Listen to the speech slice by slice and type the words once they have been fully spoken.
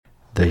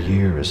The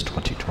year is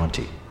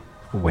 2020.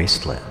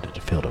 Wasteland and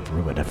a field of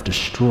ruin have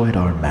destroyed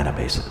our mana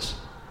bases.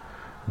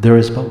 There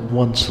is but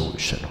one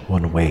solution,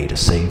 one way to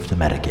save the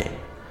metagame.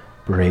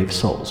 Brave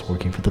souls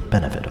working for the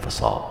benefit of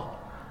us all.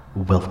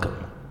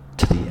 Welcome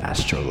to the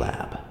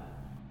Astrolab.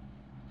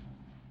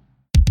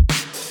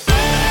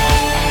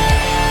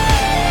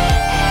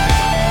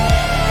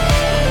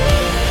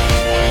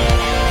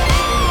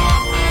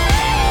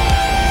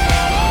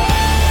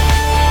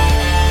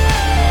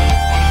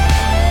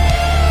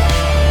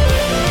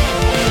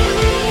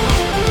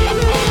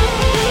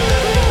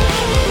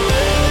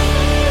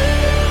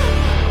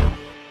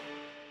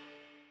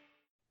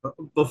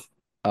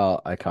 Oh,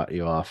 I caught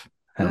you off.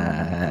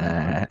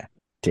 Damn.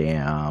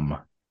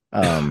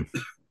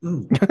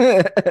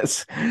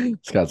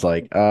 Scott's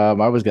like, I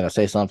was gonna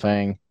say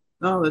something,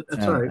 No,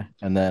 that's all right.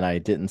 and then I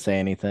didn't say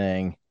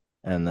anything,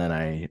 and then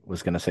I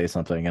was gonna say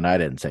something, and I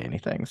didn't say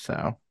anything.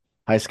 So,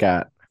 hi,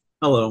 Scott.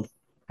 Hello.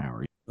 How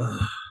are you?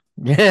 Uh,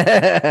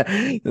 Yeah,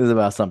 this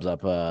about sums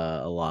up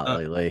a lot uh,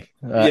 lately,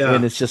 yeah,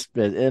 and it's just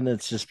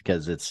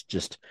because it's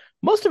just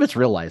most of it's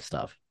real life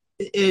stuff.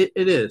 it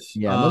is.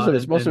 Yeah, most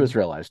of it's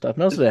real life stuff.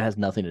 Most of it has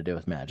nothing to do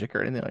with magic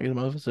or anything like that.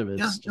 Most of Yeah,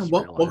 it's yeah. just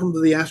real life. Welcome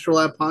to the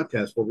Astrolab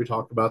podcast, where we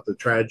talk about the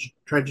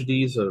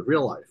tragedies of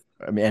real life.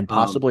 I mean, and Um,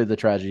 possibly the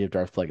tragedy of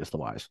Darth Plagueis the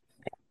Wise.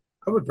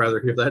 I would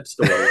rather hear that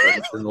story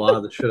than a lot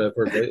of the shit I've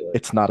heard lately.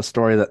 It's not a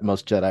story that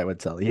most Jedi would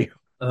tell you.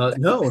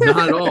 No,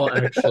 not at all.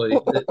 Actually,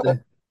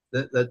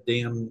 that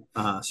damn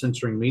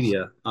censoring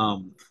media.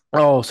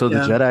 Oh, so the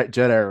Yeah,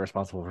 Jedi are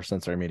responsible for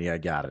censoring media. I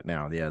got it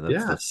now. Yeah,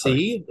 yeah. that's better.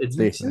 See, it See,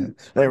 makes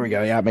sense, there right? we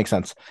go. Yeah, it makes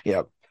sense.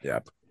 Yep.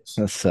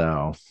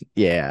 So,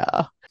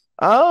 yeah.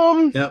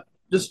 Yep.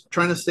 Just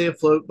trying to stay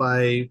afloat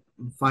by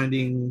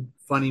finding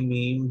funny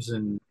memes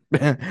and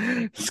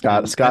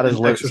Scott is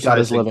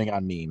exercising. living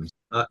on memes.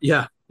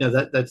 Yeah.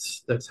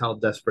 That's how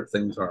desperate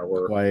things are.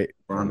 We're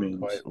on memes.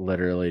 Quite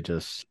literally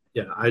just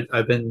Yeah,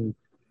 I've been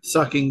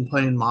sucking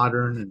playing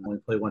modern and only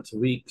play once a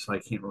week, so I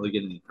can't really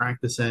get any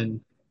practice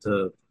in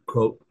to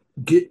quote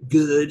get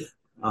good.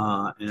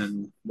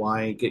 And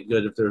why get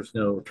good if there's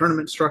no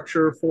tournament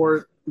structure for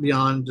it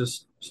beyond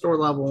just store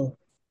level?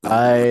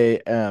 I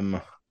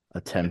am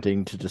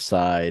attempting to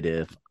decide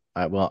if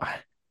well,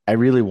 I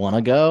really want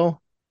to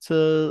go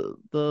to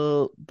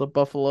the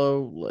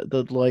Buffalo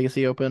the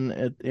Legacy Open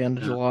at the end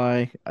of Yeah,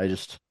 July. I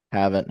just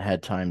haven't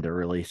had time to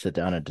really sit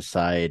down and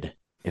decide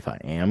if I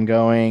am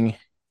going,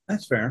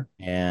 that's fair.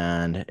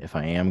 and if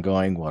I am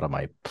going, what am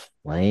I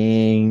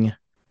playing?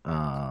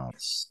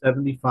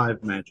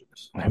 75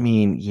 magics. I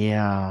mean,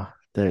 yeah,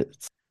 the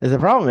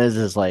problem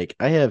is like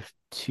I have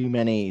too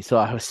many. So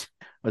I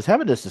was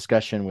having this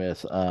discussion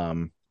with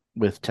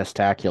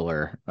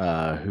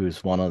Testacular,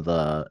 who's one of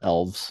the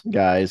elves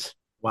guys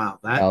Wow,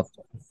 out.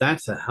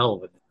 that's a hell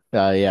of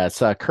a Yeah, it's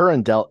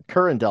Curran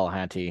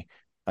Delahanty.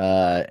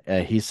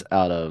 He's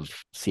out of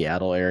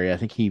Seattle area. I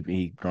think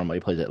he normally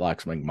plays at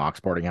like Mox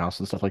Boarding House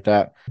and stuff like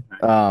that.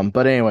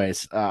 But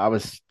anyways, I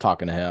was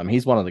talking to him.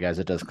 He's one of the guys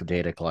that does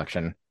data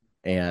collection,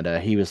 and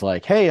he was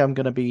like, "Hey, I'm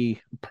gonna be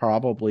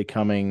probably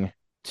coming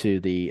to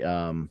the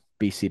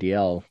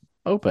BCDL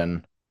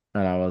Open,"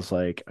 and I was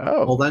like,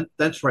 well. "Oh,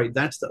 That's right.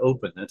 That's the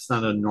open. That's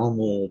not a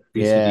normal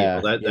BCDL.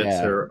 yeah, That's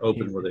yeah." their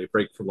open where they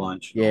break for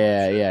lunch and all that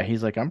Yeah, shit. yeah.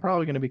 He's like, I'm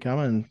probably gonna be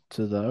coming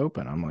to the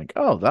open. I'm like,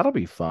 oh, that'll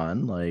be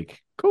fun.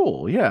 Like,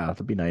 cool. Yeah,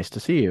 it'll be nice to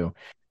see you.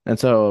 And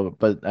so,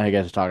 but I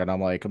guess talking,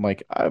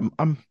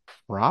 I'm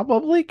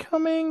probably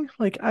coming.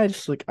 Like, I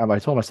just like I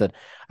told him, I said,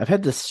 I've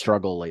had this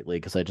struggle lately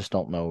because I just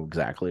don't know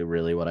exactly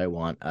really what I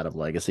want out of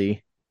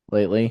Legacy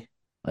lately.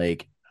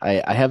 Like,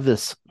 I have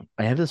this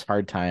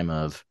hard time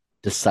of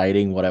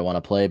deciding what I want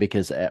to play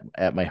because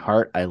at my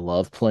heart, I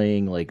love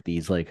playing like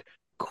these like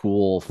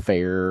cool,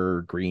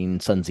 fair green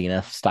Sun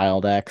Zenith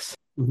style decks,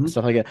 Mm-hmm.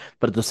 stuff like that.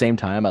 But at the same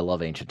time, I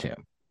love Ancient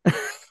Tomb.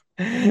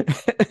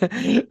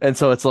 And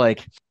so it's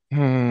like,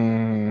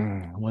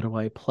 what do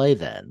I play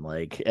then?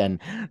 Like,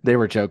 and they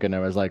were joking. I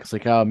was like, it's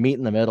like, oh, meet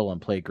in the middle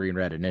and play green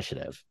red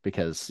initiative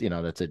because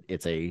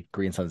it's a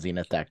green Sun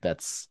Zenith deck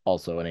that's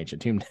also an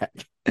Ancient Tomb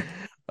deck.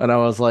 And I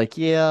was like,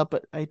 yeah,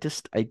 but I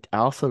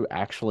also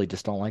actually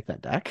just don't like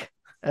that deck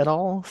at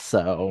all.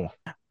 So,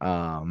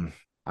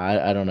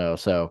 I don't know.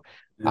 So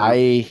Yeah.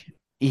 I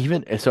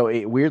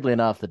weirdly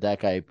enough, the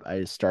deck I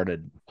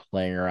started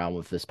playing around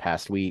with this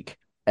past week,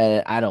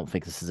 and I don't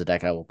think this is a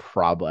deck I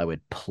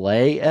would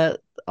play at,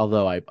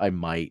 although I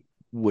might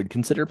would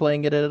consider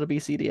playing it at a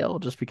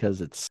BCDL just because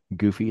it's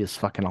goofy as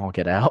fucking all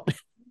get out.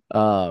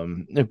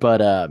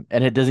 But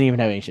and it doesn't even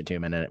have Ancient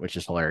Tomb in it, which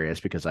is hilarious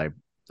because I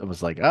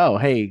was like, oh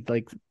hey,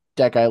 like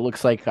deck I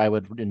looks like I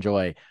would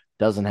enjoy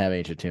doesn't have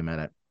Ancient Tomb in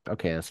it.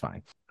 Okay, that's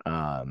fine.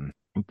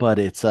 But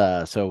it's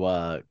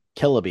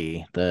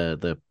Killaby,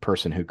 the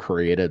person who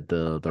created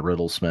the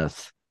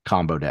Riddlesmith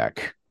combo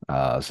deck.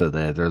 So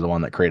they're the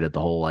one that created the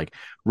whole like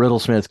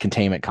Riddlesmith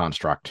containment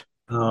construct.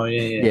 Oh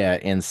yeah. Yeah,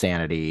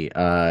 insanity.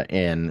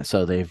 And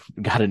so they've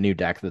got a new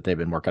deck that they've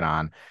been working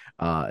on.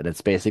 And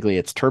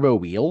it's turbo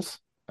wheels.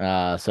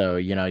 So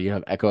you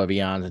have Echo of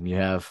Eons and you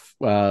have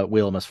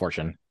Wheel of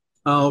Misfortune.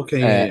 Oh okay.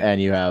 Yeah. And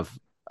you have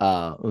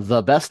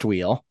The best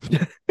wheel,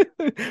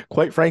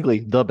 quite frankly,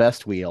 the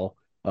best wheel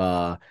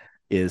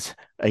is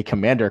a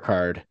commander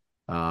card,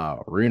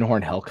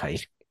 Runehorn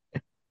Hellkite.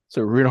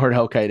 So Runehorn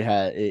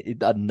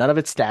Hellkite none of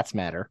its stats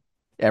matter.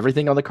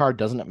 Everything on the card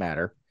doesn't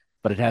matter,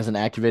 but it has an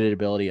activated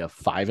ability of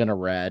 5 and a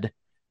red.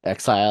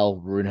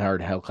 Exile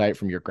Runehorn Hellkite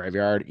from your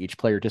graveyard. Each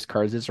player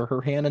discards his or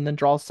her hand and then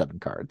draws 7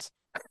 cards.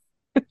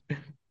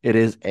 It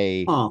is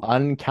a Huh.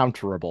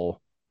 uncounterable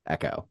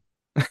echo.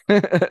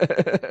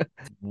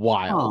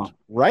 Wild, Huh.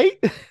 right?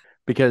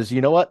 Because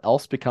you know what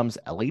else becomes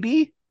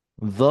LED?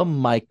 The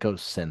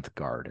Mycosynth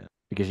Garden.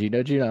 Because you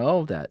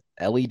know that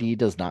LED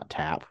does not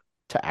tap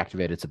to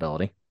activate its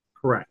ability.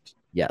 Correct.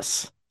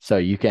 Yes. So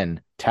you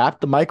can tap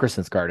the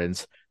Mycosynth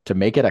Gardens to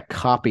make it a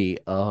copy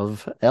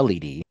of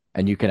LED,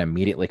 and you can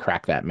immediately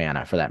crack that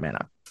mana for that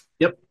mana.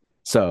 Yep.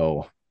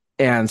 So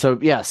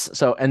yes.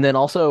 So and then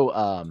also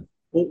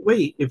Well,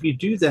 wait. If you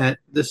do that,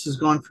 this is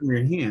gone from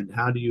your hand.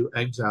 How do you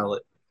exile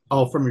it?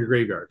 Oh, from your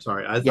graveyard.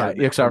 Sorry, I yeah, thought it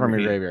you meant exile from your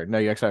your hand. graveyard. No,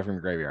 you exile from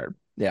your graveyard.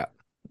 Yeah.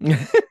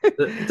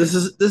 This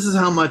is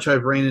how much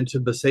I've ran into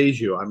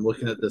Besagio. I'm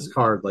looking at this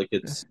card like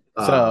it's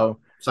So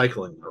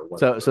cycling or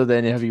so whatever.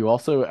 then have you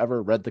also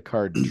ever read the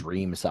card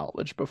Dream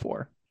Salvage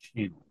before?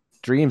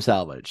 Dream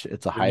Salvage.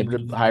 It's a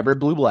hybrid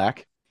blue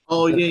black.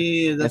 Oh yeah, yeah,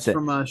 yeah. That's That's it.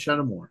 from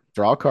Shadowmoor.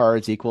 Draw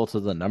cards equal to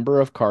the number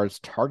of cards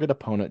target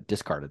opponent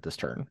discarded this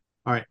turn.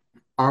 All right.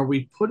 Are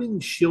we putting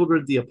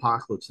Shieldred the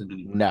Apocalypse in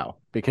anywhere? No,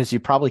 because you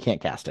probably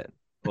can't cast it.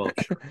 Well,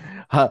 sure.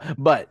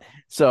 But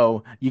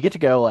so you get to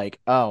go like,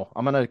 oh,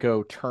 I'm gonna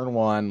go turn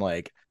one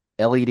like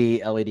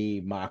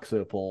LED, Mox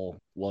Opal,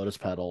 Lotus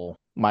Petal,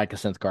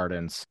 Mycosynth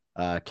Gardens,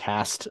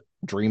 cast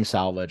Dream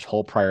Salvage,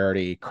 whole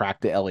priority, crack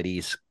the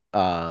LEDs,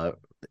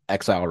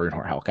 exile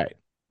Runehorn Hellkite.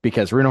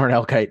 Because Runehorn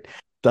Hellkite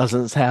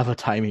doesn't have a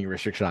timing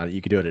restriction on it.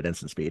 You can do it at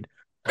instant speed.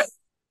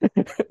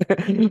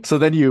 So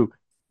then you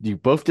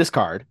both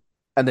discard,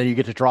 and then you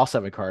get to draw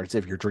 7 cards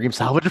if your Dream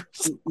Salvage.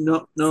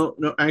 No, no,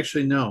 no.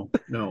 Actually, no,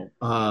 no.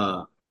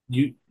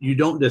 You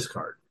don't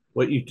discard.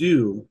 What you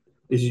do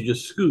is you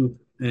just scoop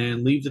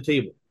and leave the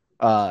table.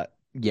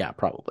 Yeah,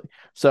 probably. Yeah.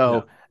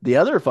 So the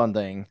other fun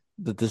thing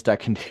that this deck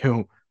can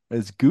do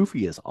is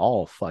goofy as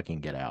all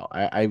fucking get out.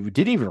 I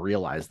didn't even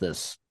realize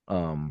this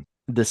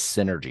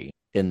synergy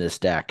in this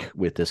deck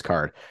with this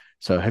card.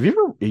 So have you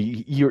ever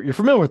you're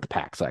familiar with the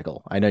pack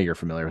cycle? I know you're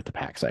familiar with the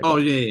pack cycle. Oh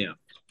yeah, yeah.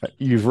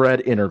 You've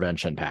read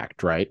Intervention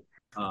Pact, right?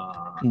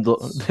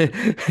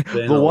 The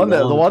Been the a one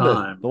that long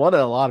time. the one that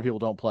a lot of people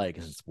don't play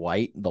because it's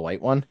white, the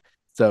white one.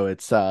 So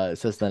it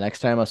says the next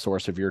time a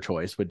source of your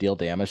choice would deal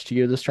damage to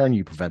you this turn,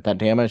 you prevent that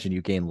damage and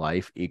you gain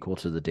life equal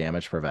to the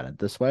damage prevented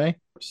this way.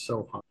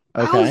 So high.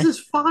 How is Okay.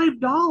 this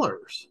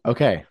 $5?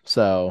 Okay.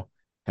 So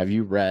have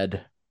you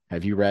read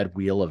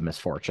Wheel of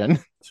Misfortune?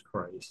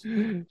 Christ.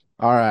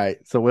 All right.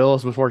 So Wheel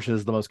of Misfortune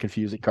is the most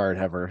confusing card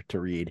ever to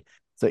read.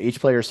 So each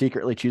player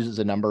secretly chooses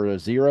a number of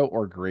 0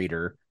 or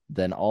greater.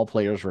 Then all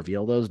players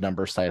reveal those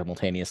numbers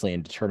simultaneously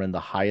and determine the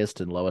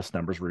highest and lowest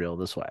numbers revealed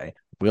this way.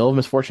 Wheel of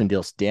Misfortune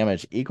deals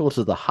damage equal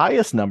to the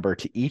highest number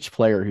to each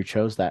player who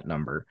chose that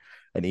number.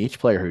 And each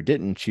player who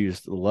didn't choose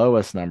the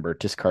lowest number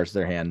discards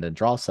their hand and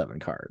draws 7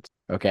 cards.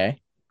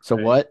 Okay. So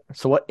Okay.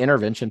 what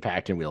Intervention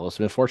Pact in Wheel of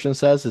Misfortune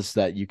says is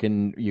that you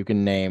can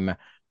name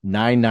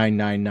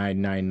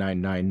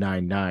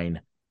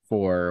 999999999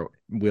 for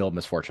Wheel of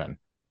Misfortune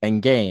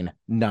and gain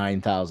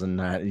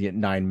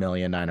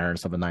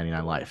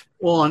 9,000,900,999 life.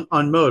 Well,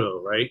 on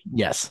Moto, right?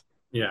 Yes,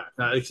 Yeah.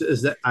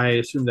 Is that? I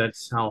assume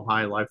that's how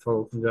high life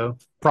total can go.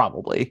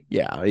 probably.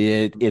 Yeah,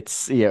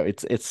 it's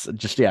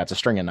just it's a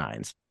string of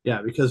 9s.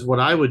 Yeah, because what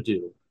I would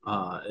do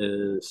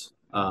is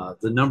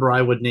the number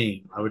I would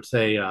name. I would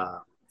say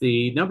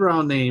the number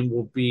I'll name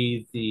will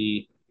be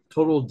the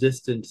total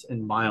distance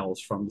in miles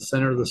from the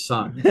center of the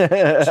sun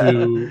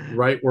to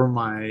right where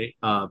my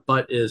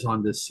butt is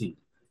on this seat.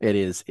 It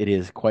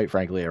is quite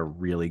frankly a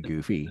really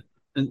goofy.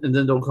 And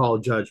then don't call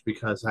a judge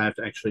because I have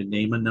to actually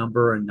name a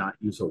number and not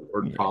use a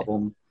word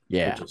problem,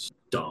 Yeah. which is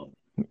dumb.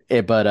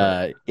 It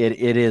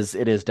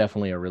is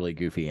definitely a really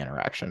goofy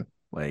interaction.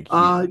 Like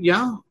Yeah,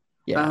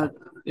 yeah.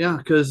 yeah,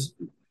 because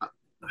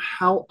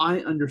how I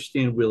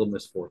understand Wheel of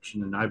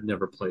Misfortune, and I've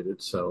never played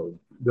it, so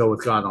go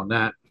with God on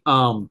that.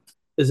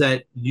 Is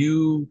that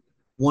you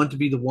want to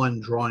be the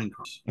one drawing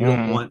cards. You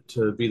don't Mhm. want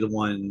to be the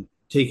one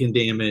taking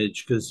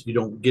damage because you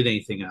don't get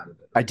anything out of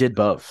it. I did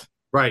both.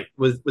 Right.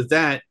 With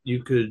that,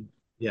 you could,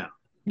 yeah.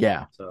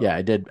 Yeah. So Yeah,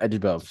 I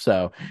did both.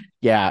 So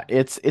yeah,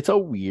 it's a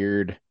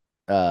weird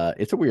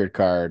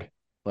card.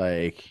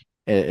 Like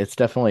it's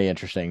definitely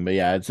interesting, but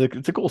yeah, it's a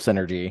cool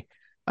synergy.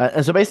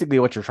 And so basically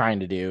what you're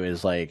trying to do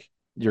is like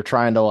you're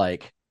trying to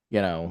like,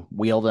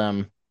 wheel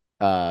them.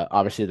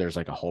 Obviously there's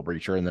like a Hull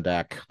Breacher in the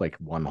deck, like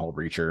one Hull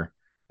Breacher.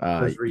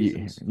 there's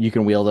reasons. You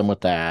can wheel them with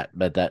that,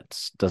 but that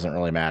doesn't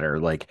really matter.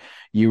 Like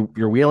you're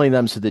wheeling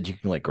them so that you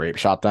can like grape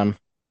shot them.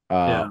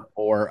 Yeah.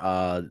 Or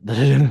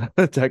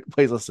the deck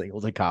plays a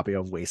singleton copy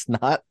of Waste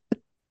Not.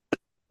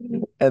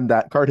 And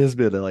that card has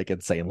been like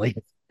insanely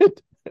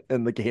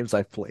in the games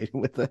I've played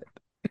with it.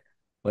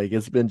 Like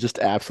it's been just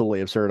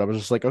absolutely absurd. I was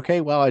just like,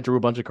 okay, well, I drew a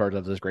bunch of cards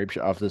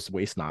off this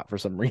waste knot for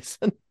some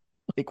reason.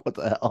 Like, what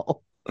the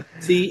hell?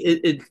 See,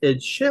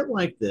 it's shit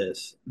like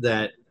this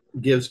that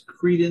gives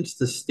credence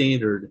to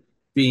standard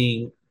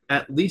being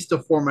at least a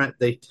format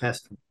they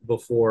test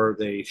before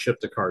they ship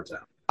the cards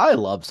out. I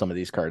love some of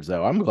these cards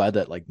though. I'm glad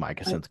that like I,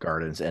 Mycosynth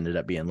Gardens ended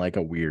up being like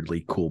a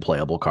weirdly cool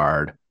playable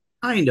card.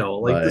 I know,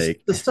 like this,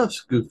 Like, the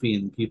stuff's goofy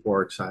and people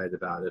are excited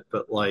about it,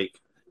 but like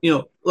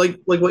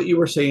what you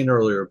were saying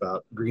earlier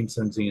about Green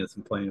Sun Zenith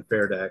and playing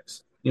fair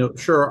decks.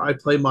 Sure, I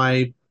play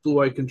my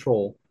blue eye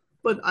control,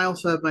 but I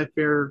also have my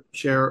fair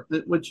share,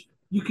 which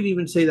you can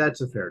even say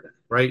that's a fair deck,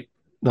 right?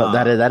 no, Uh,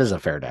 that is a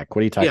fair deck.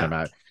 What are you talking yeah,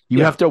 about? You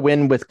yeah. have to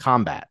win with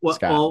combat, Well,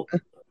 Scott. well,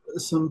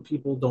 some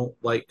people don't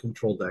like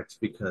control decks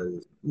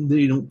because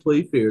they don't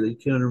play fair. They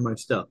counter my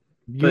stuff.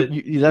 But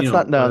That's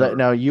not no that whatever.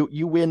 no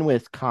you win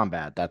with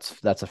combat. That's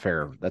a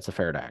fair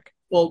deck.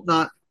 Well,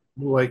 not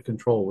blue eye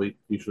control. We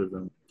usually have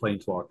been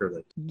planeswalker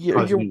that You're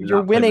causing you're, you to you're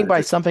not play winning by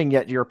magic. something,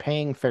 yet you're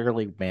paying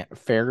But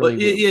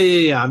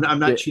fairly. yeah. I'm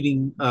not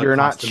cheating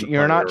cost in the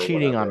You're play not or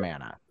cheating on whatever,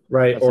 mana,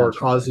 right? Or essentially.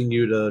 causing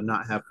you to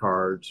not have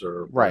cards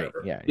or Right.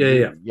 whatever.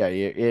 Yeah. Yeah.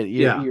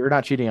 Yeah. You're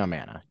not cheating on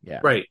mana. Yeah.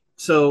 Right.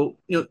 So,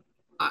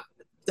 I,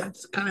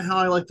 that's kind of how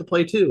I like to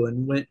play too.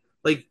 And when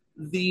like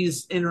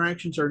these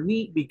interactions are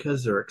neat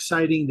because they're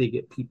exciting, they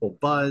get people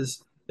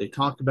buzz, they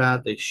talk about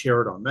it, they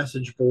share it on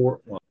message board,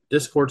 well,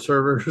 Discord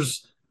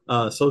servers,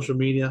 social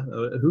media.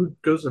 Who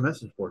goes to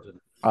message boards?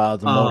 The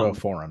Moto Um,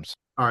 forums.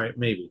 all right,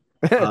 maybe.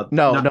 Not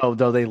No,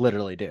 they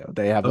literally do.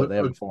 They have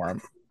a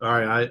forum. all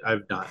right.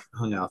 I've not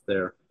hung out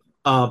there,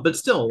 but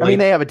still, I mean, like,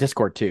 they have a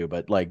Discord too,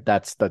 but like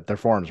their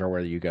forums are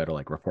where you go to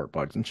like report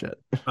bugs and shit.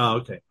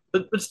 okay,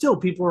 but still,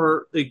 people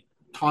are like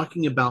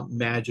talking about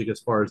Magic as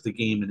far as the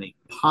game in a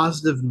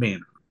positive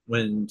manner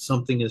when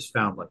something is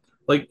found.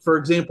 Like for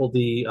example,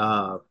 the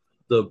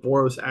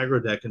Boros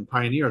aggro deck in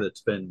Pioneer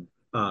that's been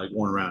going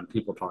around,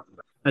 people talking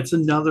about. That's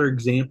another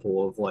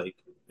example of like,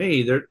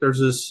 hey, there's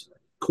this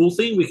cool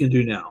thing we can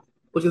do now.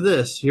 Look at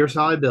this. Here's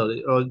how I build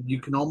it.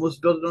 You can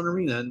almost build it on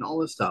Arena and all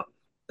this stuff.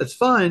 It's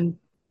fun,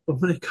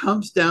 but when it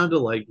comes down to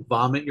like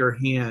vomit your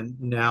hand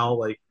now,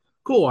 like,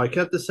 cool, I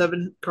kept the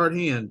 7 card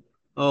hand.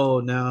 Oh,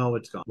 now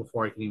it's gone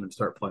before I can even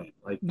start playing.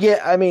 Like,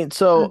 Yeah, I mean,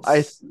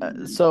 that's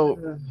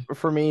so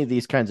for me,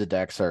 these kinds of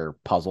decks are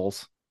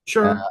puzzles,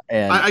 sure.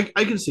 and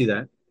I can see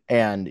that.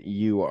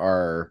 you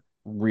are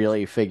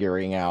really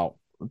figuring out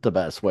the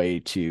best way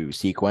to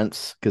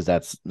sequence because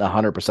that's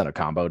 100% of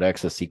combo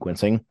decks is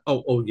sequencing.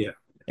 Oh yeah.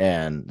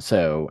 And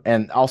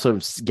also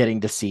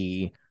getting to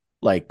see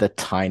like um the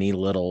tiny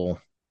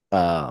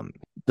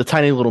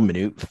little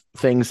minute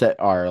things that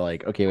are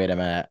like, okay, wait a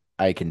minute,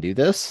 I can do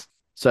this.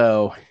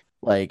 So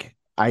like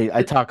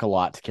I talk a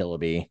lot to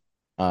Killaby,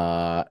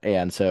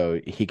 and so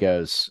he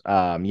goes,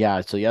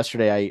 yeah, so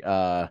yesterday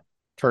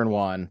turn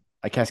one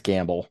I cast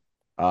Gamble,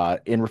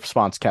 in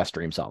response cast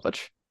Dream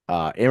Salvage,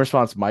 in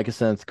response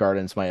Mycosynth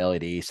Gardens my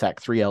LED,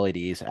 sack 3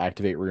 LEDs,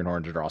 activate Rune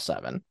Horn to draw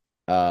 7,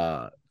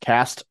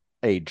 cast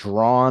a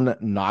drawn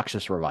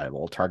Noxious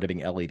Revival targeting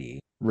LED,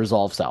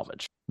 resolve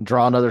salvage,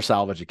 draw another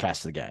salvage and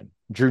cast it again,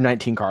 drew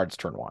 19 cards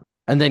turn one,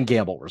 and then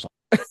gamble resolve.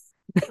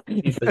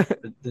 Yeah, but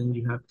then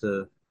you have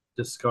to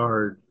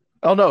discard.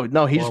 Oh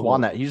no, he just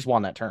won Well, that. He just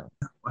won that turn.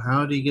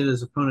 how do you get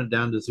his opponent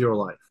down to 0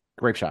 life?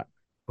 Grape shot.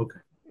 Okay,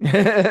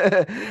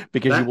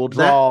 Because you that will that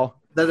draw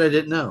that I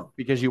didn't know.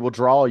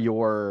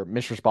 your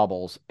Mistress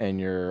Bubbles and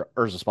your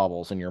Urzus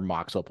Bubbles and your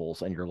Mox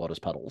Opals and your Lotus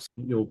Petals.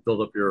 You'll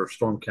build up your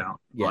storm count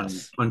on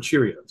Yes.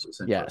 Cheerios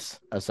essentially. Yes,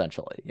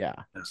 essentially. Yeah.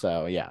 Yeah,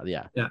 So yeah.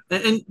 yeah.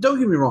 And don't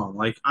get me wrong.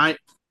 Like I'll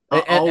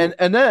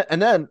And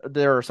then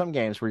there are some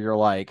games where you're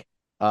like,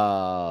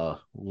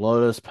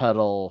 Lotus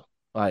Petal,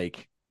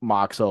 like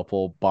Mox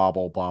Opal,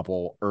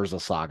 Bobble, Urza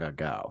Saga,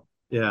 go.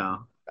 yeah.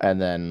 And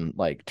then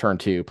like turn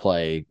two,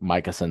 play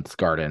Mycosynth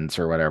Gardens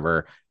or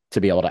whatever to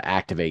be able to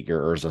activate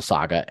your Urza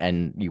Saga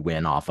and you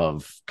win off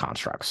of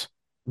constructs.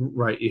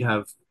 Right. You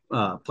have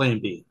plan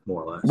B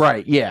more or less.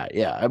 Right.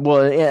 Yeah.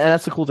 Well, and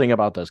that's the cool thing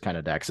about those kind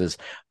of decks is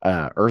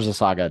Urza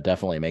Saga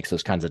definitely makes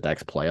those kinds of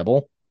decks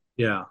playable.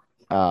 Yeah.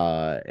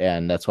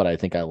 And that's what I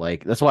think I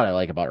like. That's what I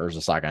like about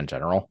Urza Saga in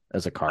general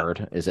as a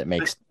card is it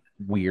makes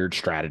weird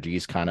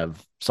strategies kind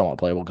of somewhat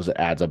playable because it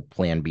adds a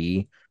plan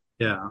B.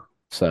 Yeah. I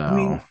So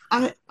mean,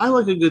 I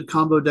like a good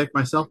combo deck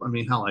myself. I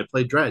mean, hell, I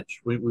played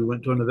Dredge. We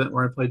went to an event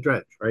where I played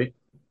Dredge, right?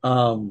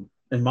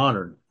 In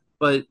Modern.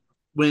 But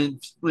when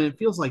it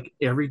feels like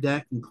every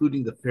deck,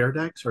 including the fair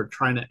decks, are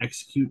trying to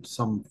execute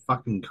some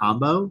fucking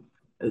combo,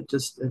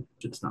 it's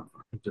not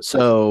fun. It just isn't.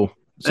 so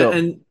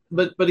so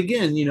But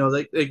again,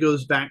 that it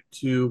goes back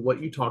to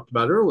what you talked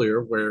about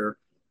earlier, where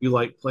you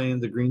like playing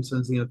the Green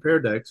Suns and the pair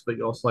decks, but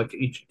you also like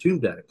ancient tomb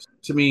decks.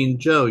 So, I mean,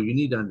 Joe, you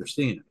need to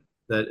understand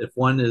that if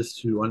one is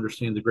to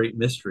understand the great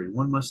mystery,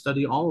 one must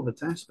study all of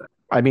its aspects.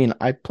 I mean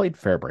I played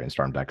Fair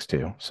Brainstorm decks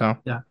too. So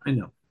Yeah, I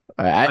know.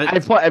 I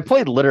I've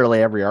played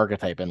literally every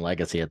archetype in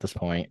Legacy at this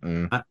point,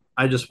 and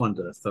I just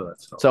wanted to throw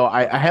that stuff. so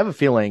I have a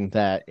feeling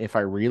that if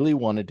I really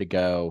wanted to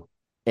go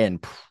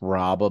and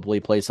probably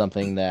play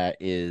something that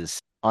is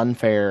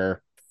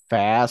unfair,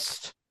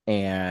 fast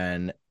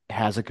and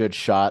has a good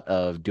shot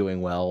of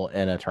doing well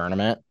in a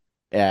tournament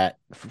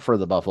for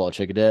the Buffalo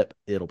Chicken Dip,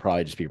 it'll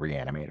probably just be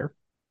Reanimator.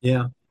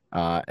 Yeah.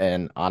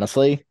 And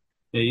honestly,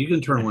 Yeah, you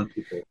can turn one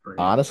people for Reanimator.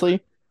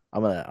 honestly,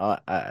 I'm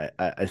gonna.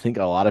 I think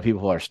a lot of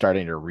people are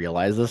starting to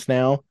realize this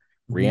now.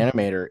 Mhm.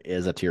 Reanimator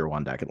is a tier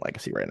one deck in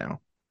Legacy right now.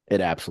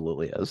 It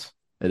absolutely is.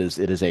 It is.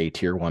 It is a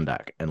tier one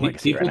deck in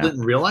Legacy right People now.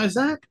 didn't realize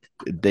that.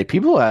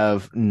 People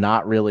have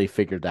not really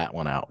figured that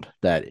one out.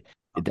 That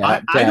I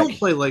deck don't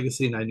play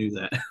Legacy, and I knew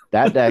that.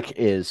 that deck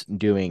is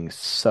doing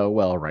so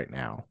well right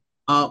now.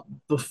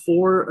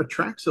 Before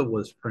Atraxa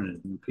was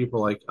printed, and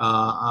people were like,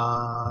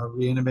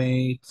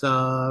 reanimate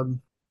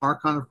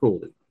Archon of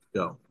Cruelty.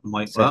 Go. I'm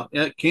like, Sa- well,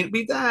 yeah, can't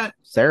beat that.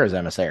 Sarah's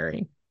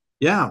Emissary.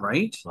 Yeah,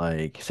 right.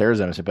 Like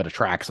Sarah's Emissary, but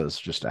Atraxa is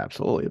just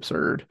absolutely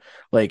absurd.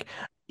 Like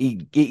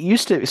it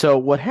used to. So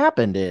what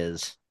happened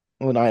is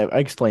when I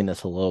explained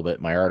this a little bit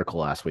in my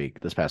article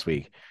this past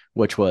week,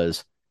 which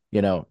was,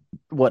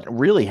 what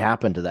really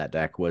happened to that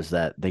deck was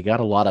that they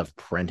got a lot of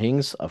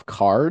printings of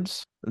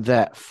cards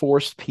that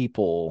forced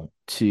people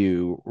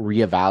to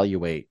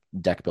reevaluate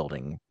deck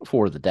building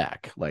for the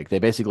deck. Like they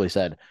basically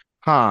said,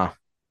 huh,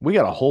 we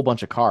got a whole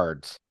bunch of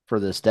cards for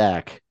this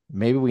deck.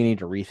 Maybe we need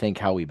to rethink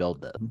how we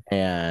build this.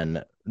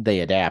 And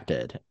they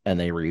adapted and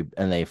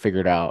they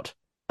figured out,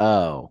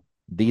 oh,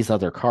 these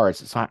other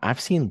cards. So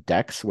I've seen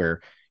decks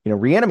where,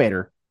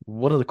 Reanimator,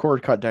 one of the core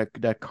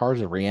deck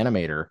cards of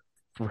Reanimator,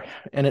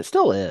 and it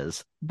still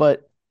is,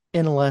 but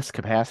in less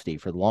capacity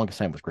for the longest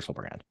time was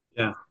Griselbrand.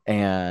 Yeah.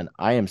 And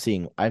I've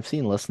seen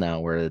lists now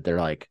where they're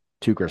like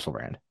 2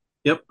 Griselbrand.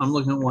 Yep, I'm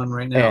looking at one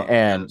right now.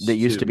 And that That's two.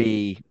 used to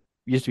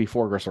be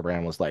 4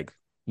 Griselbrand was like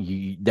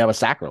that was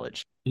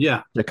sacrilege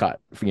Yeah. to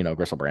cut,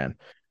 Griselbrand.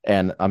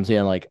 And I'm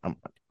seeing like,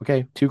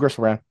 okay, 2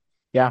 Griselbrand.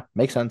 Yeah,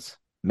 makes sense.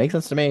 Makes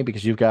sense to me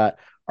because you've got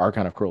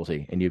Archon of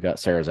Cruelty and you've got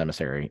Sarah's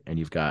Emissary and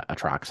you've got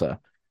Atraxa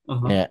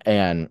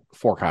and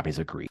 4 copies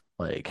of Grief.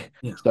 Like,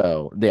 Yeah.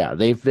 so yeah,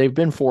 they've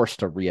been forced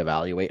to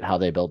reevaluate how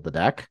they build the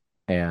deck,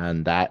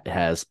 and that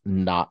has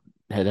not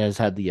it has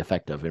had the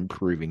effect of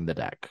improving the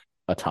deck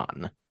a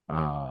ton.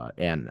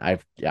 And I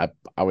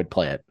would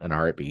play it in a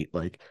heartbeat.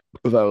 Like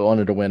if I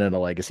wanted to win in a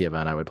legacy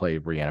event, I would play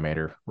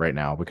Reanimator right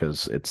now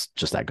because it's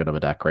just that good of a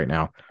deck right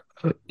now.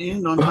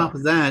 And on top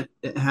of that,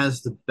 it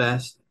has the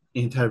best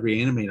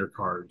anti-reanimator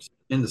cards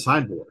in the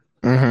sideboard.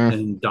 Mm-hmm.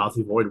 And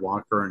Dothy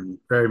Voidwalker and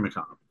Prairie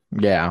Macabre.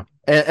 Yeah.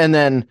 And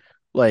then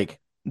like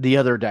the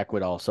other deck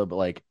would also, but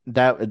like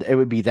that it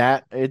would be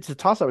that it's a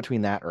toss up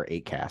between that or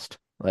 8 cast.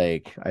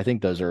 Like I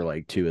think those are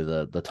like two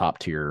of the top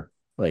tier,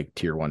 like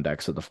tier one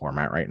decks of the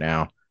format right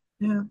now.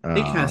 Yeah,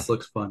 8 cast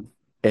looks fun.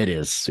 It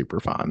is super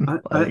fun.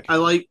 I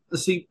like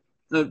see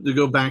to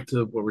go back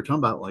to what we're talking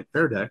about, like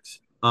fair decks.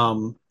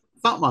 Thought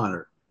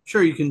Monitor.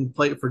 Sure, you can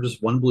play it for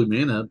just 1 blue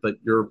mana, but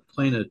you're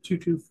playing a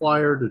 2/2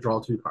 flyer to draw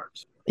 2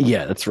 cards.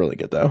 Yeah, that's really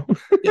good though.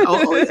 Yeah,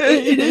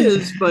 it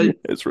is, but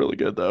it's really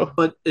good though.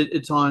 But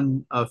it's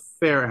on a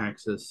fair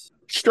axis.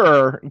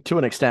 Sure, to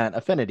an extent,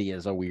 affinity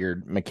is a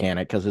weird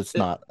mechanic because it's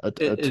not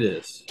it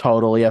is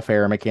totally a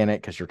fair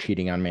mechanic because you're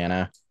cheating on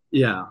mana.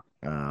 Yeah,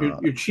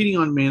 you're cheating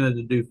on mana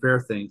to do fair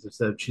things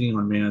instead of cheating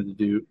on mana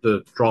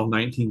to draw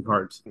 19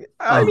 cards.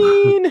 I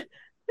mean,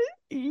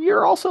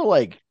 you're also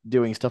like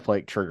doing stuff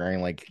like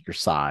triggering like your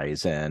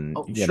size and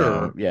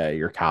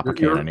your copper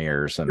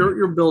cannoneers and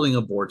you're building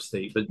a board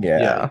state, but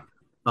yeah.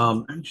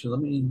 Actually, let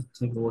me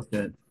take a look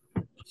at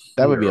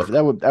that would be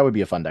that would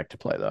be a fun deck to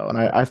play though, and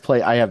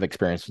I have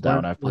experience with that,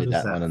 and I've played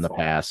that one in the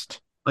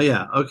past. Oh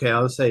yeah, okay. I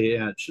would say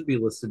it should be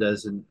listed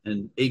as an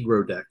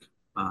aggro deck.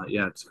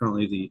 It's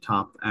currently the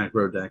top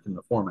aggro deck in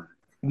the format.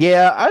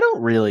 Yeah, I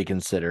don't really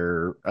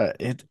consider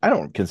it. I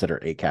don't consider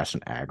 8 cast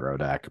an aggro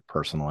deck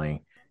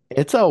personally.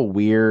 It's a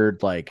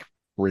weird like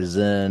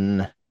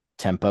Risen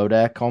tempo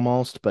deck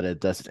almost, but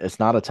it's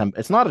not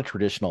a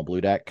traditional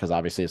blue deck because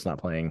obviously it's not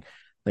playing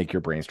like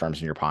your brainstorms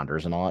and your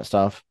ponders and all that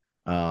stuff.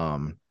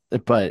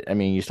 But I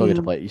mean, you still get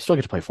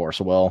to play Force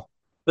of Will.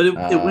 But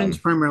it wins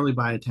primarily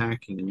by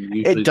attacking.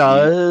 Usually it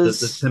does.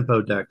 The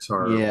tempo decks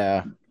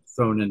are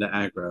thrown into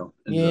aggro.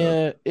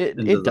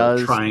 It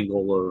does.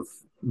 Triangle of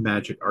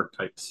magic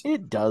archetypes.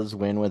 It does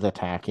win with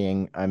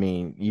attacking. I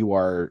mean,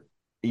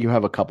 you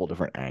have a couple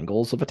different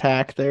angles of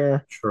attack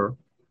there. Sure.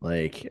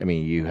 Like, I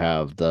mean, you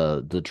have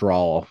the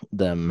draw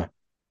them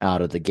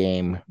out of the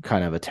game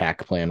kind of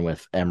attack plan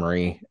with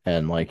Emery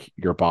and like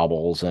your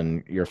baubles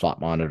and your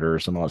thought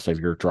monitors and all that stuff.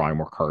 You're drawing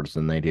more cards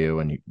than they do,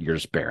 and you're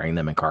just burying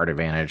them in card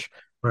advantage.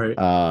 Right.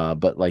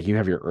 But like you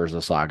have your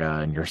Urza Saga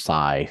and your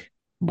Psy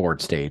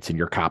board states and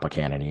your Kappa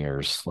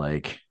Cannoneers.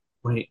 Like,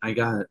 wait, I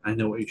got it. I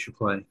know what you should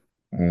play.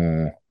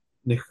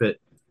 Nick Fit.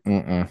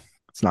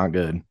 It's not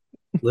good.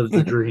 Live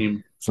the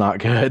dream. It's not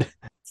good.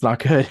 It's not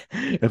good.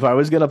 If I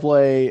was gonna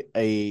play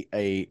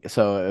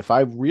if I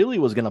really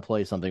was gonna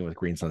play something with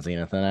Green Sun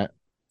Zenith in it,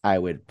 I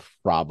would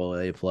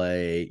probably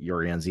play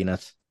Yorion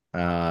Zenith.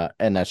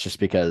 And that's just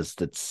because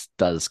it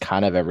does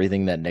kind of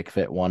everything that Nick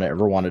Fit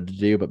ever wanted to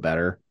do, but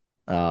better.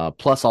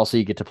 Plus also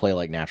you get to play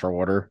like Natural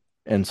Order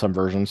in some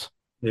versions.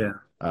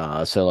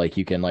 Yeah. So like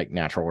you can like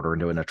Natural Order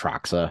into an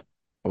Atraxa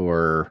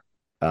or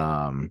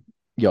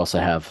you also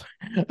have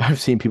I've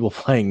seen people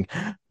playing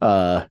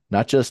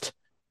not just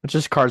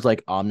cards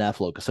like Omnath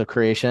Locus of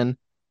Creation,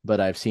 but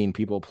I've seen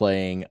people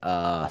playing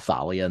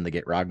Thalia and the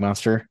Gitrog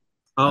monster.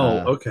 Oh,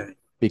 Uh okay.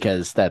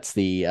 because that's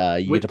the you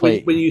get When, to when,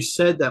 play when you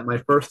said that, my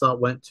first thought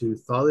went to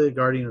Thalia,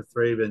 Guardian of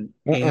Thraben,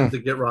 and Mm-mm. the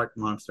Get Rock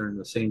monster in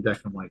the same deck.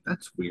 I'm like,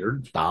 that's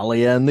weird.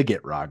 Thalia and the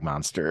Gitrog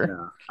monster.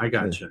 Yeah, I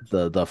gotcha.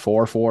 The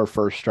 4/4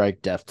 first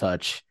strike death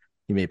touch.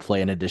 You may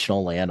play an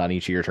additional land on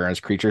each of your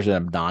turns. Creatures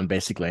and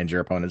non-basic lands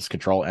your opponent's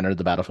control enter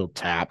the battlefield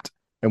tapped,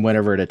 and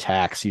whenever it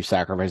attacks, you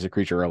sacrifice a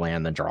creature or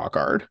land, then draw a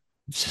card.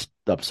 It's just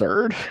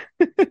absurd.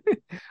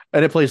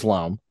 And it plays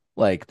Loam,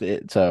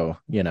 so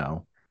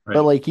but Right.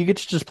 like you get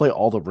to just play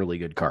all the really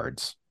good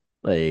cards,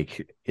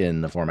 like in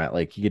the format.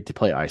 Like you get to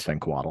play Icewind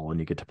Quaddle, and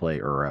you get to play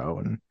Uro,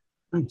 and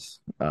Nice.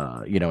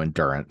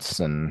 Endurance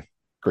and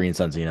Green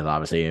Sun Zenith,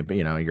 obviously,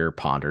 your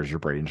Ponders, your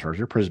Braiding Shores,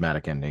 your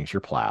Prismatic Endings,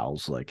 your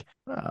Plows,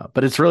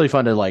 but it's really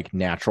fun to like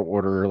natural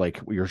order,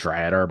 like your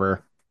Dryad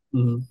Arbor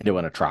Hmm. into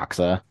an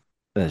Atraxa.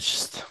 And it's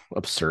just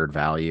absurd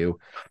value,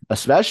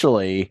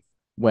 especially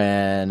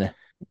when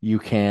you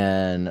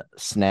can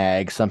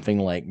snag something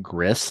like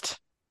Grist,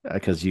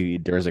 because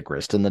there's a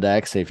Grist in the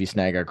deck. So if you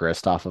snag a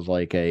Grist off of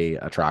like a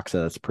Atraxa,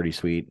 that's pretty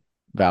sweet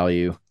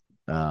value.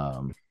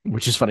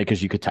 Which is funny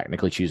because you could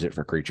technically choose it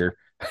for creature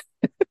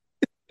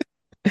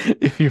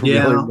if you really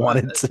Yeah,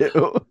 wanted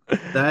to.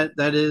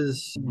 that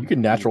is. You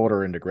can natural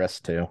order into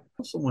Grist too.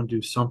 Someone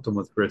do something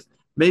with Grist.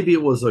 Maybe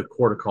it was a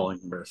quarter calling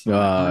Grist. I'm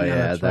like, oh Oh yeah,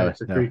 yeah, that's right.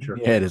 It's a creature.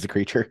 yeah, it is a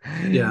creature.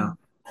 Yeah.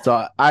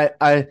 So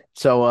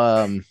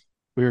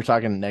we were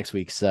talking next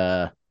week's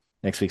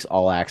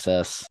all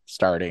access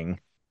starting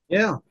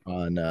Yeah.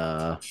 on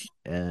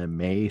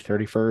May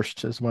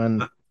 31st is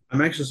when. I,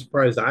 I'm actually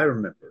surprised I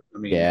remember. I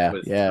mean, Yeah,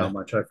 with how yeah.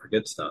 much I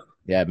forget stuff.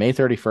 Yeah, May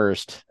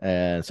 31st,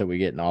 and so we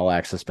get an all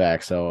access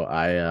back. So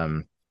I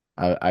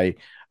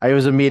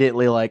was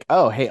immediately like,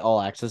 oh hey, all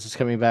access is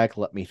coming back.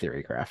 Let me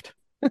theorycraft.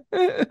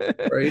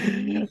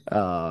 Right.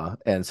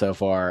 And so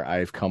far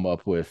I've come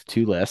up with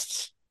two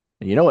lists.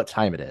 And you know what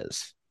time it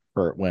is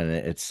for when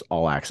it's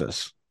all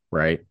access,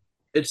 right?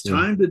 It's Yeah.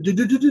 time to do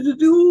It's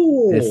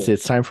duel.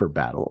 it's time for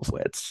Battle of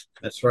Wits.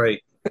 That's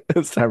right.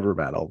 It's time for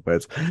Battle of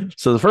Wits.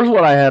 So the first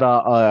one I had,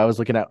 I was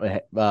looking at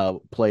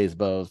plays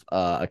both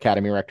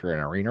Academy Rector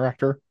and Arena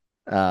Rector,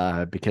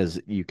 because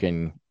you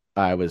can.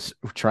 I was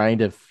trying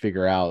to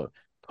figure out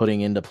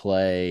putting into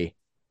play,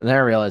 and then I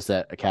realized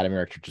that Academy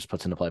Rector just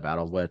puts into play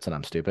Battle of Wits, and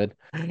I'm stupid.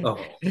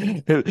 Oh,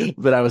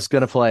 But I was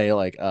gonna play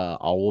like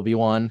All Will Be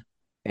One,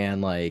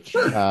 and like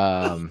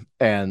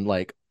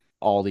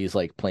all these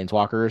like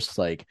planeswalkers,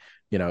 like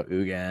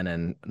Ugin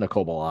and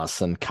Nicol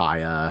Bolas and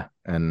Kaya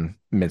and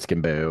Minsc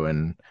and Boo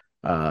and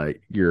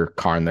your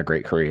Karn the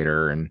Great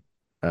Creator and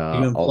you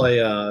gonna all the. play?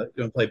 You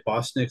gonna play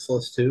Boss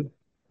Nicholas too?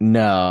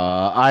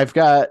 No, I've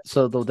got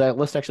so that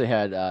list actually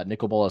had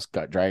Nicol Bolas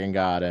Dragon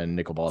God and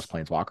Nicol Bolas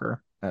Planeswalker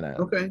and it.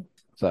 Okay.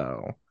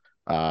 So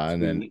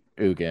and then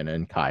Sweet. Ugin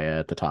and Kaya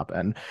at the top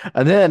end.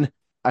 And then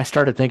I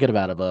started thinking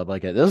about it, but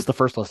like this is the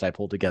first list I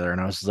pulled together, and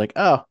I was just like,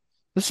 oh,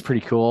 this is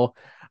pretty cool.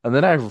 And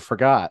then I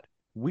forgot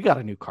we got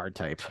a new card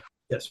type.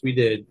 Yes, we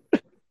did.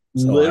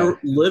 So I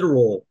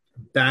Literal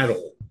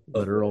battle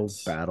of literal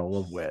wits. battle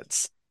of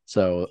wits.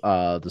 So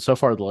so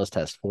far the list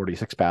has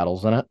 46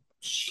 battles in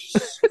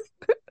Jeez.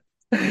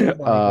 Oh it.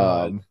 my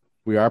god.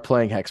 We are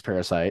playing Hex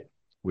Parasite.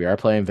 We are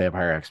playing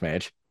Vampire X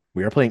Mage.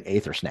 We are playing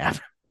Aether Snap.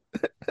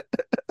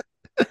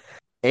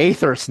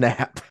 Aether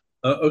Snap.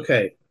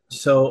 Okay.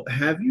 So,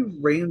 have you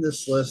ran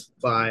this list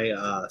by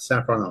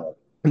Saffron Olive?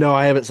 No,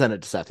 I haven't sent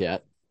it to Seth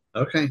yet.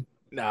 Okay.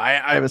 No, I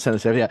haven't sent it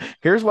to Seth yet.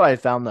 Here's what I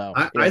found though.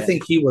 I Yeah.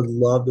 think he would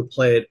love to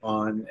play it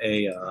on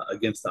a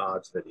against the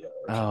odds video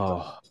or something.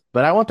 Oh,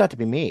 but I want that to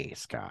be me,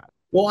 Scott.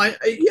 Well,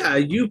 yeah,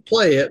 you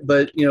play it,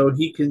 but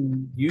he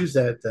can use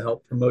that to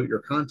help promote your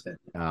content.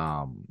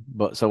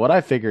 But so what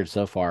I figured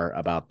so far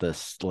about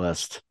this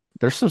list,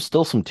 there's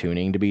still some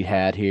tuning to be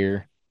had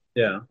here.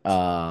 Yeah.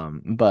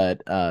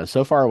 But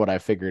so far what I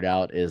figured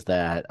out is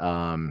that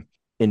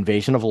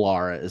Invasion of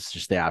Alara is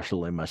just the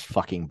absolutely most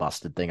fucking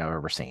busted thing I've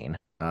ever seen.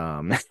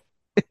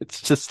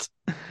 It's just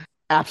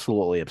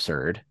absolutely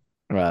absurd.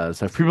 So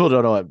if people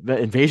don't know what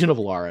Invasion of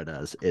Alara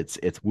does, it's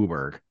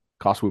Wooburg,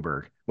 cost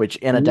Wooburg, which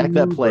in a deck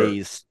that Uber.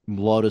 plays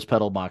Lotus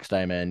Petal, Mox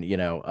Diamond,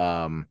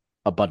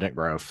 Abundant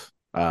Growth,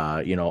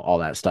 all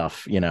that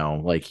stuff,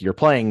 like you're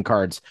playing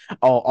cards,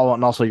 all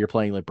and also you're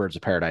playing like Birds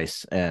of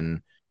Paradise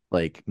and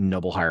like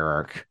Noble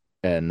Hierarch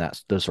and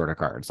that's those sort of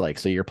cards. Like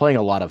so you're playing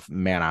a lot of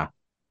mana,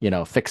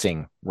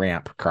 fixing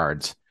ramp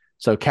cards.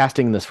 So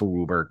casting this for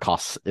Wooburg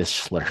costs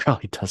is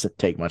literally doesn't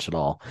take much at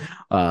all.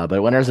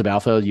 But when there's a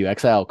battlefield, you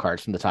exile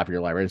cards from the top of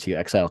your library. So you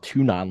exile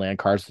 2 non-land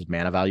cards with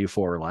mana value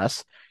 4 or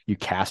less. You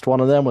cast one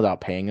of them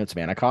without paying its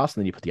mana cost,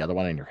 and then you put the other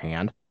one in your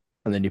hand,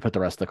 and then you put the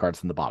rest of the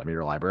cards in the bottom of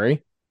your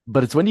library.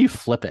 But it's when you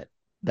flip it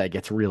that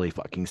gets really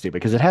fucking stupid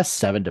because it has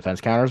 7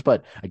 defense counters.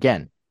 But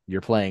again,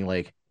 you're playing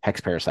like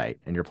Hex Parasite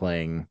and you're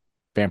playing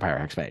Vampire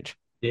Hex Mage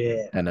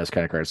Yeah. and those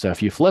kind of cards. So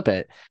if you flip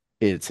it,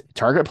 it's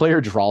target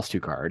player draws 2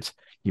 cards.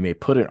 You may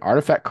put an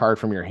artifact card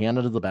from your hand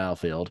into the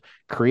battlefield,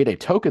 create a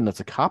token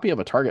that's a copy of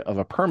a target of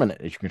a permanent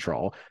that you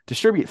control,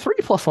 distribute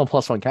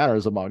 3+1/+1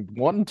 counters among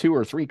 1, 2,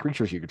 or 3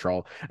 creatures you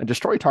control, and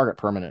destroy target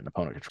permanent and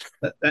opponent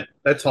control.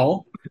 That's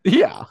all.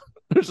 Yeah.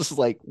 It's just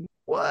like,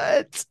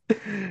 what?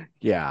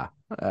 Yeah.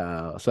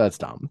 So that's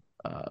dumb.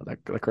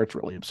 That card's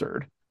really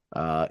absurd.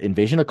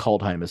 Invasion of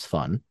Kaldheim is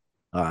fun.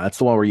 That's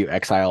the one where you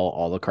exile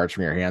all the cards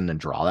from your hand and then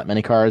draw that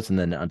many cards, and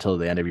then until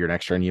the end of your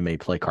next turn, you may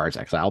play cards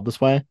exiled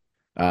this way.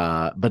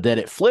 But then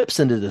it flips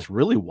into this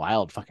really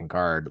wild fucking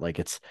card. Like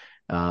it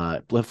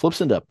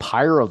flips into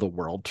Pyre of the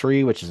World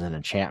Tree, which is an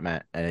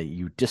enchantment.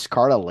 You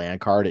discard a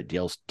land card, it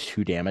deals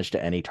 2 damage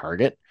to any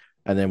target.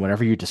 And then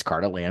whenever you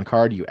discard a land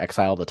card, you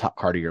exile the top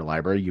card of your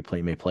library. You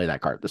may play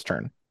that card this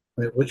turn.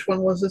 Wait, which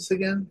one was this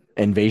again?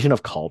 Invasion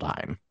of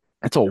Kaldheim.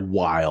 It's a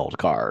wild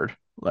card.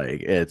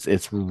 Like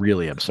it's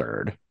really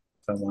absurd.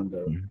 I wanted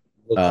to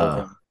look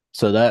over.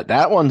 So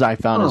that one I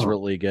found is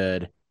really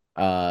good.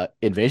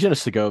 Invasion of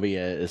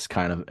Segovia is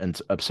kind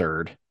of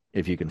absurd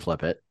if you can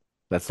flip it.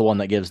 That's the one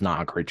that gives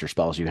non-creature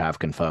spells you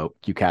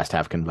cast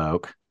have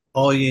convoke.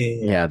 Oh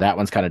yeah. That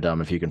one's kind of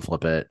dumb if you can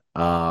flip it.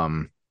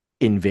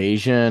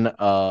 Invasion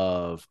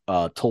of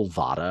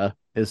Tulvata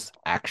is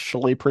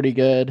actually pretty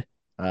good.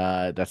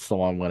 That's the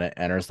one when it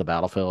enters the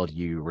battlefield,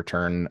 you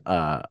return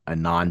a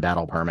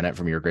non-battle permanent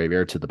from your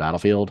graveyard to the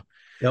battlefield.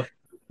 Yep.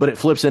 But it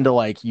flips into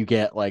like you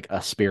get like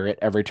a spirit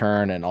every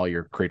turn, and all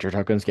your creature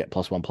tokens get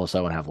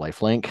 +1/+0 and have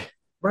lifelink.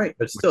 Right,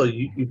 but still,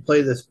 you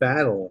play this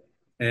battle,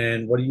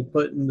 and what do you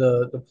put in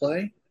the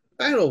play?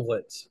 Battle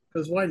Blitz,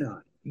 because why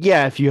not?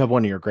 Yeah, if you have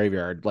one in your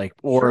graveyard,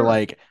 or Sure.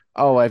 like,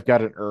 oh, I've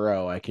got an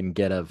Uro, I can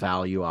get a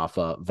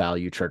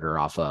value trigger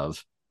off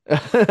of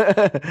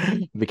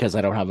because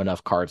I don't have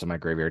enough cards in my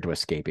graveyard to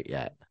escape it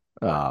yet.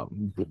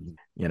 Invasion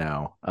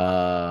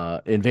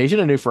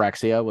of New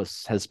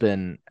Phyrexia has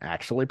been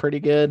actually pretty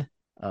good.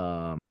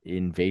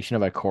 Invasion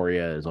of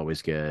Ikoria is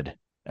always good.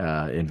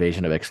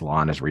 Invasion of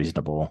Ixalan is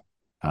reasonable.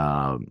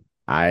 I'm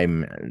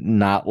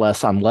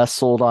less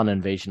sold on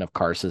Invasion of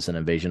Karsus and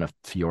Invasion of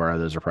Fiora.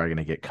 Those are probably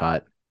going to get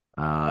cut.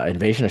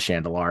 Invasion of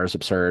Chandalar is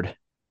absurd.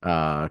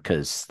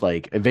 Because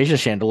like Invasion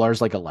of Chandalar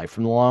is like a life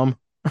from the loam.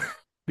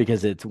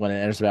 Because it's when it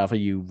enters the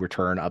battlefield, you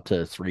return up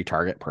to 3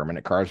 target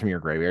permanent cards from your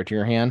graveyard to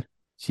your hand.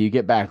 So you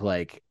get back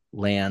like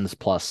lands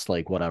plus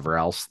like whatever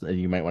else that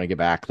you might want to get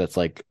back. That's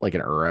like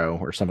an Uro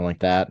or something like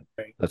that.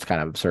 That's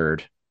kind of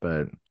absurd.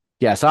 But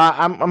yeah, so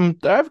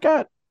I've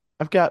got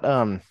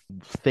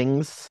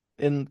things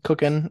in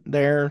cooking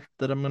there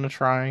that I'm gonna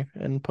try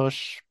and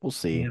push. We'll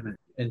see. Damn it.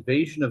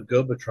 Invasion of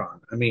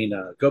Gobotron.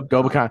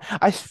 Gobakon.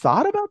 I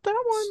thought about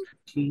that one.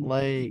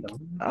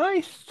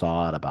 I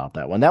thought about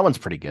that one. That one's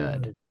pretty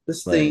good.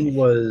 This thing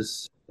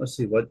was, let's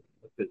see, what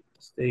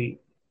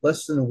state?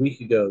 Less than a week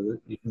ago,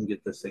 you can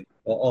get this thing.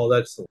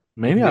 That's the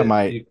maybe I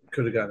might. You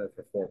could have gotten it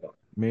for $4.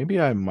 Maybe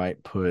I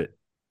might put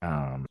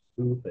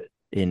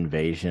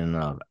Invasion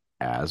of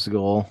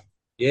Asgul.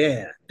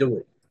 Yeah, do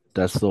it.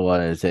 That's the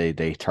one. Is they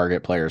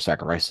target player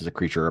sacrifices a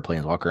creature or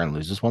planeswalker and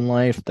loses 1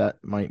 life. That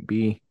might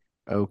be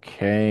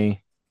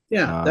okay.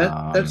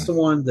 Yeah, that's the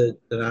one that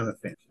I'm a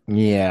fan.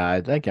 Yeah,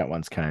 I think that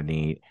one's kind of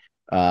neat.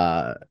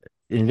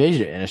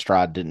 Invasion of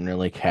Innistrad didn't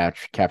really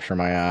capture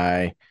my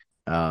eye.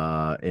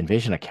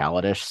 Invasion of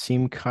Kaladesh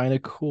seemed kind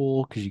of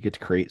cool because you get to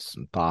create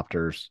some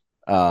Thopters.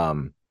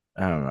 I'm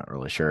not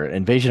really sure.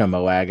 Invasion of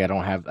Moag, I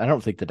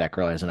don't think the deck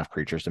really has enough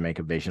creatures to make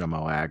Invasion of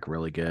Moag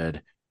really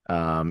good.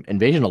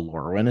 Invasion of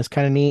Lorwyn is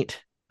kind of neat.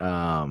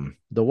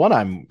 The one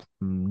I'm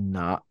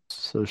not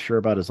so sure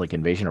about is like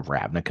Invasion of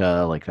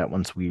Ravnica. Like that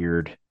one's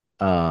weird.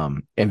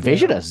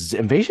 Invasion of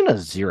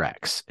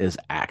Xerex is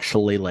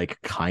actually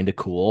like kind of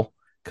cool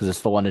because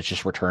it's the one that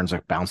just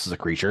bounces a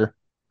creature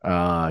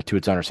to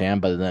its owner's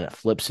hand, but then it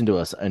flips into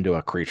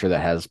a creature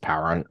that has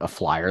power, a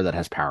flyer that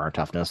has power and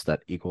toughness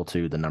that equal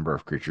to the number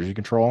of creatures you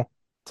control.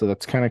 So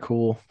that's kind of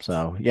cool.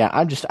 So yeah,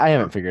 I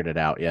haven't figured it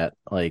out yet.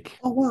 Like,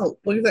 oh wow,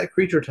 look at that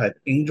creature type,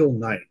 Angel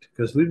Knight,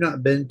 because we've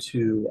not been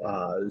to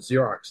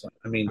Xerox.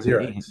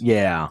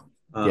 Yeah,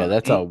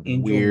 that's a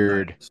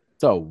weird. Knight.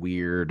 It's a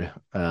weird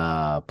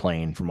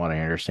plane from what I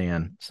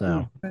understand.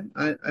 So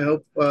I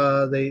hope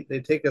they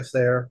take us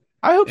there.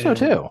 I hope so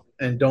too,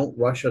 and don't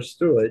rush us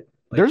through it.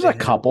 Like there's a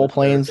couple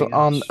planes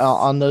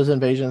on those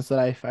invasions that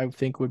I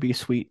think would be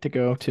sweet to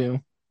go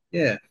to.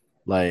 Yeah,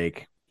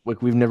 like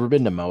we've never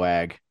been to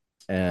Moag,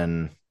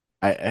 and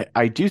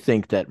I do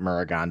think that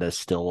Muraganda is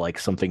still like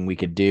something we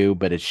could do,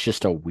 but it's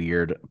just a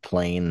weird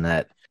plane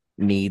that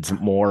needs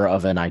more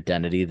of an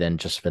identity than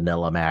just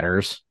vanilla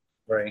matters.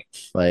 Right.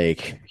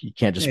 Like you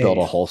can't just build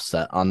a whole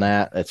set on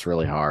that. It's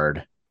really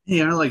hard.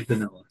 Yeah, I like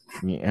vanilla.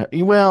 Yeah,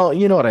 well,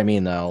 you know what I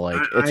mean though.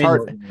 Like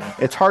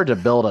it's hard to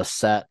build a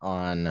set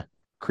on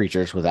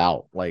creatures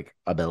without like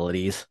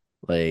abilities.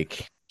 Like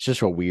it's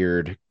just a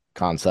weird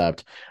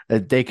concept.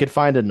 They could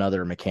find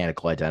another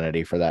mechanical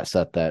identity for that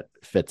set that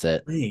fits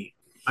it. Hey,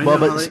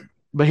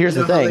 but here's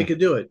the thing. How they could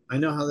do it. I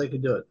know how they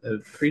could do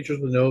it. Creatures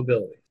with no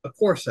ability. A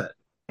core set.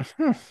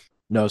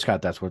 No,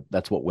 Scott, that's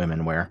what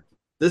women wear.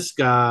 This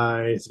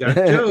guy's got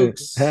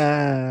jokes.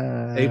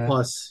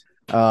 A+.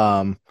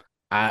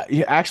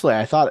 Actually,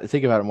 I thought,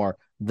 think about it more.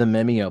 The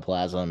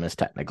mimeoplasm is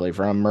technically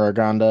from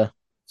Muruganda,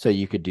 so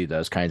you could do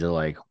those kinds of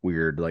like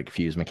weird like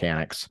fuse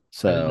mechanics.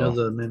 I didn't know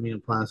So the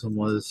Mimeoplasm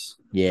was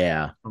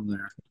yeah, from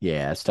there.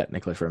 yeah, it's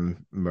technically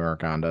from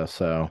Muruganda,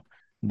 so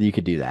you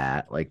could do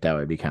that. Like that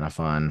would be kind of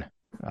fun.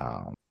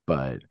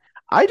 But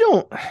I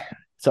don't.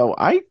 So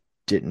I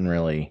didn't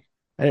really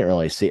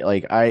see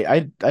like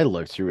I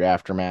looked through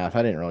Aftermath.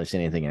 I didn't really see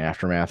anything in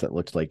Aftermath that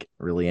looked like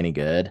really any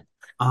good.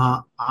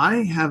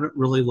 I haven't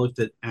really looked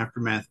at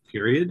Aftermath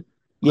period.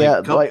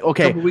 Like Yeah, like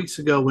okay, couple weeks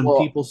ago, when well,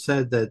 people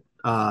said that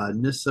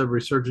Nissa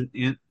Resurgent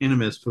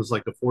Animus was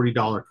like a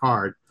 $40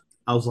 card,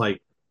 I was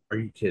like, "Are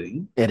you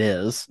kidding?" it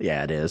is.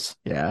 Yeah, it is.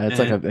 Yeah, And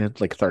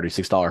it's like a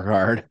 $36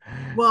 card.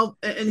 well,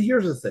 and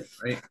here's the thing,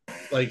 right?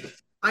 Like,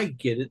 I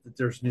get it that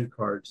there's new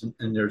cards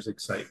and there's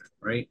excitement,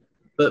 right?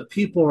 But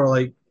people are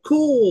like,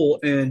 cool,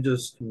 and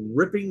just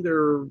ripping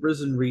their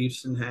Risen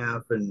Reefs in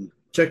half and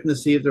checking to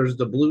see if there's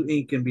the blue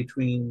ink in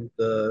between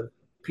the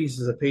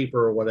pieces of paper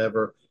or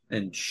whatever,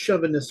 and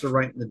shoving this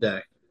right in the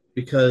deck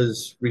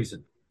because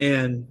reason.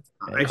 And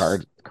Yeah, I,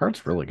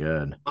 card's really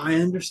good. I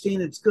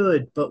understand it's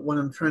good, but what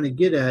I'm trying to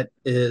get at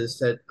is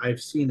that I've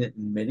seen it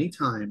many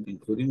times,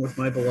 including with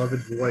my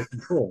beloved Blue Eye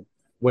Control,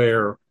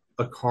 where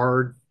a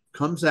card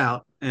comes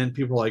out and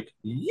people are like,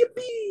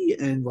 yippee,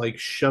 and like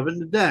shoving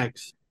the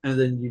decks, and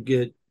then you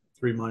get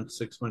 3 months,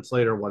 6 months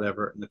later,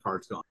 whatever, and the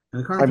card's gone.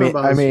 And the card I'm talking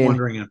about I is mean,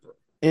 Wandering Emperor.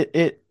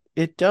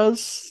 it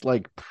does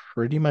like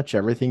pretty much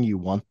everything you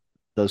want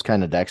those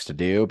kind of decks to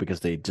do because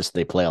they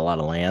play a lot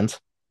of lands.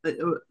 Uh,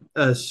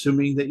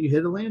 Assuming that you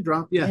hit a land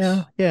drop, Yeah,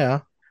 yes. yeah.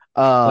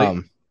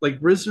 like Um,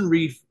 Risen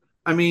Reef.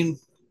 I mean,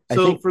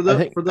 so I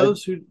think for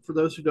those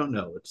who don't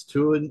know, it's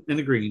two and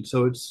a green,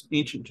 so it's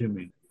ancient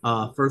tombing.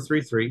 For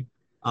 3/3,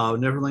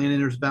 Neverland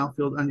enters the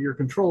battlefield under your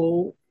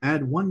control.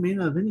 Add one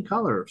mana of any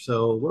color.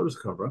 So Lotus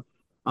Cobra.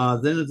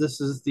 Then if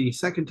this is the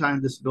second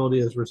time this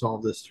ability has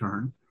resolved this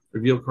turn,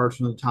 reveal cards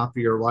from the top of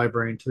your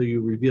library until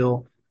you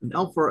reveal an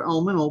elf or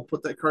elemental.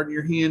 Put that card in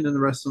your hand and the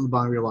rest on the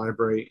bottom of your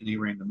library in a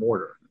random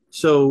order.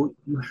 So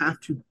you have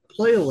to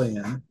play a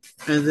land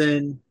and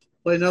then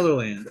play another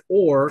land,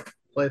 or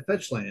play a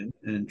fetch land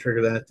and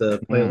trigger that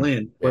to play a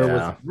land. Where with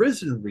yeah.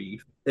 Risen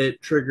Reef,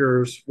 it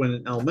triggers when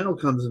an elemental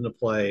comes into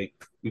play.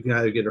 You can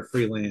either get a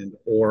free land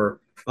or,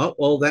 oh,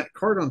 well, that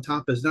card on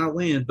top is not a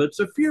land, but it's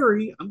a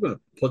Fury. I'm going to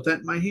put that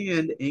in my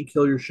hand and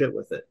kill your shit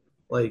with it.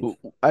 Like,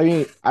 I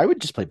mean, I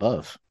would just play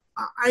both.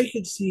 I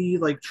could see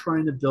like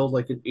trying to build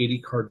like an 80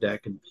 card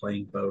deck and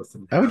playing both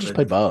and I would just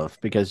play having, both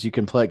because you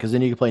can play because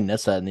then you can play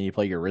Nissa and then you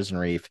play your Risen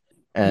Reef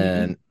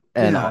and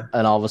yeah,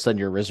 and all of a sudden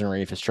your Risen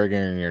Reef is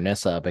triggering your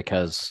Nissa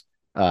because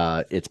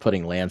it's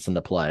putting lands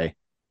into play.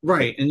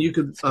 right. And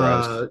It's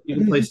gross. you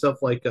can play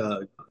stuff like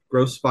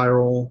Growth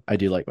Spiral. I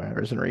do like my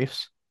Risen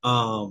Reefs.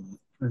 I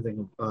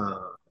think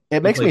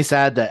It makes me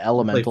sad that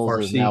you play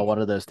Elementals is now Farseek. one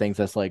of those things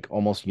that's like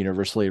almost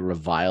universally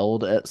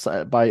reviled at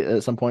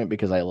some point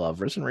because I love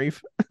Risen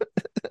Reef.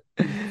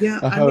 Yeah,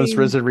 I I was mean,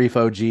 Risen Reef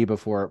OG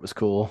before it was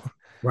cool.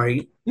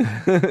 right.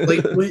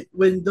 Like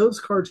when those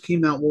cards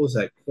came out, what was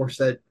that? Core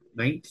set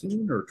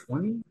 19 or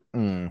 20?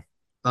 Mm, It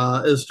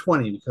was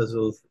 20 because it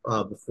was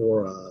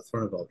before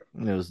Throne of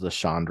Eldraine. it was the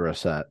Chandra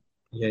set.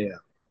 Yeah,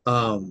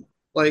 yeah.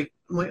 Like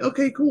I'm like,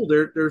 okay, cool.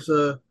 There's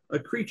a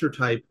creature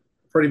type,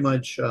 pretty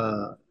much.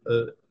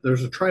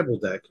 There's a tribal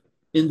deck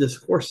in this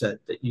core set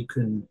that you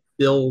can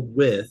build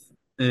with.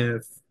 And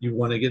if you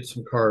want to get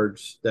some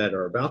cards that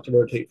are about to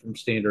rotate from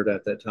standard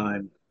at that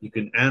time, you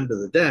can add to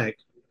the deck.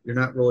 You're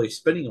not really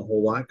spending a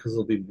whole lot because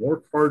there'll be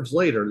more cards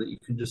later that you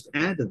can just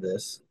add to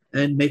this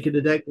and make it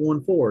a deck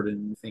going forward.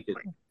 And I think it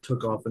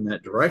took off in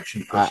that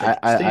direction for second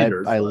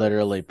standard. I But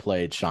literally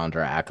played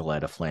Chandra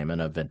Acolyte of Flame in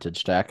a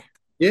vintage deck.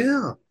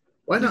 yeah,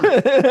 why not?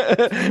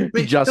 I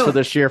mean, Just for no,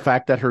 the sheer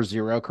fact that her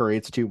zero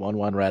creates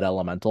 2/1/1 red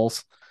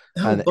elementals.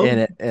 hell,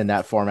 And in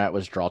that format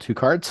was draw two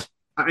cards.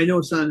 I know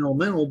it's not an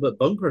elemental, but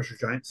Bone Crusher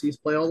Giant sees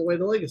play all the way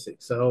to Legacy,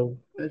 so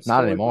it's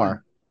Not totally fine.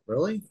 anymore.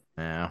 Really?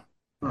 Yeah.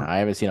 Huh. I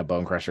haven't seen a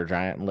Bone Crusher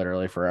Giant in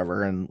literally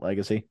forever in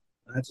Legacy.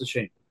 That's a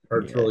shame.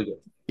 Card's Yeah. really good.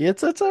 Yeah,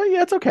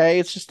 it's okay.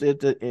 It's just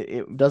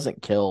it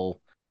doesn't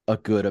kill a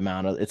good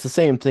amount of it's the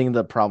same thing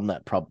the problem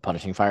that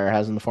Punishing Fire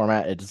has in the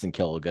format. It doesn't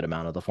kill a good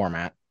amount of the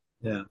format.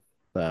 Yeah.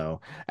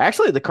 So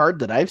actually the card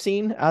that I've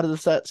seen out of the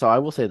set, so I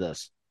will say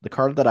this. The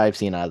card that I've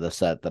seen out of the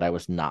set that I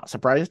was not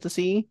surprised to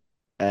see.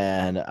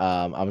 And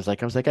I was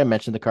like, I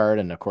mentioned the card,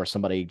 and of course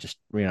somebody just,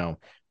 was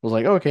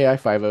like, okay, I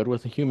 5-0'd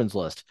with the humans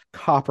list.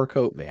 Copper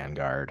Coat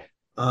Vanguard.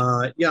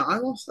 Yeah, I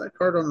lost that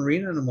card on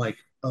Arena, and I'm like,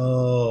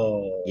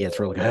 Yeah, it's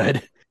real oh.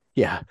 good.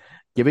 Yeah.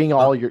 Giving Uh,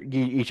 all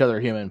each other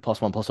human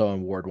 +1/+0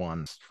 and ward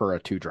ones for a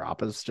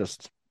 2-drop is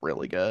just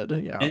really good.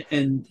 Yeah.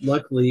 and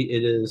luckily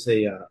it is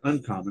a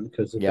uncommon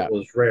because if Yeah. it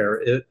was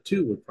rare, it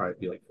too would probably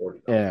be like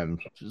 $40. And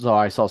so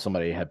I saw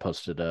somebody had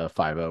posted a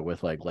 5-0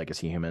 with like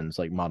legacy humans,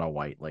 like mono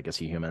white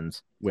legacy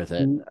humans with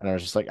it. Ooh, And I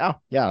was just like, oh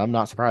yeah, I'm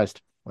not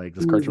surprised. Like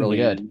this card's really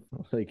good.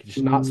 man. Like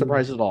just not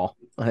surprised at all.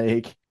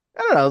 Like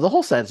I don't know, the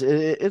whole it's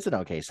an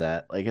okay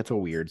set. Like it's a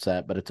weird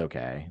set, but it's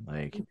okay.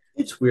 Like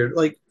It's weird.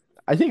 Like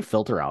I think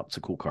Filter Out's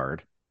a cool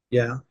card.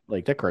 Yeah.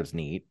 Like that card's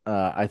neat.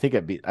 I think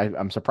it'd be.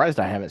 I'm surprised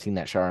I haven't seen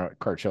that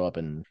card show up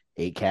in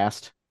 8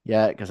 cast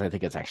yet because I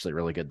think it's actually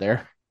really good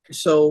there.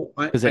 So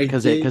Because I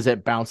did.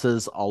 it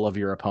bounces all of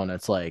your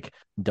opponents like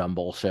dumb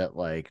bullshit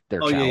like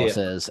their Oh yeah, yeah.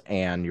 chalices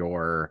and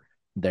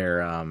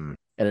their and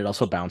it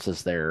also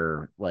bounces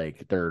their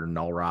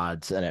null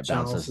rods and it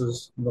bounces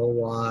Chalices, no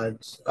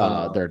rods.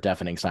 their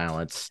deafening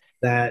silence.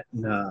 That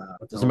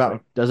what the hell's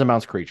that? Doesn't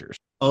bounce creatures.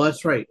 Oh,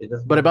 that's right. It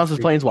doesn't. But it bounce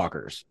bounces creatures.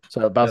 planeswalkers.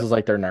 So it bounces Yep.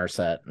 like their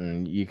Narset,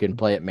 and you can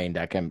play it main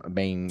deck and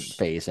main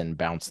phase and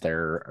bounce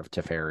their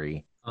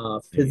Teferi.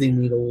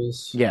 Pithing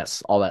needles.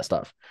 Yes, all that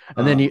stuff.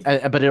 And then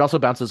Um, but it also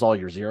bounces all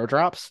your 0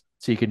 drops.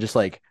 So you can just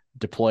like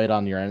deploy it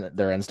on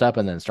their end step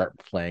and then start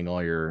playing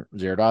all your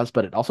 0 drops.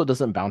 But it also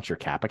doesn't bounce your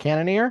Kappa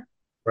Cannoneer.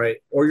 right.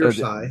 Or your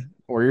Psy.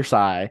 Or your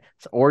Psy,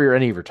 or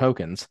any of your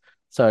tokens.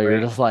 So you're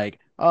Right. just like,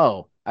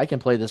 oh, I can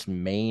play this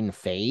main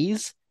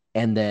phase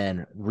and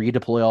then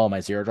redeploy all my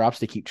 0 drops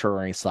to keep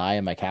triggering Psy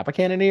and my Kappa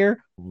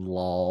Cannoneer.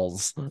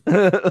 Lols.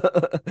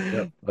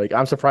 Yep. Like,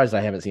 I'm surprised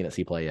I haven't seen it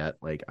see play yet.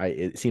 Like,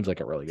 it seems like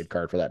a really good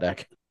card for that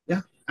deck.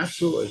 Yeah,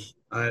 absolutely.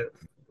 I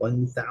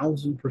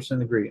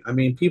 1000% agree. I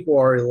mean, people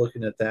are already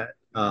looking at that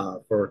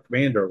for a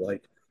commander,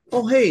 like,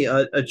 oh, hey,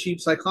 a cheap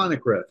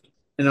Cyclonic Rift.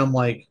 And I'm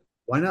like,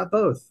 why not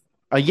both?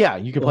 Yeah,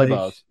 you can play Like,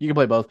 both. You can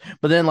play both.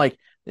 But then, like,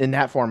 in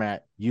that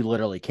format, you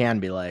literally can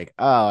be like,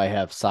 oh, I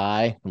have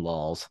Psy,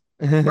 lols.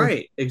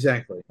 right,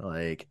 exactly.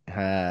 Like,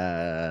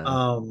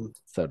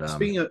 so dumb.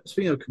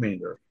 Speaking of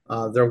commander,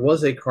 there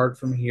was a card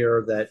from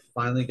here that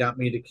finally got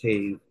me to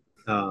cave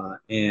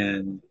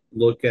and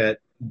look at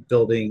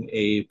building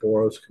a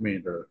Boros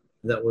commander.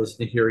 That was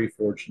Nahiri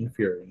Forged in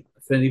Fury.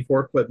 Affinity for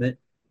equipment.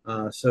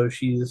 So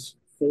she's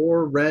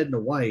 4 red and a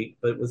white,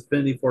 but with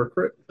affinity for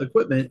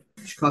equipment,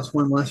 she costs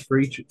 1 less for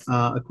each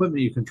equipment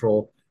you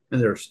control, and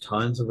there's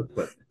tons of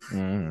equipment.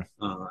 And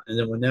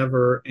then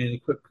whenever an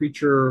equipped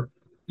creature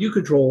you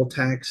control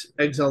attacks,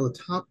 exile the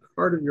top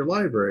card of your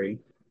library,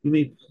 you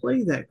may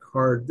play that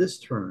card this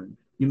turn.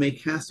 You may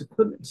cast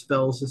equipment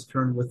spells this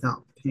turn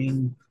without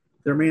paying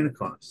their mana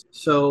cost.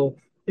 So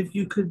if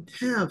you could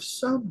have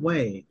some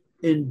way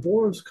in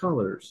Boros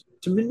colors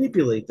to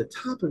manipulate the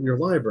top of your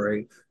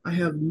library, I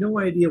have no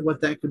idea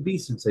what that could be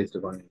since they've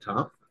Divine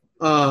Top.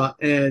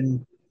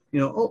 And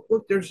oh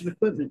look, there's an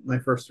equipment in my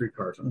first 3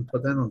 cards. I'm gonna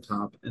put that on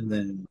top and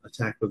then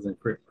attack with a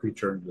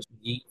creature and just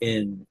yeet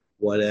in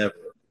whatever.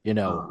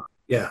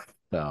 Yeah.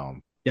 So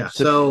yeah.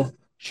 So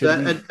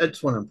should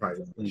that's what I'm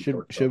probably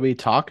should we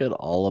talk at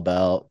all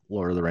about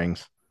Lord of the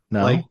Rings?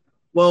 No. Like,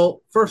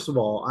 well, first of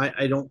all,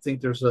 I don't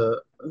think there's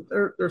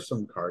there's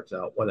some cards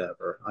out,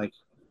 whatever. Like,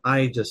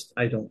 I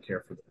don't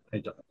care for them. I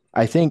don't.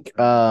 I think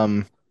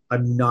I'm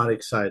not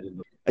excited.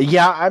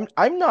 Yeah,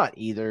 I'm not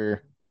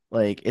either.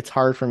 Like, it's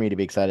hard for me to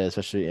be excited,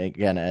 especially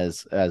again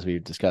as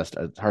we've discussed.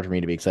 It's hard for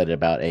me to be excited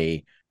about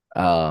a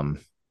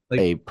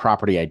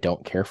property I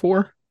don't care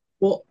for.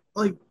 Well,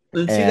 like,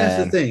 and see,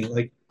 that's the thing.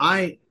 Like,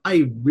 I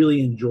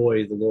really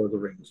enjoy the Lord of the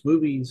Rings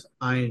movies.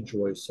 I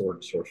enjoy Sword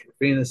and Sorcerer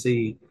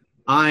Fantasy.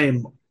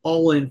 I'm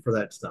all in for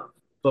that stuff.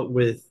 But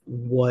with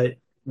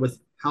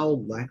how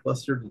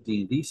lackluster the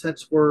D&D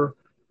sets were,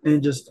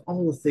 and just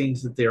all the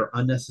things that they're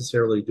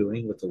unnecessarily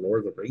doing with the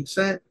Lord of the Rings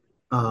set,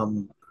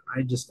 I'm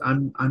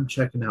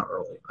checking out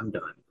early. I'm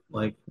done.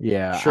 Like,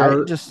 yeah,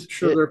 sure,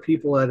 there are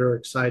people that are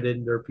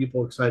excited. There are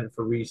people excited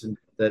for reasons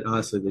that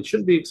honestly they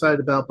shouldn't be excited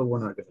about, but we're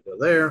not going to go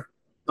there.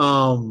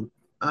 No,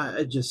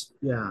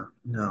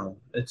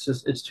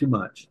 it's too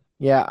much.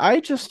 Yeah,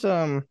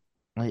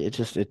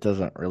 it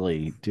doesn't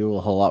really do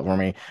a whole lot for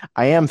me.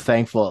 I am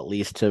thankful at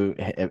least to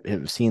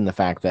have seen the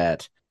fact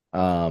that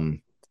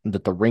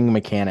that the ring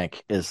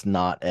mechanic is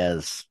not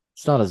as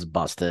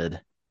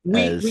busted.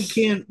 We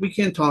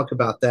can't talk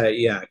about that,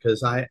 yeah,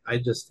 because I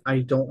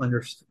don't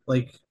understand.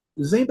 Like,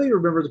 does anybody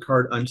remember the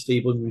card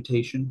Unstable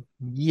Mutation?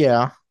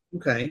 Yeah.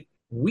 Okay,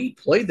 we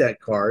played that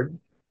card.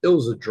 It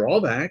was a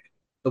drawback,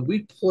 but we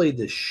played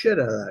the shit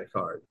out of that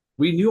card.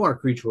 We knew our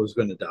creature was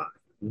going to die.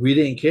 We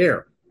didn't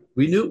care.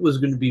 We knew it was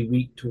going to be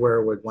weak to where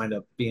it would wind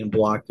up being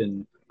blocked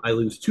and I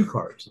lose 2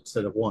 cards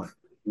instead of 1.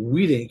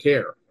 We didn't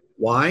care.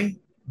 Why?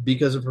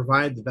 Because it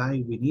provided the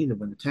value we needed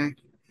when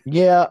attacking.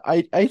 Yeah,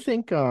 I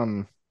think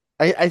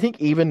I think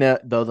even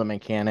though the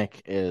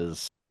mechanic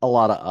is a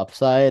lot of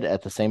upside,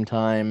 at the same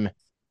time,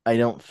 I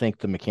don't think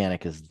the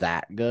mechanic is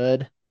that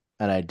good,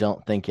 and I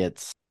don't think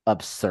it's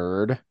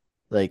absurd.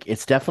 Like,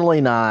 it's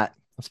definitely not.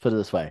 Let's put it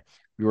this way: if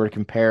we were to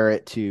compare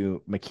it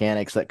to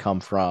mechanics that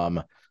come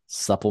from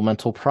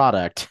supplemental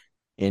product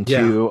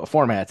into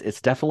formats,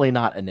 it's definitely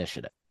not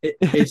initiative.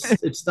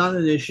 It's not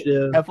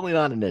initiative. Definitely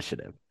not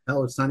initiative.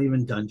 Hell, it's not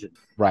even dungeon.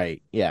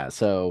 Right. Yeah.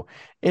 So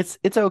it's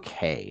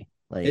okay.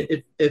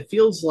 Like, it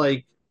feels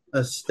like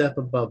a step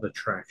above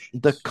attraction.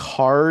 The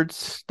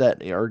cards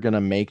that are going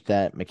to make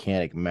that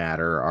mechanic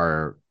matter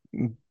are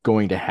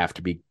going to have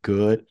to be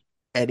good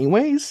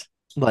anyways.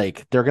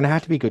 Like, they're going to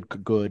have to be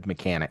good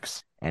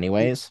mechanics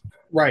anyways.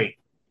 Right.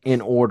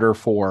 In order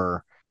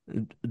for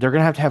they're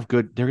going to have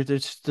good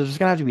there's going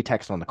to have to be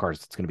text on the cards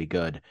that's going to be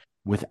good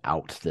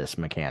without this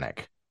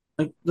mechanic.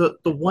 Like the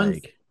one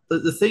Like,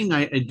 the thing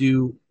I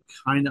do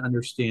kind of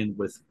understand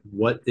with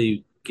what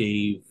they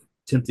gave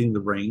tempting the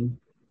ring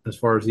as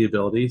far as the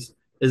abilities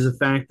is the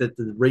fact that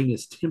the ring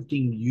is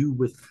tempting you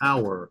with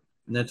power,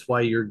 and that's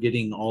why you're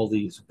getting all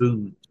these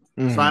boons.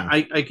 So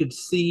mhm. I could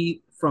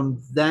see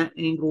from that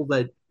angle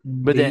that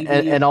But then,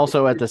 maybe and it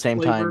also at the is same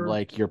time, flavor.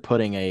 like you're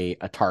putting a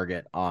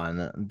target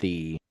on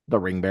the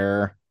ring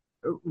bearer.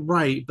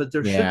 Right, but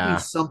there should be Yeah,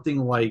 something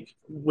like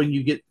when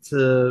you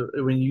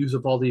use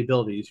up all the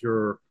abilities,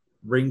 your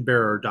ring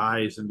bearer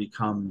dies and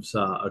becomes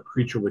a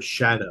creature with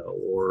shadow,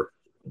 or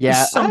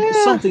yeah.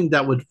 something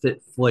that would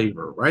fit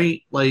flavor,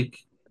 right? Like,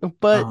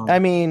 But I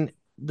um, mean,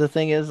 the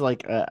thing is,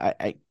 like,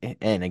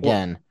 and or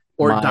again,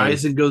 or it my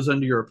dies and goes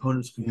under your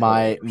opponent's control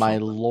my or my something.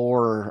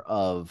 lore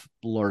of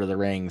Lord of the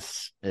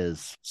Rings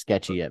is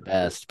sketchy at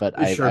best, but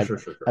Sure, sure,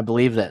 sure, I sure.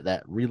 believe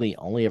that really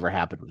only ever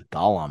happened with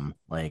Gollum,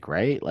 like,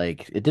 right?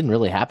 Like it didn't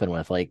really happen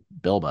with like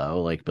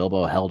Bilbo. Like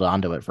Bilbo held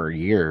on to it for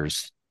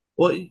years.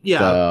 Well, yeah,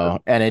 So,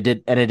 and it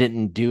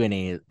didn't do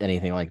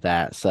anything like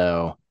that.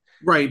 So,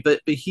 right,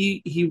 but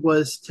he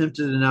was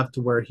tempted enough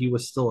to where he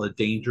was still a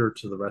danger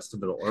to the rest of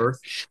Middle Earth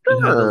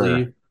and had to sure.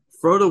 leave.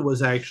 Frodo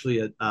was actually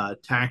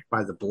attacked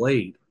by the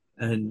blade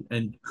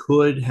and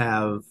could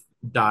have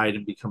died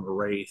and become a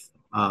wraith,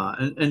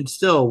 and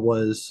still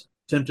was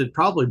tempted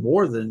probably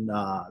more than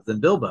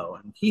Bilbo,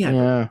 and he had to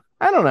leave. Yeah.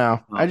 I don't know.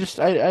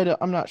 Um,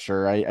 I'm not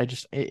sure. I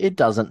just it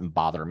doesn't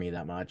bother me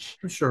that much.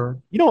 for sure.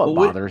 You know what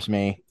But bothers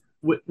me?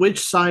 which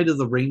side of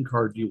the ring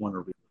card do you want to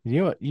read?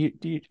 You know what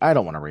I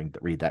don't want to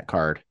read that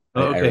card.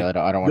 I Okay, really don't.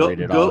 I don't want to go read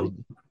it all. go,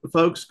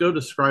 folks. Go to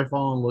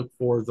Scryfall and look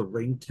for the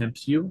ring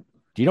tempts you,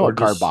 Do you know or what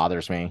card just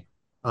bothers me?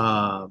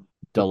 the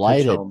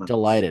pitch elements.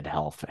 Delighted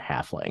health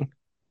halfling.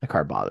 The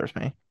card bothers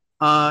me.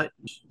 Uh,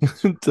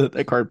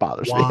 That card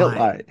bothers me a why?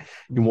 lot.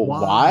 Why?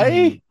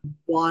 Why?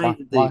 Why Why?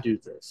 did they Why? do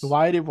this?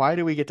 Why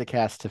do we get to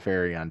cast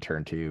Teferi on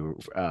turn two,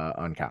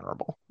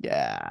 uncounterable?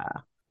 Yeah,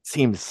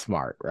 seems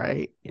smart,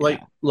 right? Yeah,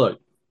 Like, look,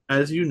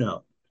 as you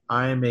know,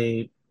 I am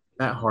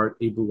at heart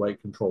a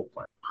blue-white control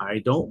player. I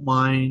don't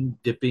mind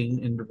dipping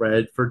into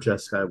red for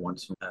Jeskai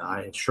once in a while.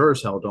 I sure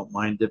as hell don't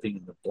mind dipping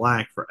into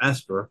black for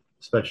Esper,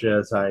 especially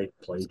as I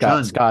play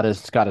Jund.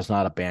 Scott is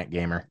not a Bant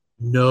gamer.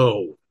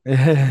 No,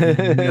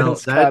 no,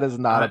 Scott is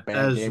not a that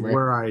Bant is gamer.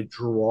 where I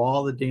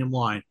draw the damn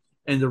line.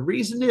 And the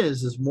reason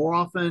is more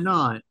often than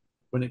not,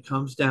 when it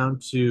comes down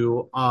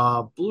to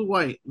blue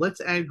white,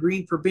 let's add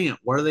green for Bant.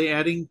 What are they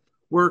adding?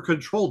 We're a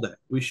control deck.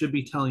 We should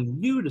be telling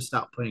you to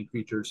stop playing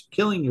creatures,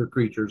 killing your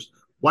creatures,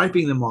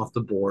 wiping them off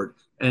the board,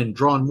 and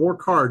drawing more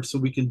cards so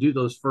we can do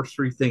those first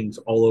three things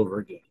all over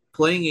again.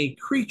 Playing a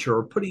creature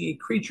or putting a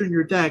creature in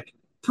your deck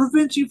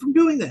prevents you from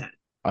doing that.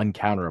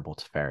 Uncounterable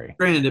Teferi.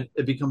 Granted,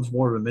 it becomes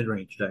more of a mid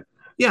range deck.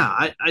 Yeah,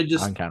 I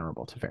just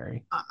Uncounterable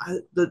Teferi.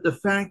 the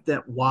fact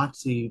that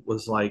Watsy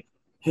was like,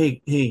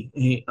 hey,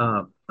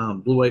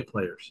 blue white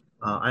players,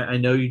 I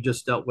know you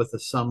just dealt with a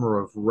summer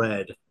of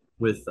red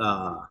with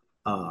uh,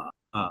 uh,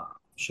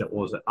 shit,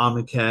 what was it,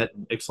 Amonkhet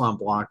and Ixalan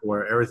Block,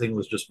 where everything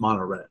was just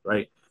mono red,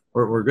 right?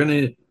 We're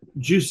gonna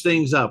juice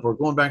things up.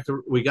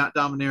 We got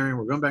Dominarian,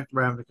 we're going back to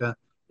Ravnica,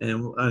 and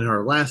in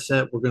our last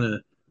set, we're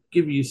gonna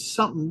give you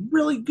something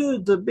really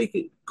good to make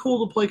it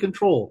cool to play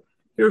control.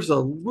 Here's a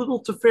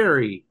little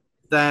Teferi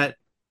that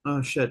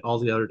oh shit, all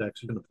the other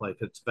decks are going to play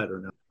because it's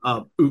better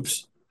now.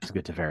 Oops. It's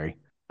good Teferi.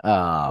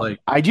 Like,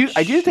 I do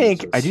Jesus.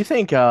 think, I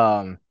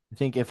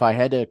think if I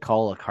had to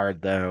call a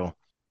card though,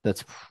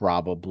 that's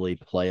probably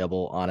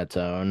playable on its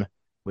own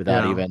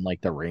without Yeah. even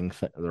like the ring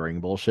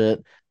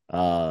bullshit.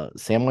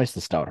 Samwise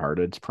the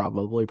Stout-Hearted's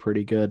probably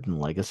pretty good in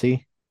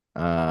Legacy.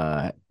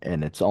 And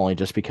it's only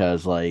just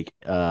because like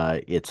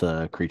it's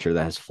a creature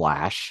that has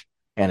flash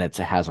and it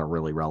has a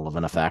really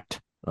relevant effect.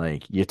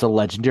 Like it's a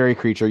legendary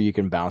creature you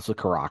can bounce with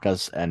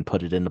Caracas and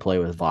put it into play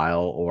with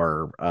Vile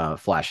or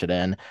flash it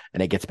in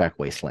and it gets back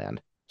Wasteland.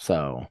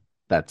 So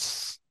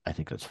that's I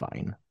think that's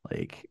fine.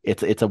 Like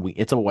it's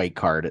a white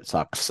card. It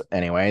sucks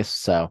anyways.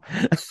 So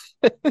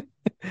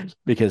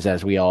because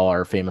as we all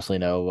are famously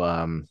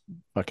know,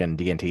 fucking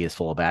D&T is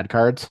full of bad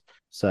cards.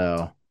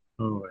 So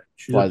All right.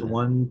 Choose up but to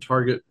one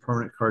target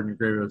permanent card in your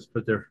graveyard.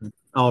 Put there.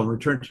 Oh,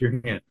 return to your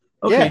hand.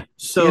 yeah, Okay. it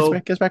So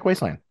gets back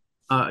Wasteland.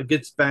 it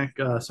gets back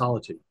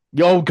Solitude.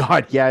 Oh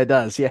God, yeah, it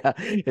does. Yeah,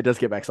 it does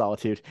get back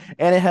Solitude,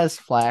 and it has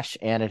Flash,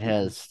 and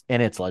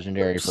it's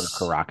legendary for Oops.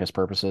 Caracas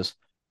purposes.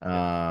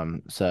 Yeah.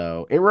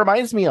 So it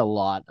reminds me a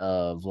lot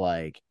of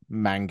like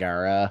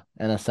Mangara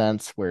in a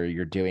sense, where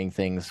you're doing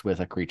things with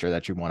a creature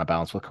that you want to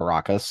bounce with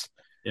Caracas.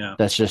 Yeah.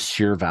 That's just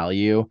sheer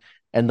value,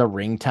 and the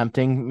ring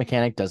tempting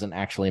mechanic doesn't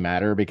actually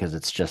matter because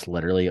it's just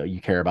literally you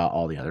care about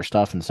all the other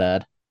stuff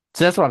instead.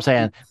 So that's what I'm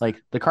saying.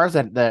 Like the cards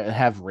that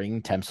have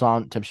ring temps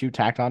you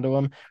tacked onto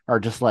them are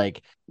just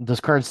like those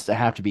cards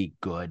have to be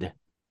good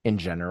in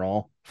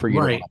general for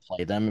you to want Right. to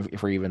play them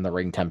for even the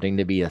ring tempting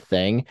to be a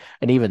thing.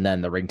 And even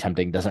then, the ring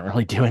tempting doesn't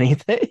really do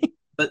anything.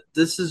 But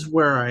this is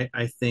where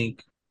I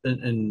think,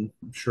 and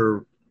I'm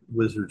sure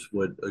Wizards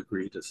would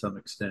agree to some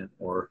extent,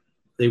 or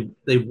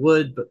they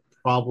would, but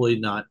probably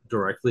not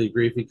directly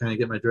agree if you kind of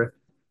get my drift.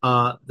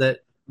 That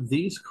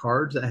these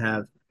cards that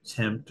have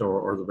tempt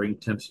or the ring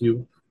tempts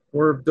you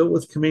were built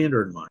with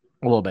commander in mind.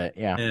 A little bit,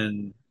 yeah.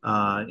 And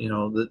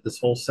this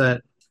whole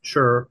set,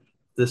 sure,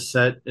 this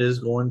set is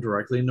going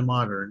directly into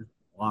modern.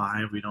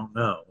 Why, we don't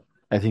know.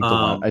 I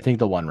um think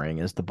the One Ring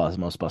is the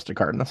most busted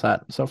card in the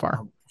set so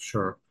far.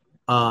 sure.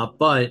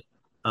 But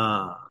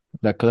uh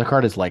The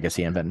card is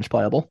Legacy and Vintage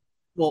playable.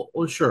 well,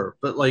 sure,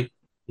 but like,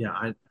 yeah,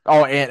 I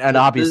Oh, and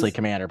obviously this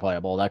Commander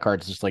playable. That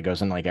card just like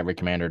goes in like every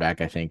Commander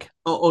deck, I think.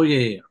 oh yeah,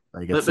 yeah, yeah.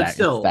 Like But it's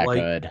still, that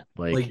good.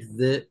 Like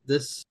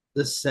this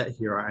set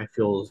here, I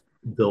feel is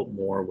built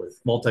more with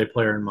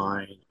multiplayer in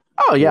mind,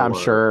 oh yeah, I'm or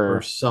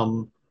sure.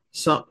 some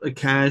a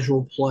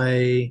casual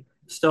play,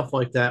 stuff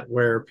like that,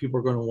 where people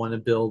are going to want to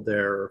build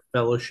their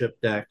fellowship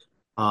deck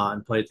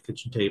and play at the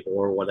kitchen table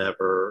or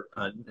whatever,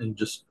 and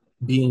just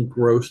be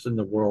engrossed in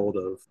the world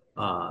of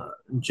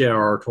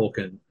J.R.R.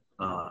 Tolkien,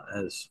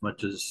 as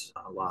much as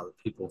a lot of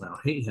people now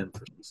hate him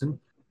for some reason.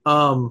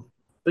 Um,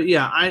 but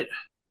yeah, I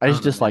I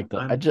just don't know, dislike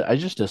man. the I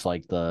just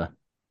dislike the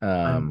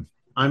I'm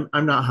um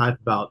I'm not hyped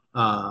about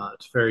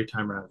Fairy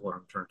Time Rattler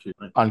on turn two.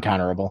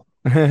 uncounterable.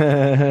 You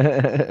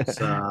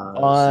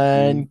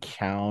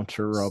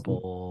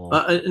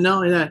not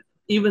only that,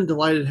 even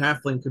Delighted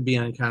Halfling could be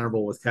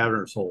uncounterable with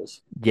Cavernous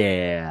Holes,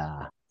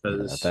 Yeah. Yeah,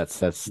 because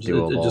that's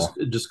doable.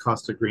 it just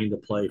costs a green to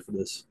play for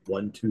this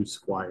 1/2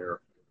 squire.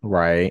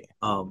 Right.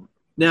 Um,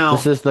 This Now,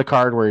 is the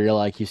card where you're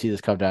like you see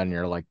this come down and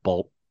you're like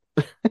bolt.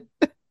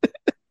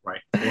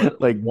 right,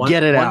 what Like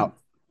get it out.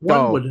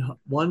 Go.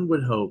 one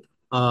would hope.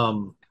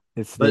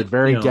 It's the But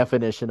very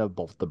definition of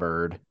bolt the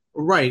bird.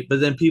 right, but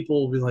then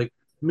people will be like,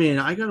 "Man,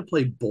 I got to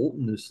play Bolt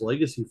in this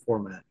Legacy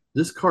format.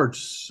 This card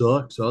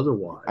sucks. I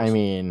Otherwise,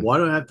 mean, why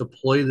do I have to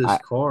play this I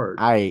card?"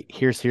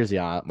 here's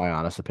my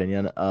honest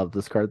opinion of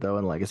this card though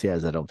in Legacy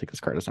is I don't think this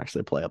card is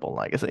actually playable in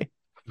Legacy.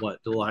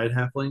 What, Delighted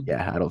Halfling?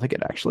 Yeah, I don't think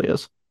it actually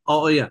is.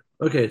 Oh yeah.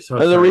 Okay, so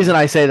The sorry. reason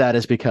I say that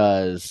is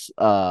because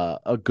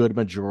a good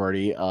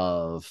majority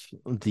of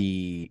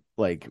the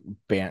like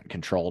Bant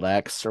control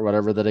decks or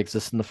whatever that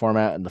exists in the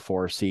format and the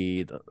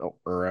 4C, the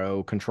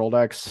Uro control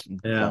decks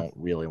Yeah. don't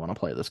really want to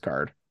play this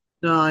card.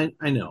 No, I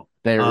know.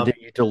 They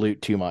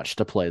dilute too much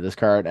to play this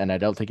card, and I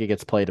don't think it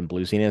gets played in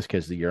Blue Zenith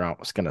because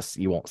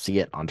you won't see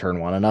it on turn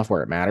one enough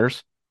where it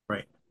matters.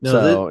 Right. No,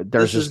 So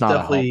there's this just is not a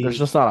home. There's definitely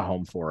just not a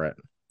home for it.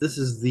 this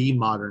is the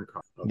modern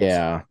card of the set,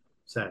 Yeah,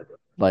 sadly.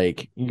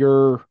 like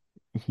your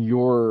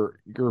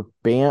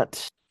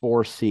Bant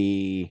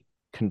 4C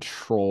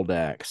control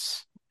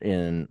decks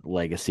in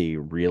Legacy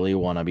really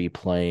want to be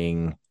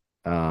playing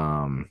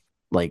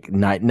like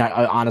not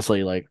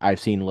honestly like I've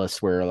seen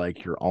lists where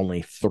like your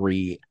only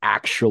three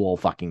actual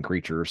fucking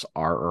creatures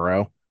are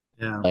Uro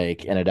Yeah.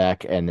 like in a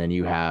deck, and then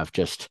you have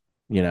just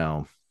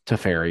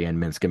Teferi and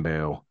Minsk and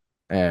Boo,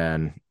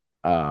 and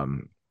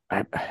um,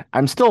 I,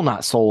 I'm still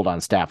not sold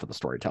on Staff of the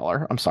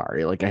Storyteller. I'm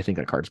sorry, like I think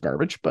that card's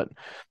garbage, but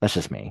that's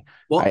just me.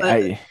 Well,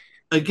 I,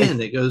 I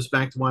again, it goes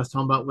back to what I was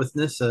talking about with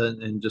Nissa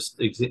and just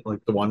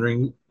like the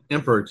Wandering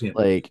Emperor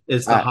example. like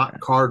It's the hot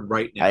card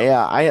right now.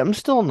 I am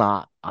still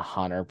not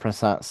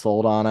 100%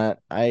 sold on it.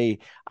 I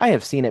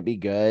have seen it be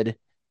good,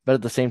 but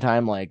at the same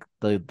time, like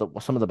the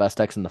some of the best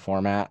decks in the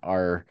format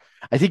are.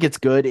 I think it's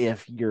good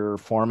if your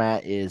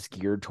format is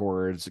geared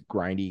towards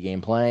grindy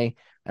gameplay,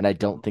 and I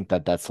don't think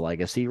that that's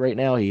Legacy right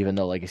now. Even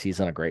though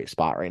Legacy's in a great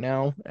spot right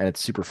now and it's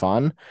super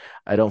fun,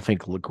 I don't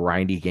think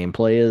grindy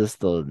gameplay is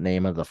the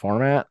name of the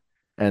format.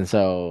 And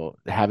so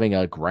having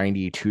a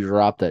grindy two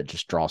drop that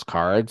just draws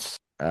cards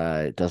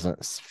it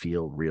doesn't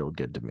feel real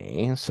good to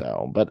me.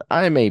 So, but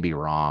I may be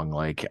wrong.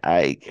 Like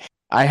I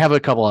have a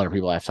couple other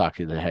people I've talked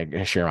to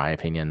that share my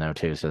opinion though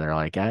too. So they're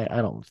like, I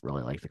don't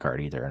really like the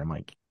card either. And I'm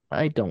like,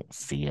 I don't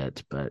see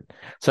it. But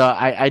so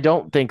I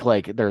don't think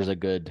like there's a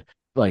good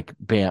like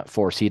Bant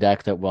 4C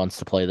deck that wants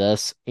to play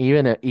this.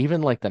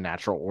 Even like the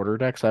natural order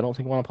decks, I don't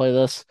think want to play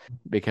this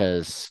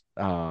because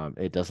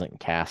it doesn't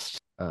cast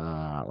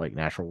like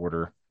natural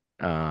order.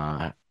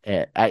 I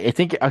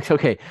think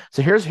okay.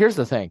 So here's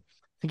the thing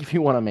think if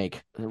you want to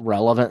make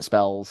relevant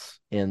spells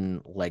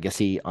in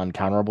Legacy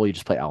uncounterable, you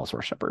just play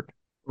Allosaur Shepherd.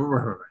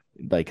 Right.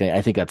 Like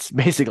I think that's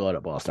basically what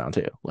it boils down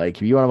to. Like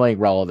if you want to make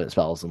relevant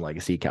spells in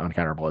Legacy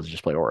uncounterable,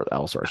 just play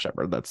Allosaur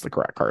Shepherd. That's the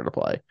correct card to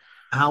play.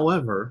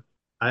 However,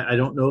 I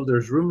don't know if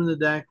there's room in the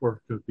deck or if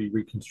it could be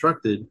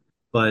reconstructed,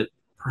 but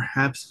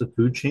perhaps the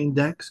food chain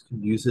decks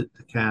could use it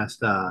to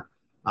cast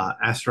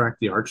Astarak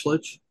the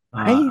Archlich,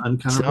 I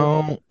uncounterable.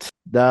 don't.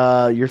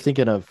 The you're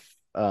thinking of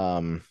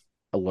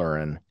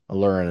Alurin.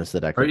 Alurin is the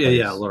deck Or that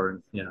yeah, plays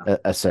Lauren, yeah.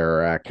 a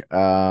Sararak.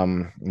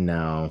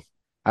 No,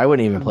 I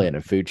wouldn't even play I'm, it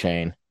in Food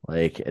Chain.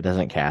 Like it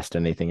doesn't cast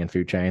anything in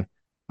Food Chain.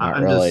 Not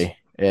I'm just really.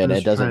 And I'm it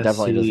just doesn't trying to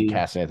definitely doesn't see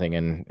cast anything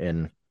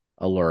in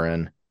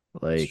Alurin.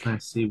 just Like trying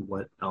to see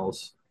what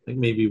else. Like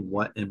maybe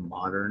what in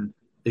modern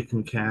it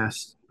can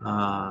cast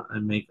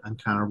and make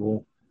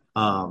uncounterable.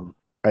 Um,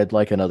 I'd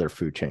like another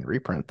Food Chain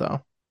reprint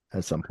though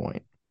at some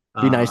point.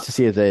 Be nice uh, to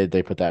see if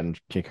they put that in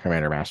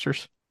Commander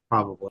Masters.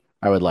 Probably.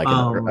 I would like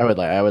another. Um,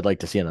 I would like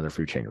to see another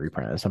Food Chain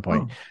reprint at some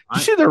point. oh, Did you I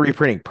see they're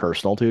reprinting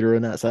Personal Tutor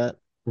in that set?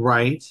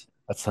 right.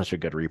 That's such a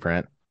good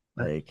reprint.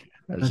 Like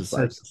It's That just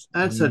like, set's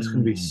that set's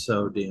gonna be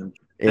so damn.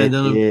 And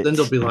it then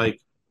they'll it be like,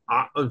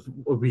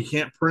 "We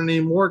can't print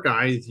anymore,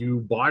 guys. You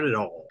bought it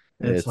all."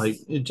 And it's like,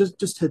 it's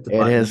just hit the it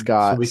has button so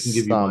got we can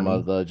give you some of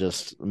money. the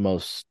just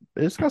most.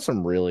 It's got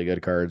some really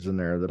good cards in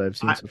there that I've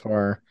seen I so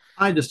far.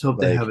 I just hope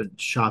they Like haven't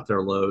shot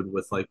their load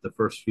with like the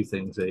first few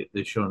things they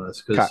shown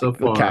us because so the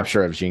far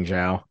capture of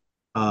Xingzhou.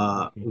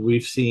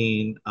 we've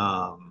seen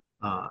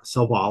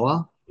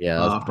Selvala,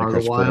 Yeah, Heart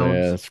of the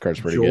Wilds, this card's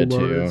pretty good too.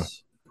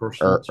 Jola's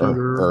personal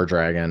tutor,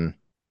 Dragon.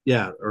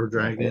 yeah, or I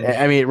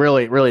Dragon. mean,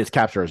 really, it's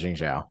capture of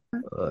Xingzao.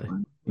 Uh,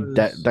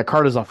 Was that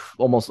card is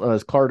almost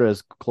as card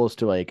is close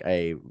to like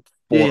a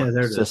yeah, four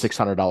there it to is.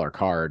 $600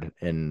 card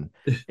in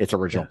its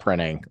original Yeah,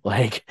 printing.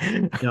 Like,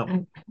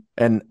 yep.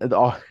 and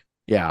oh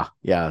yeah,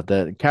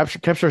 the capture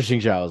of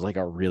Xingzhou is like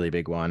a really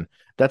big one.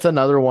 That's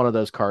another one of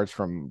those cards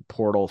from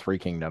Portal Three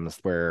Kingdoms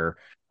where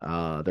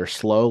they're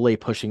slowly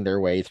pushing their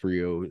way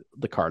through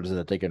the cards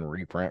that they can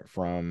reprint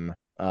from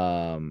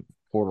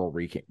Portal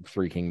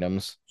Three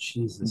Kingdoms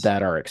Jesus,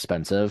 that are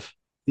expensive.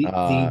 the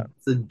Uh,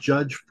 the the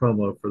judge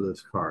promo for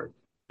this card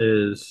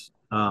is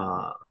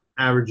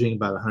averaging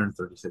about yeah,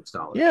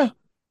 $136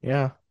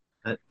 yeah.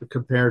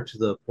 compared to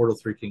the Portal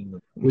Three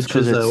Kingdom, It's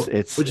because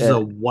which is a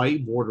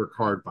white border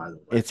card, by the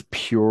way. it's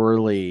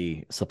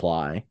purely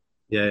supply.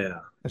 Yeah, yeah.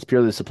 It's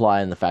purely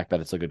supply and the fact that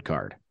it's a good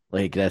card.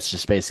 Like that's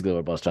just basically what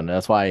it boils down to.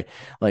 That's why,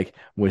 like,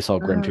 we saw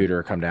Grim Uh,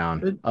 Tutor come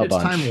down a it's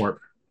time bunch. warp,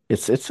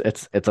 It's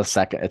a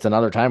second. It's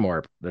another time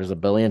warp. There's a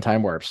billion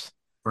time warps.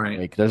 right?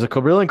 Like there's a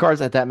billion cards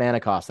at that mana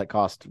cost that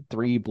cost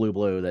 3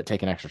 blue that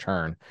take an extra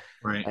turn.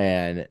 Right.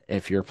 And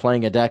if you're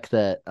playing a deck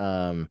that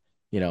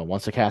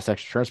wants to cast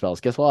extra turn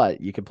spells, guess what?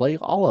 You can play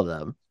all of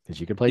them because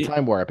you can play You,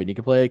 Time Warp and you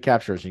can play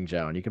Capture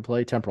Xingqiao and you can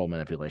play Temporal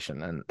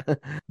Manipulation, and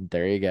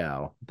there you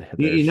go.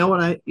 you know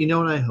There's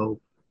what I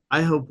hope.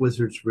 I hope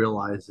Wizards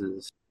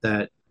realizes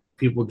that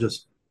people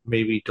just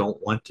maybe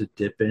don't want to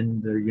dip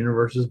in their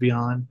universes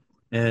beyond,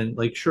 and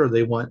like sure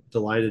they want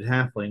delighted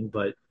halfling,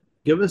 but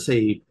give us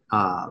a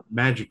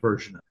magic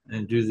version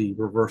and do the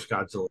reverse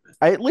Godzilla.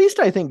 at least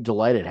I think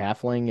Delighted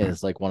Halfling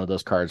is like one of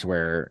those cards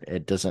where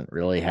it doesn't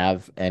really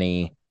have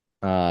any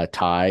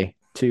tie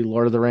to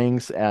Lord of the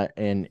Rings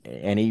in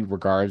any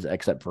regards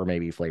except for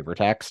maybe flavor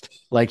text.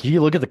 Like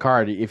you look at the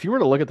card, if you were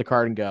to look at the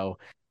card and go,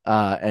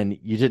 and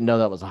you didn't know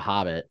that was a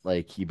hobbit,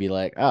 like you'd be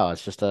like, oh,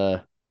 it's just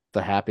the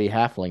happy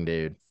halfling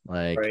dude.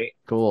 Like, Right.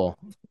 cool.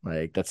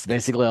 Like that's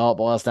basically all it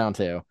boils down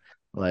to.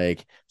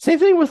 Like same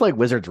thing with like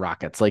Wizards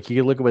Rockets. Like you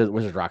can look at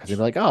Wizards Rockets and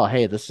be like, oh,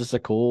 hey, this is a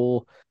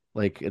cool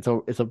like it's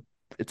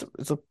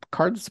a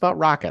card that's about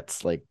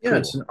rockets. Like Yeah,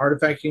 it's cool. an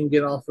artifact you can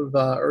get off of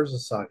Urza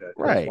Saga because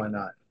Right. why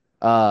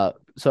not?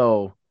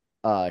 So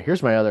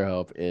here's my other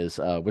hope is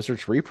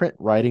Wizards reprint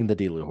riding the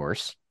Delu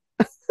horse.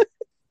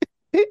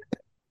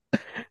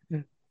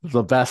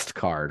 The best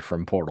card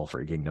from Portal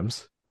Free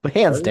Kingdoms. But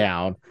hands What is,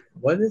 down,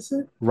 what is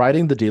it?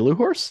 riding the Delu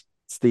horse.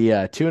 It's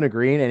the 2 and a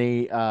green.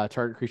 Any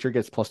target creature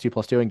gets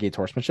 +2/+2 and gains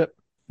horsemanship.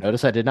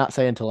 Notice I did not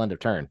say until end of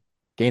turn.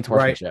 Gains Right.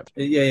 horsemanship.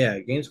 Yeah, yeah.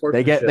 Gains They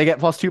sportsmanship. get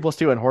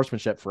 +2/+2 and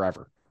horsemanship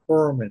forever.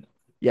 Permanent.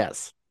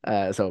 Yes.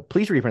 So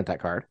please reprint that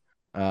card.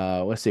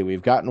 Let's see.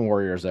 We've gotten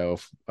Warriors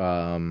Oath.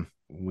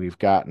 We've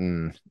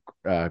gotten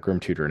Grim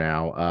Tutor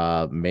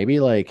now. Maybe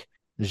like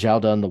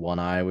Zhao Dun the One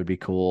Eye would be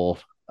cool.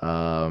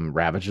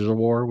 Ravagers of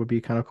War would be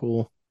kind of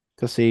cool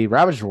to see.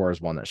 Ravagers of War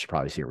is one that should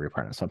probably see a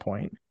reprint at some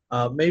point.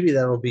 Maybe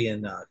that'll be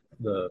in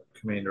the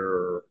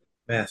Commander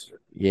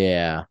Master.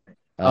 Yeah.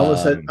 I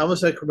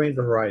almost said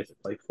Commander Horizon.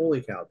 Like,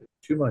 holy cow, dude,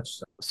 too much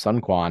stuff.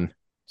 Sun Quan.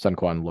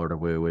 Lord of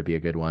Wu would be a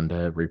good one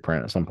to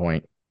reprint at some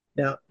point.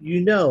 Now,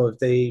 if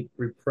they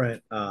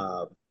reprint,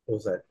 what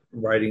was that,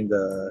 riding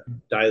the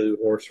Dilute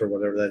horse or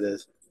whatever that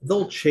is,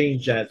 they'll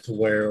change that to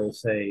where it'll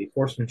say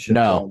horsemanship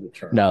No, on the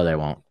turn. no, they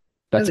won't.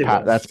 Yeah, they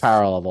will. That's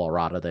power level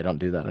errata. They don't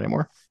do that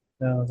anymore.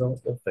 No, they'll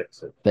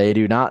fix it. They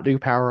do not do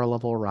power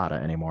level errata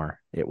anymore.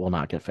 It will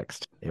not get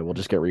fixed. It will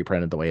just get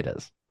reprinted the way it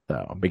is.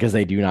 So because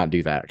they do not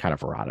do that kind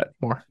of errata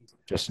anymore,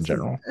 just in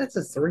general. That's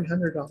a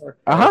 $300.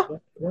 Uh-huh.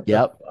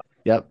 Yep.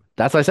 Yep.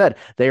 That's what I said.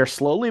 They are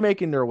slowly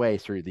making their way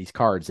through these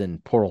cards in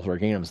Portal 3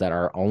 games that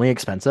are only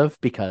expensive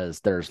because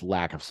there's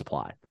lack of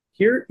supply.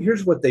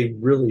 Here's what they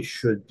really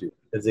should do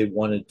if they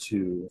wanted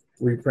to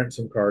reprint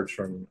some cards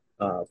from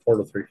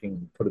Portal 3 King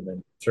and put them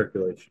in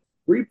circulation.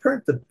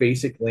 Reprint the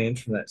basic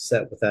lands from that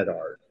set with that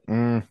art.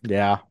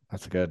 Yeah,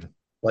 that's good.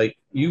 Like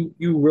you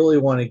really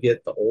want to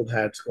get the old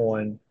hats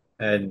going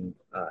and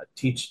got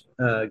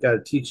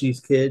to teach these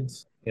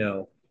kids,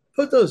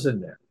 put those in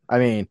there I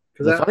mean,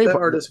 because that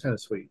art is kind of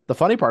sweet. the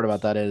funny part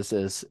about that is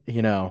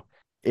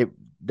it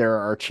there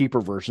are cheaper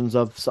versions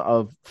of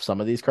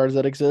some of these cards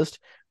that exist,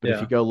 but if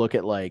Yeah. you go look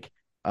at like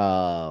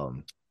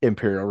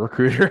Imperial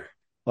Recruiter,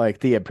 like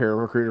the Imperial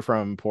Recruiter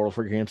from Portal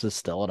for Games is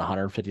still at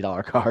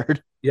 $150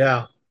 card.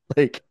 Yeah,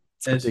 Like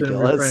it's and it's been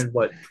ridiculous. reprinted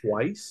what,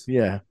 twice?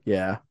 Yeah,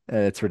 and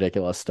it's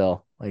ridiculous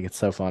still. Like it's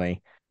so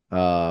funny.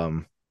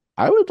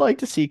 I would like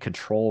to see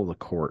Control of the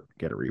Court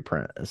get a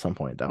reprint at some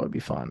point. That would be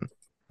fun.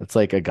 It's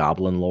like a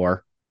goblin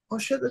lore. Oh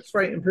shit, that's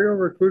right. Imperial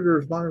Recruiter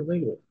is modern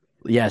legal.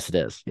 Yes, it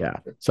is. Yeah.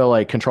 So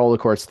like control, of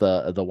course,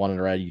 the one in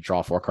red, you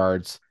draw 4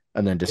 cards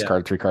and then Yeah.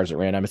 discard 3 cards at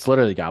random. It's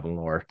literally Goblin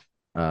Lore.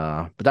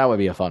 But that would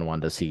be a fun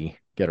one to see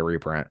get a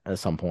reprint at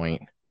some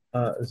point.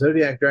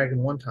 Zodiac Dragon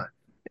one time.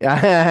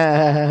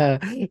 Yeah.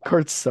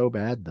 Card's so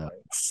bad though.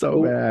 So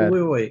Oh, bad.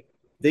 wait.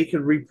 They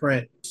could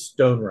reprint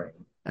Stone Rain.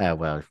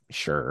 Well,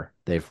 sure.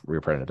 They've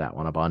reprinted that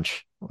one a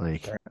bunch.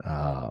 Like,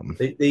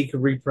 Right. They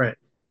could reprint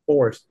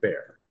Forest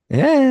Bear.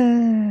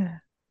 yeah.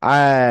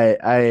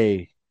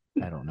 I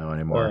I don't know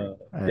anymore.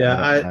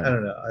 Yeah, I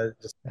don't know.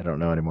 I don't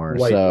know anymore.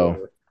 White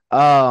Lord.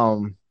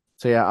 Um,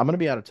 so yeah, I'm gonna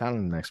be out of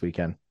town next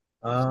weekend.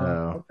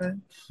 So Okay.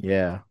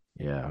 yeah,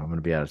 I'm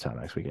gonna be out of town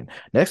next weekend.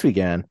 Next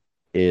weekend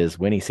is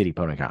Winnie City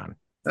PonyCon,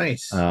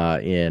 Nice.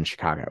 in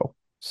Chicago.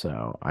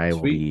 So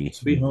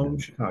Sweet home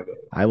Chicago.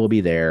 I will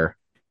be there.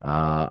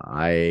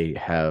 I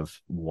have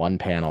one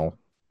panel,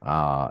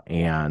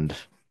 and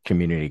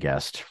community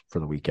guest for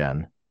the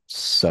weekend.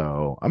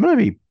 So I'm gonna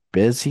be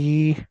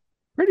busy,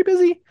 pretty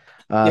busy.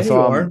 Yeah, So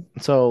you are.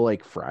 so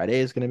like Friday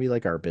is gonna be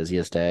like our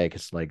busiest day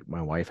because like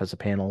my wife has a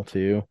panel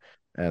too,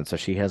 and so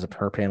she has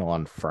her panel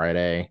on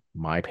Friday.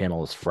 My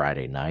panel is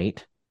Friday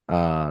night.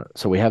 So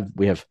we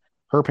have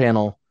her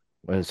panel.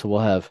 So we'll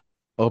have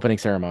opening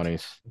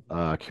ceremonies,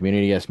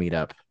 community guest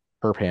meetup,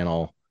 her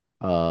panel,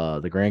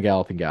 the Grand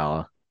Galloping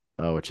Gala,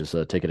 which is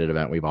a ticketed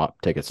event we bought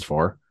tickets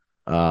for.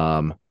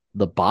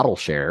 The bottle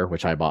share,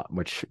 which I bought,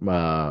 which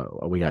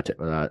we got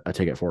a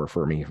ticket for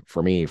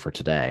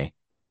today,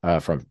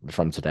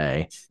 from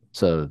today.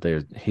 So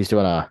he's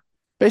doing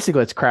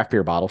basically it's craft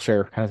beer bottle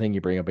share kind of thing.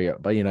 You bring a beer,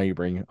 but you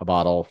bring a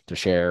bottle to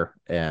share,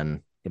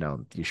 and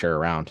you share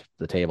around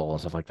the table and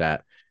stuff like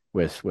that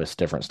with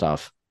different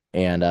stuff.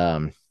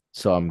 And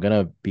so I'm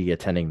gonna be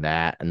attending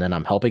that, and then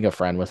I'm helping a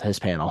friend with his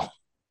panel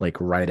like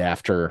right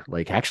after,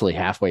 like actually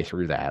halfway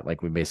through that.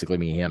 Like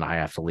me and I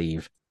have to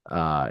leave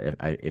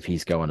if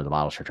he's going to the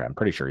bottle share. I'm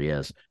pretty sure he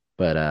is,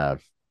 but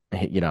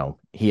he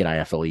and I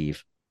have to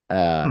leave,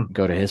 Hmm.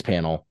 go to his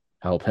panel,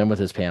 help him with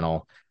his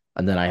panel,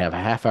 and then I have a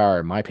half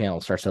hour. My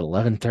panel starts at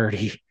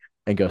 11:30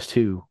 and goes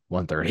to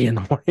 1:30 in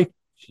the morning.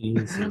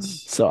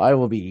 Jesus. So I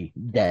will be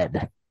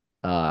dead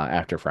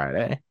after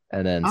Friday,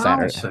 and then I'll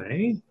Saturday.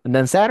 say. And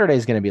then Saturday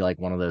is going to be like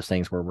one of those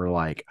things where we're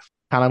like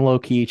kind of low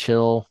key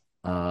chill.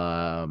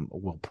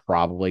 We're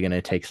probably going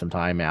to take some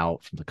time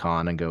out from the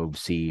con and go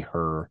see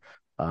her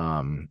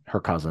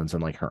cousins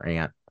and like her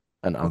aunt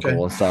and Okay.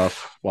 uncle and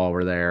stuff while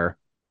we're there.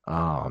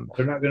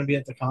 They're not going to be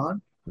at the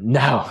con?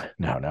 No.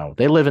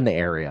 They live in the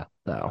area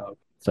though. Oh,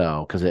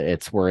 So,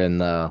 because we're in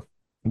the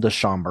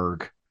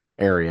Schaumburg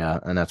area,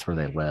 and that's where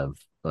they live,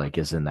 like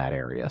is in that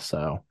area.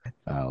 So,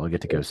 we'll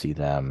get to go see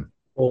them.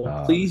 well,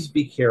 Um, please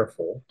be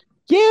careful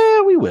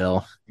yeah, we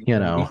will,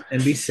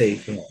 and be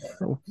safe. And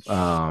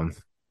Um,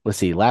 let's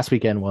see. Last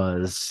weekend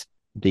was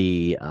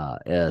the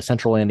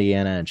Central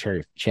Indiana and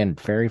Shannon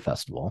Ferry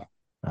Festival.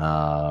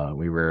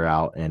 We were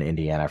out in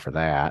Indiana for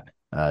that,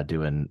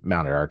 doing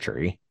mounted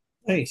archery.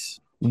 nice.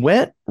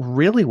 Went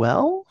really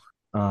well.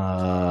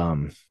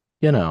 Um,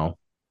 you know,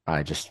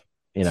 I just,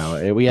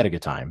 we had a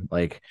good time.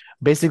 Like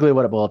basically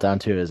what it boiled down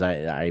to is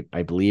I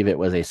believe it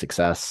was a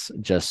success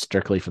just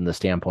strictly from the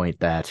standpoint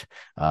that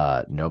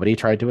nobody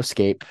tried to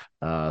escape.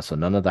 So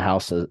none of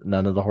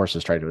the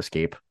horses tried to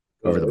escape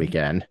over the Good.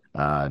 weekend.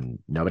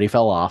 Nobody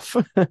fell off.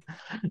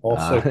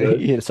 Also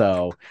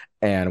good.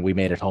 And we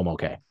made it home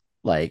okay.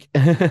 Like,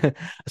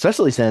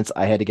 especially since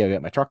I had to go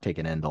get my truck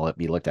taken in to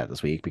be looked at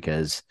this week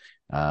because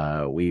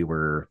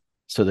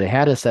so they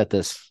had us at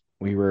this.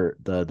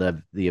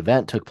 The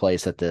event took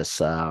place at this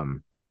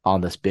on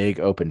this big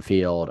open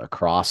field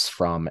across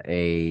from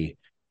a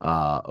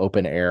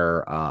open air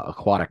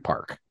aquatic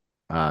park.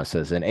 So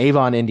it's in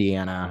Avon,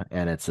 Indiana,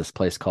 and it's this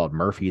place called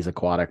Murphy's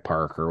Aquatic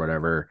Park or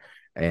whatever.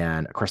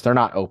 And of course, they're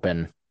not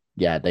open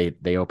yet.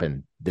 They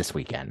open this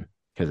weekend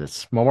because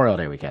it's Memorial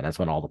Day weekend. That's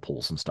when all the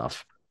pools and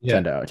stuff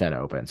Yeah. tend to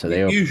open. So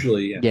they open,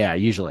 Usually, yeah. yeah,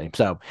 usually.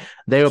 So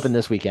they open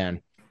this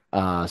weekend.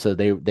 So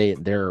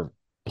their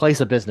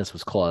place of business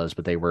was closed,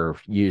 but they were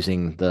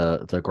using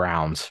the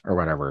grounds or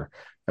whatever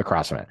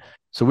across from it.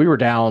 So we were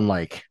down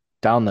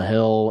the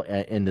hill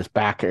in this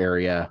back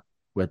area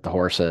with the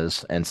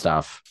horses and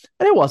stuff,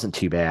 and it wasn't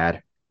too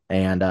bad.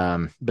 And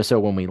but so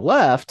when we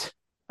left,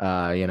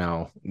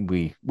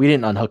 we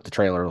didn't unhook the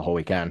trailer the whole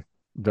weekend.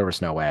 There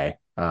was no way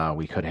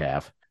we could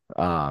have.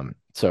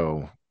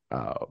 So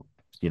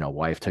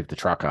wife took the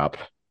truck up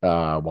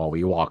while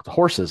we walked the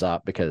horses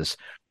up because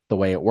the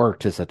way it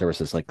worked is that there was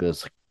this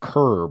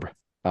curb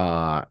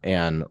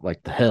and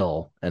like the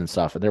hill and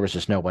stuff, and there was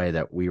just no way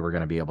that we were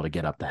going to be able to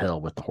get up the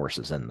hill with the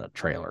horses in the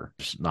trailer.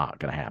 Just not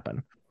going to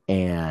happen.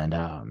 And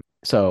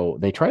so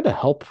they tried to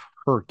help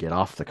her get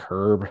off the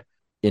curb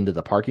into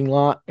the parking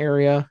lot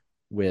area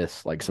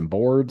with like some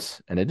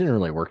boards, and it didn't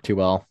really work too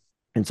well.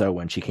 And so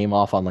when she came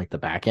off on like the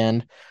back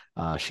end,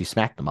 she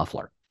smacked the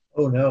muffler.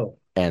 Oh no.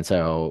 And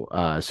so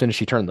as soon as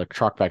she turned the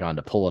truck back on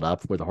to pull it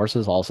up with the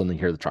horses, all of a sudden you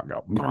hear the truck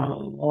go.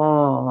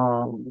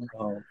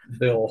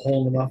 Big old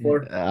hole in the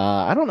muffler.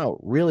 I don't know,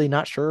 really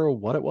not sure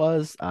what it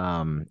was.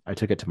 I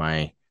took it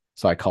to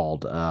so I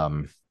called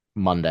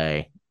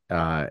Monday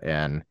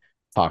and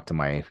talked to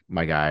my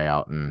guy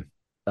out in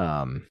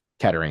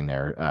Kettering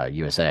there,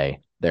 USA,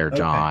 there, Okay.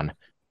 John,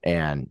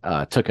 and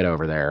took it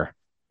over there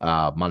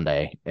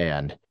Monday,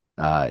 and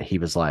he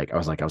was like, I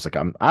was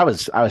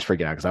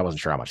freaking out because I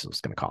wasn't sure how much it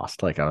was going to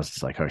cost. Like I was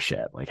just like, oh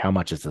shit, like how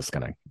much is this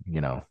going to,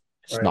 not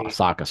Right.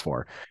 sock us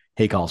for?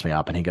 He calls me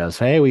up and he goes,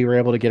 "Hey, we were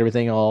able to get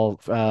everything all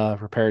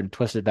repaired and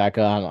twisted back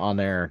on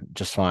there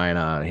just fine."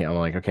 I'm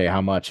like, "Okay,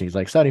 how much?" He's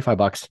like,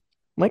 $75.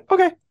 I'm like,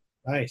 "Okay,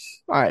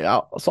 Nice. all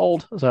right,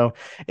 sold." So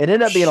it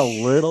ended up being a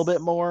little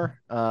bit more,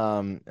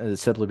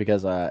 simply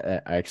because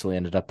I actually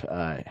ended up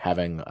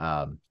having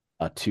a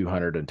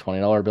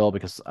 $220 bill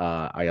because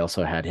I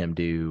also had him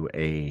do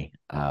a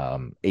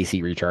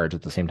AC recharge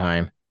at the same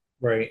time.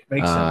 Right.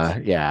 Makes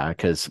sense. Yeah,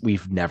 because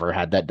we've never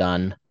had that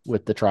done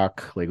with the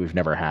truck. Like we've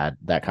never had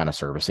that kind of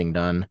servicing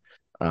done.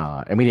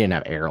 And we didn't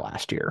have air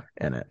last year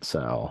in it.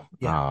 So,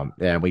 Yeah.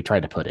 and we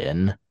tried to put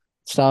in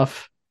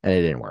stuff and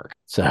it didn't work.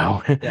 So,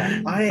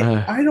 Yeah. I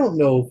uh, I don't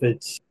know if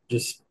it's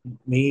just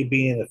me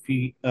being a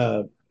few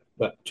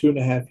about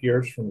 2.5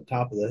 years from the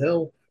top of the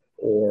hill,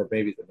 or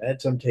maybe the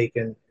meds I'm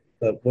taking.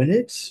 But when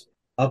it's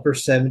upper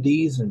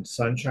 70s and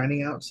sun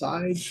shining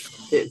outside,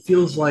 it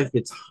feels like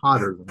it's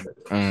hotter than it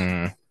is.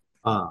 mm,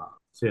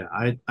 So yeah,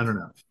 I don't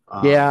know.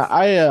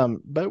 yeah,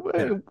 but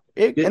Yeah. and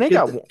Get it get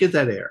got the, get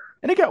that air.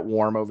 and it got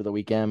warm over the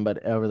weekend,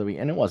 but over the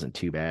weekend it wasn't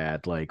too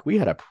bad. Like we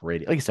had a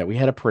pretty, like I said, we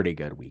had a pretty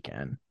good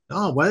weekend.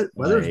 Oh, weather's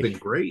been Like,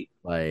 great.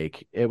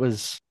 it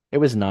was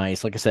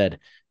nice. Like I said,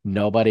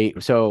 nobody.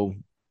 So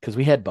because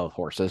we had both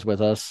horses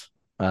with us,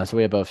 so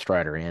we had both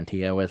Strider and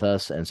Tia with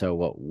us, and so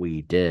what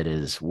we did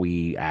is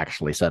we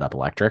actually set up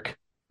electric.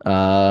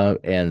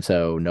 And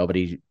so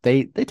nobody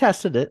they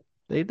tested it.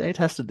 They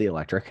tested the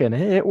electric and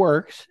it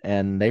worked,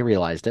 and they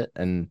realized it,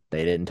 and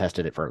they didn't test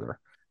it further.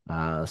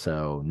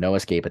 So no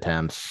escape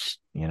attempts.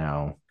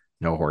 No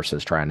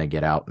horses trying to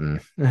get out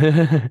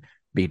and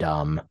be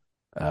dumb,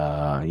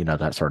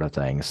 that sort of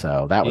thing.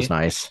 So that was Being,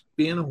 nice.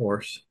 being a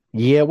horse.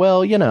 Yeah,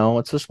 well,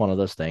 it's just one of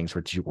those things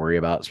which you worry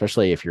about,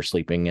 especially if you're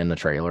sleeping in the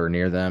trailer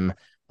near them.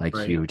 Like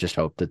Right. you just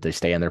hope that they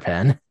stay in their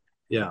pen.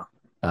 Yeah.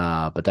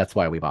 But that's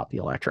why we bought the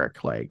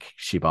electric. Like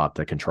she bought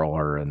the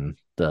controller and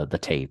the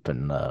tape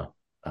and the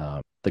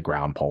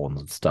ground pole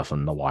and stuff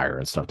and the wire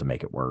and stuff to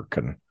make it work.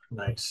 And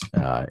Nice.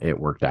 it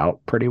worked out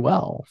pretty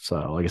well.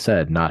 So, like I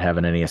said, not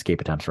having any escape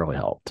attempts really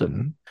helped.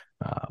 And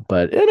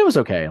but it was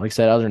okay. Like I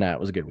said, other than that, it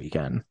was a good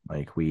weekend.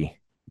 Like we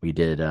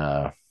did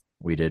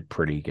we did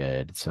pretty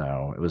good.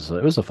 So it was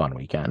a fun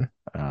weekend.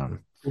 Well,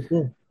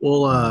 cool.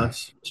 Well, Uh,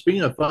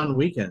 speaking of fun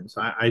weekends,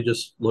 I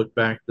just looked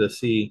back to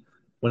see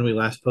when we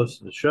last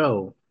posted the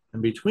show,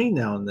 and between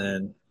now and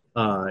then,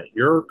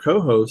 your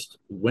co-host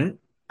went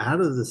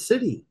out of the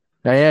city.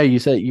 yeah, you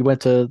said you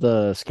went to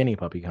the Skinny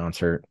Puppy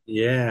concert.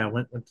 Yeah,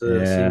 went to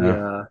see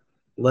Yeah,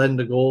 Lead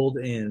into Gold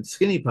and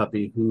Skinny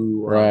Puppy,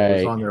 who was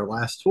right. on their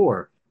last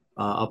tour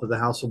up at the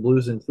House of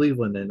Blues in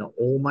Cleveland. And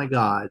oh my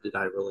God, did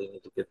I really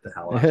need to get the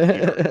hell out of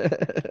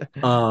here?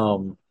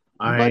 Um,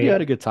 I'm glad you I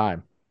had a good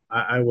time.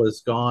 I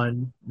was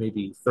gone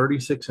maybe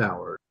 36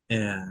 hours,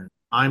 and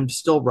I'm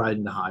still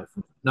riding the high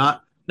from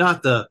not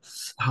the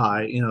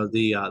high,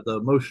 the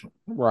emotional,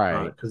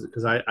 Right.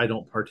 because I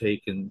don't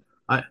partake in.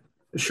 I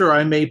Sure,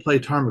 I may play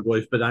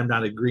Tarmogoyf, but I'm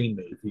not a green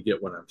mate, if you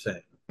get what I'm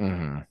saying.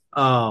 Hmm.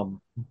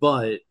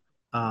 But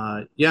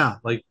yeah,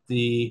 like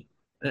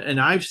and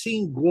I've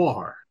seen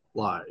Guar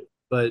live,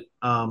 but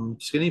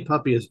Skinny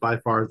Puppy is by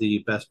far the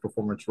best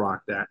performance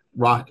rock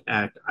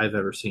act I've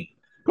ever seen.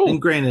 And Cool.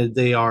 granted,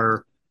 they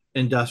are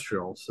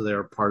industrial, so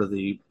they're part of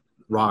the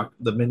one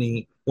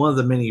of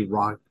the many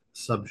rock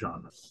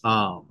subgenres.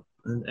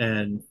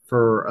 And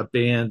for a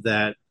band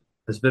that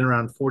has been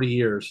around 40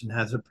 years and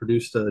hasn't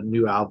produced a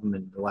new album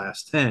in the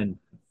last 10,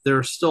 there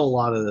are still a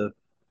lot of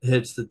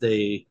hits that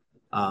they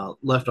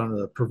left on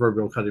the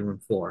proverbial cutting room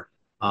floor.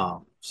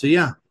 So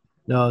yeah,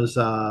 no, it was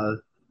a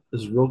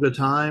real good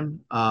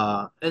time.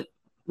 And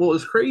what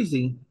was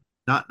crazy,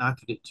 not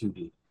to get too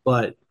deep,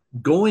 but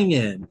going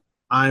in,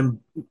 I'm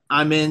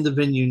I'm in the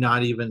venue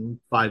not even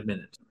 5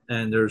 minutes,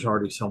 and there's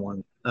already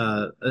someone,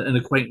 an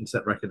acquaintance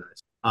that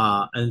recognized.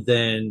 And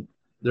then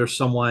there's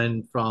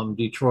someone from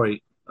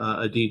Detroit,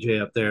 a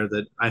DJ up there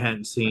that I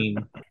hadn't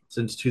seen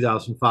since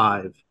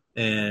 2005,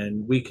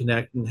 and we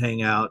connect and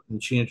hang out.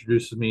 And she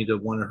introduces me to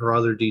one of her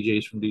other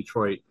DJs from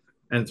Detroit,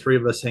 and three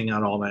of us hang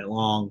out all night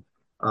long.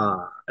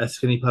 As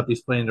Skinny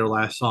Puppy's playing their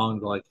last song,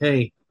 they're like,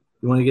 "Hey,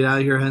 you want to get out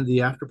of here and head to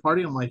the after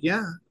party?" I'm like,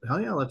 "Yeah, hell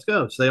yeah, let's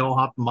go." So they all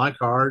hopped in my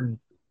car, and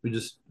we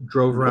just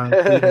drove around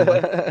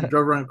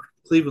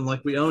Cleveland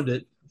like we owned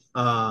it.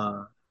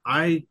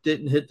 I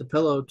didn't hit the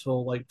pillow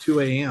till like 2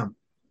 a.m.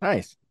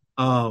 Nice.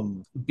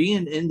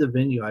 Being in the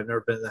venue, I've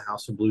never been in the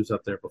House of Blues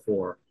up there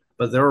before,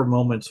 but there were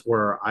moments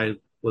where I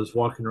was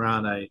walking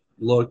around, I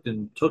looked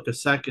and took a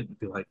second to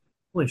be like,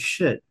 holy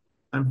shit,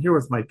 I'm here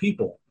with my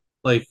people.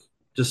 Like,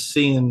 just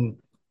seeing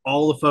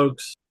all the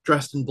folks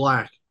dressed in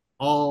black,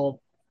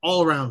 all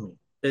all around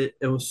me.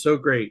 It was so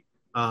great.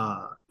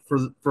 For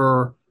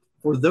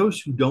those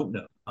who don't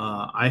know,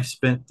 I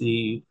spent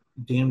the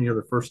damn near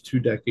the first 2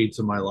 decades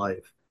of my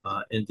life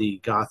in the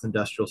goth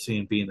industrial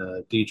scene, being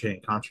a DJ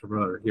and concert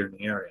promoter here in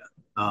the area,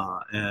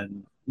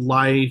 and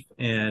life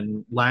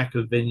and lack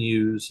of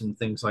venues and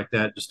things like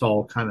that just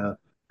all kind of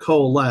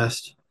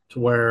coalesced to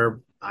where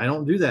I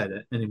don't do that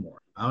anymore.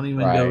 I don't even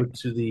go Right.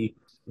 to the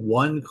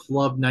one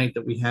club night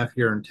that we have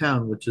here in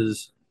town, which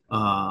is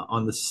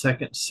on the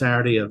second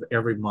Saturday of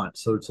every month.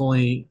 So it's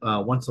only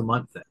once a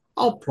month then.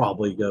 I'll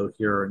probably go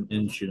here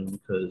in June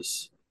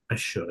because I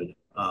should.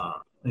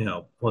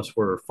 Plus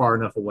we're far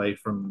enough away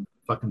from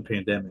fucking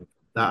pandemic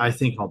that I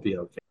think I'll be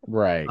okay.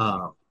 Right.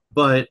 Uh,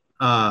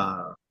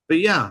 but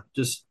yeah,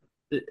 just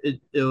it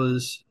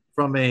was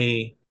from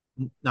a,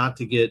 not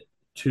to get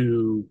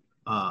too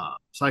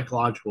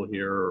psychological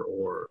here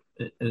or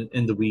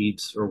in the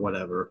weeds or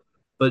whatever,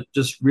 but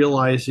just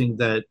realizing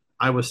that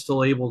I was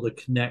still able to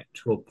connect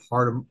to a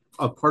part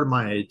of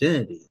my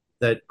identity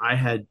that I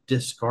had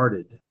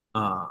discarded.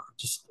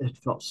 Just it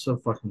felt so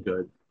fucking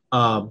good.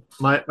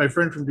 My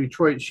friend from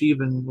Detroit, she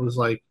even was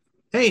like,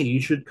 "Hey, you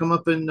should come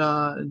up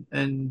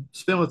and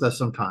spin with us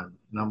sometime."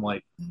 And I'm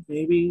like,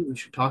 maybe we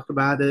should talk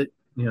about it.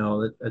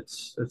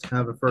 It's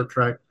kind of a fur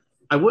track.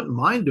 I wouldn't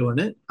mind doing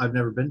it. I've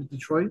never been to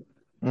Detroit.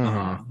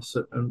 Mm-hmm.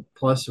 So and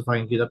plus, if I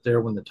can get up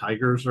there when the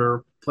Tigers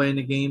are playing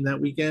a game that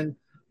weekend,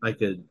 I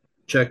could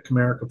check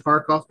Comerica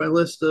Park off my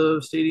list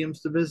of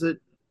stadiums to visit.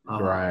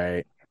 Um,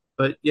 Right.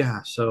 but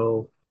yeah,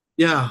 so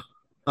yeah,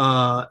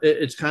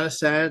 it's kind of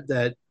sad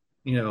that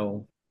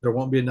there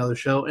won't be another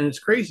show, and it's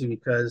crazy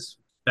because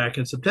back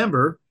in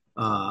September,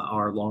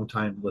 our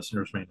longtime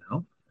listeners may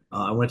know,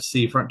 I went to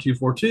see Front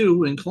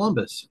 242 in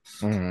Columbus.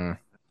 Mm-hmm.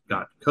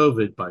 Got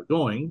COVID by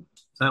going,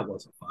 so that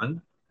wasn't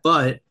fun.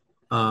 But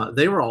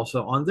they were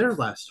also on their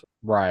last tour,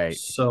 Right.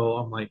 so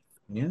I'm like,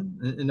 man,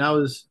 and I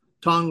was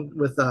talking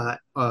with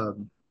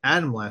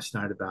Adam last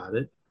night about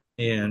it,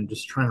 and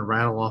just trying to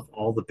rattle off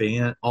all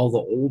the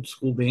old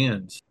school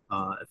bands,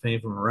 if any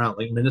of them are around.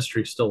 Like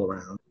Ministry's still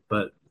around,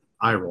 but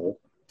I roll.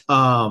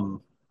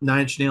 Um,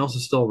 Nine Inch Nails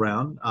is still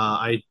around.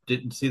 I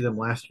didn't see them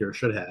last year,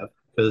 should have,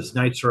 because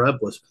Nights Are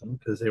Up was playing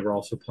because they were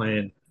also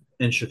playing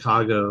in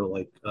Chicago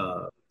like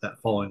that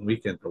following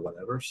weekend or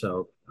whatever.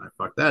 So I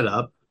fucked that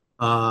up.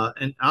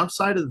 And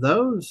outside of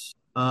those,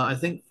 I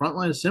think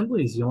Frontline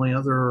Assembly is the only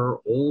other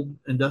old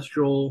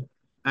industrial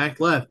act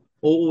left.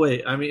 Oh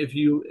wait, I mean if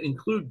you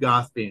include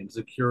goth bands,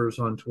 The Cure's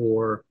on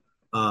tour,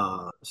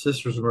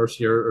 Sisters of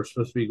Mercy are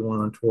supposed to be going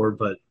on tour,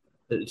 but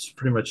it's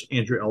pretty much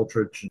Andrew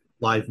Eldridge,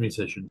 live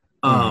musician.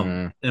 Mm-hmm.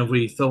 And if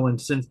we throw in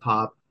synth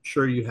pop,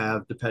 sure you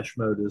have Depeche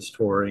Mode is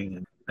touring,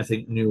 and I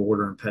think New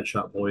Order and Pet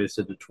Shop Boys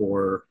did a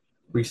tour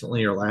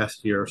recently or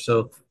last year.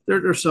 So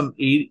there's some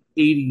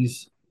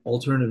 80s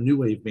alternative new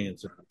wave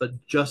bands around,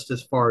 but just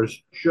as far as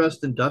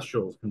just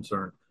industrial is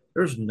concerned,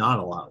 there's not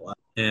a lot left.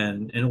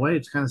 And in a way,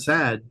 it's kind of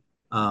sad.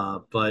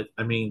 But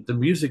I mean, the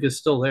music is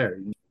still there.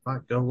 You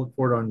can go look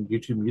for it on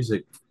YouTube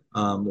Music,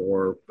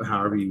 or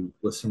however you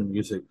listen to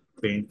music,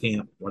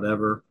 Bandcamp,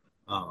 whatever.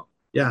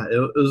 Yeah,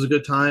 it was a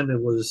good time.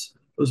 It was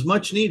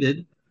much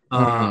needed.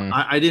 Mm-hmm.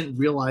 I didn't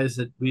realize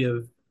that we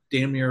have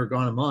damn near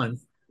gone a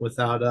month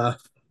without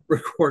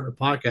recording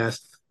a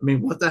podcast. I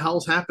mean, what the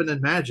hell's happened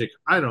in Magic?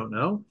 I don't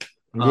know.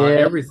 Yeah.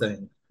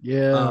 Everything.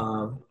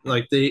 Yeah.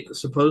 Like they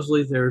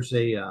supposedly there's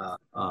a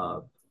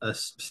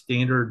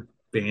standard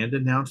band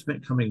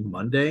announcement coming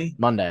Monday,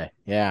 Monday.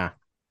 Yeah.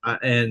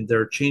 and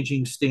they're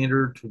changing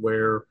standard to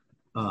where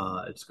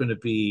it's going to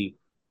be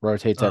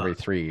Rotates uh, every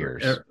 3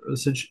 years.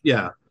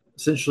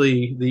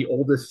 essentially the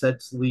oldest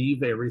sets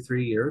leave every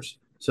 3 years,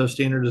 so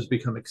standard has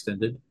become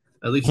extended,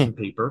 at least in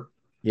paper.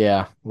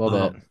 Yeah, a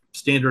little bit.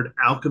 Standard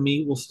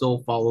alchemy will still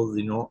follow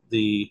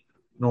the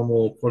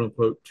normal quote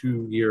unquote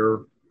 2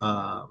 year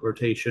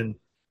rotation.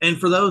 And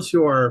for those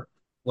who are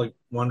like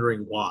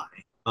wondering why,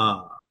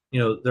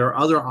 their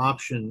other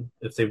option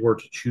if they were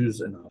to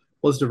choose enough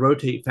was to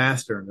rotate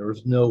faster, and there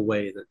was no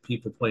way that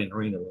people playing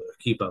arena would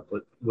keep up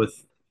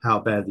with how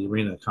bad the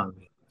arena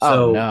economy is.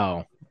 Oh So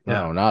no. yeah,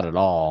 No, not at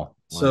all.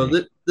 so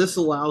Like, this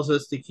allows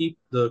us to keep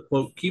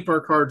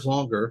our cards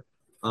longer.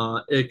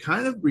 It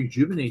kind of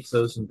rejuvenates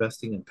those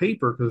investing in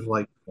paper because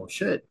like, well,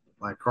 shit,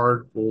 my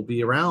card will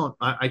be around.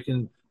 I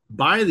can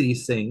buy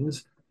these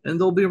things and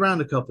they'll be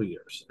around a couple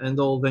years and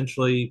they'll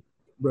eventually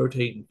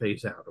rotate and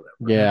phase out or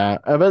whatever.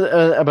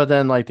 yeah, but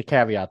then like the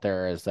caveat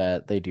there is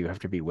that they do have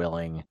to be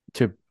willing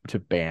to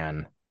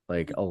ban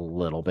like a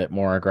little bit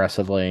more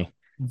aggressively.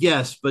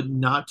 Yes, but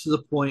not to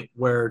the point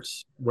where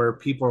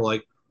people are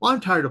like, "Well, I'm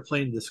tired of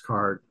playing this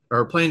card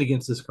or playing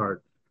against this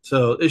card,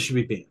 so it should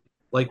be banned."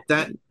 Like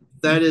that.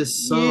 That Yeah.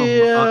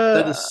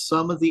 is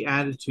some of the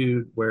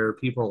attitude where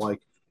people are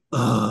like,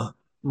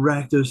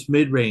 Rakdos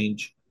mid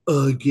range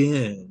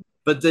again."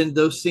 But then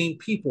those same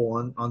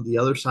people on the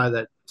other side of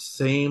that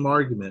same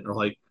argument are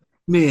like,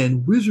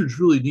 "Man, Wizards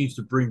really needs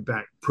to bring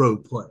back pro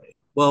play."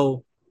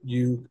 Well,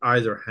 you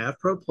either have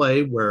pro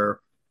play where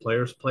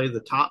players play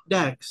the top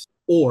decks,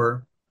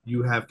 or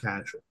you have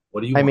casual.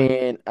 What do you I want? mean,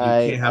 You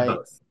can't have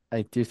both.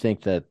 I do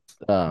think that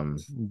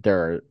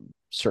there are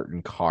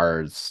certain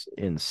cards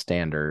in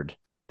standard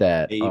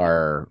that Maybe.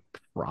 are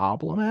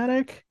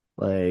problematic.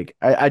 Like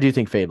I do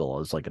think Fable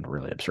is like a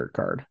really absurd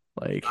card.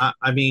 Like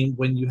I mean,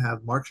 when you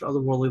have March of the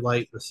Otherworldly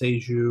Light, the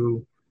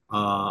Seiju,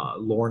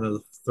 Lorna of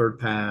the Third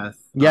Path,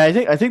 yeah,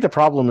 I think the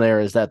problem there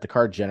is that the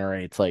card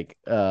generates like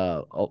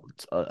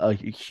a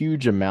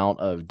huge amount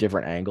of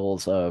different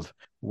angles of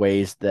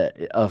ways that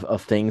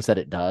of things that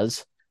it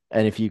does,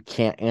 and if you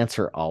can't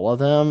answer all of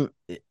them,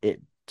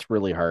 it's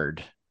really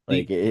hard. the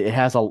Like it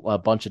has a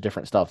bunch of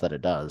different stuff that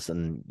it does,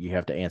 and you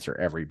have to answer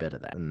every bit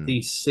of that. And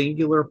the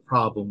singular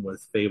problem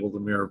with Fable the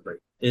Mirror Break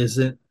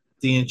isn't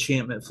the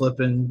enchantment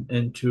flipping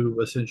into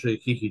essentially a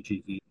Kiki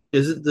Jiki,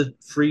 isn't the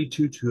free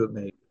tutu it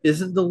made,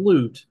 isn't the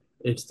loot,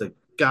 it's the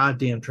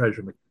goddamn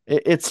treasure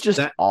mechanic. it's just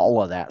That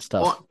all of that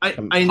stuff I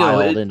know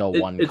compiled into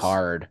one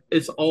card.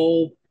 it's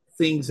all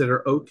things that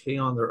are okay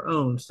on their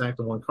own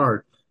stacked on one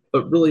card,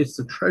 but really it's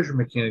the treasure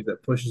mechanic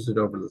that pushes it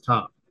over the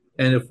top.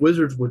 And if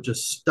Wizards would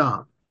just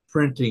stop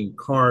printing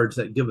cards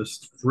that give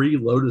us free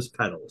lotus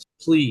petals,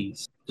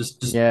 please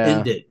just Yeah,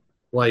 end it.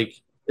 Like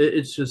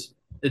it's just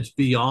it's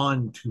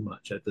beyond too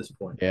much at this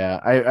point. yeah.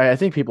 I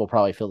think people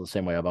probably feel the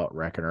same way about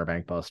Reckoner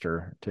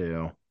Bankbuster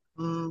too.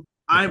 Mm, The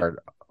I card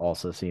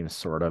also seems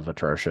sort of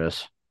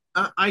atrocious.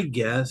 I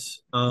guess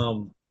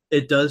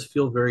it does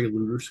feel very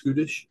looter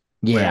scootish,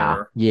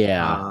 Yeah,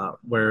 yeah,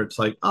 where it's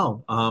like,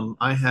 oh,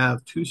 I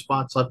have two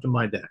spots left in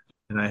my deck,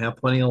 and I have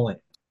plenty of land.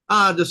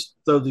 Just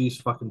throw these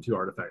fucking two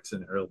artifacts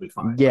in there; it'll be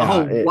fine. yeah.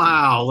 Oh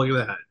wow, look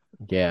at that!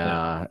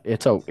 Yeah, Yeah.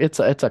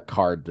 It's a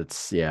card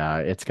that's yeah.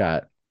 It's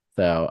got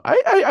so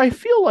I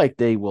feel like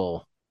they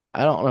will.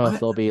 I don't know if I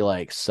they'll be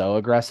like so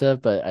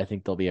aggressive, but I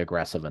think they'll be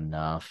aggressive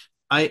enough.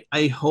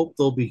 I hope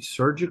they'll be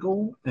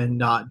surgical and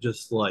not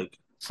just like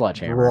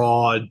Sledgehammer.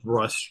 broad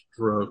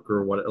brushstroke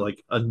or what,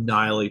 like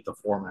annihilate the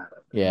format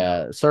of it.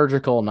 Yeah,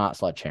 surgical, not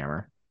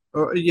sledgehammer.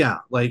 Or yeah,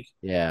 like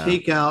Yeah.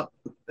 take out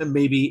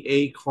maybe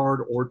a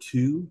card or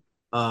two,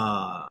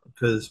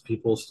 because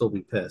people will still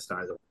be pissed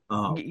either.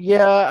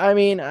 Yeah, I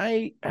mean,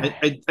 I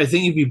I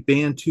think if you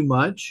ban too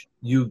much,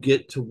 you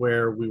get to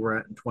where we were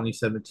at in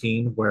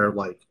 2017, where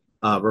like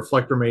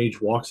Reflector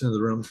Mage walks into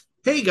the room.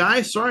 Hey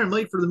guys, sorry I'm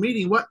late for the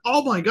meeting. What?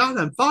 Oh my god,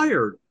 I'm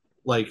fired!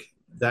 Like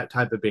that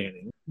type of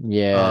banning.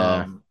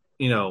 yeah.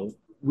 You know,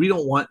 we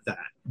don't want that.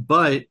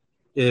 But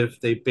if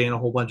they ban a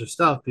whole bunch of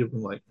stuff, people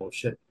are like, well,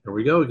 shit, here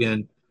we go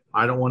again.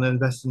 I don't want to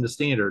invest in the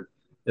standard.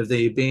 If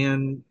they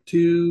ban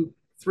two,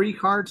 three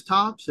cards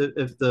tops,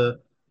 if the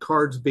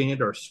cards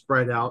banned are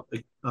spread out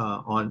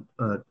on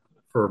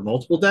for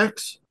multiple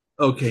decks,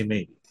 okay,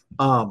 maybe.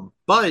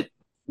 But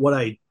what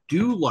I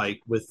do like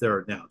with their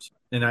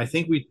announcement, and I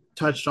think we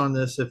touched on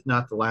this, if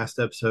not the last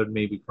episode,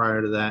 maybe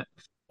prior to that,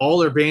 all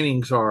their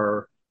bannings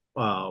are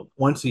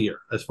once a year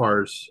as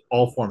far as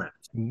all formats,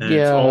 and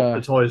Yeah.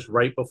 it's always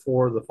right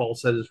before the fall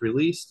set is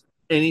released.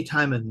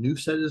 Anytime a new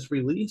set is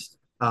released,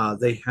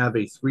 they have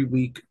a 3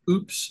 week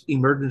oops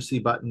emergency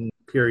button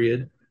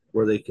period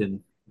where they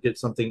can get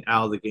something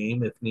out of the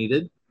game if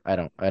needed. I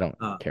don't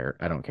Uh, care.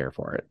 I don't care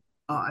for it.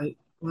 I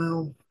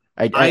well,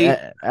 I,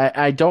 I I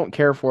I don't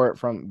care for it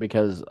from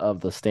because of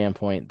the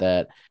standpoint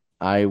that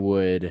I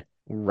would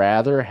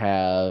rather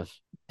have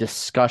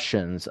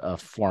discussions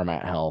of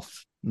format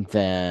health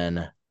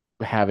than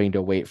having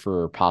to wait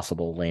for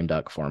possible lame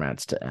duck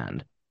formats to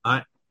end.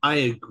 I I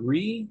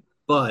agree,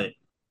 but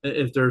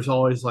if there's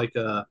always like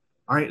a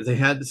all right, they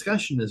had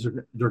discussion. Is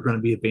there going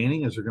to be a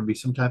banning? Is there going to be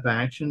some type of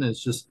action?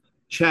 It's just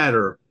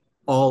chatter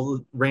all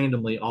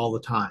randomly all the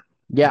time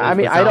Yeah, I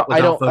mean, without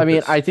I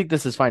mean, focus. I think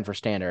this is fine for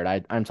standard.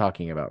 I'm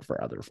talking about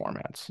for other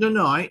formats.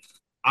 No,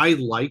 I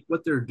like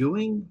what they're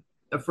doing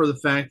for the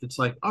fact it's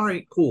like, all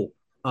right, cool.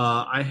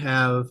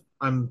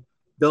 I'm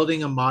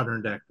building a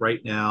modern deck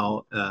right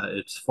now.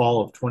 It's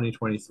fall of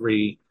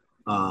 2023.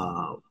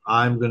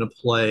 I'm gonna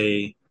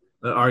play.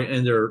 All right,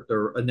 and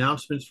their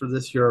announcements for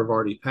this year have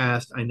already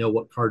passed. I know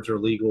what cards are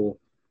legal.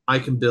 I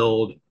can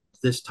build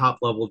this top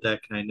level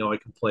deck, and I know I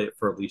can play it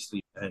for at least a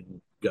year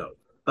and go.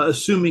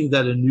 Assuming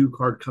that a new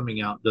card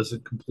coming out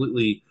doesn't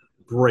completely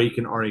break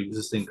an already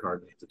existing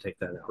card, they have to take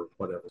that out or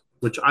whatever.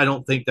 Which I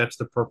don't think that's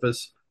the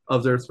purpose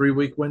of their 3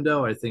 week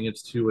window. I think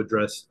it's to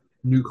address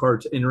new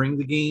cards entering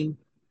the game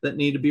that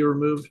need to be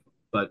removed.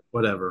 But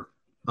whatever.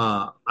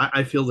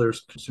 I feel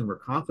there's consumer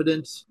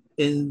confidence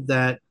in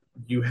that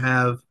you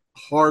have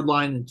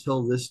hardline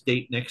until this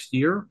date next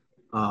year,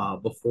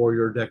 before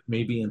your deck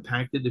may be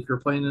impacted if you're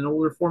playing an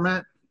older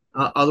format.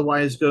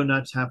 Otherwise, go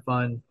nuts, have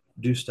fun,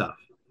 do stuff.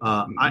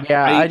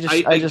 Yeah,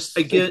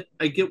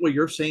 I get what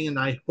you're saying, and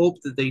I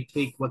hope that they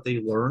take what they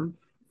learned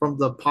from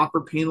the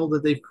Popper panel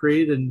that they've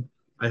created, and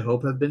I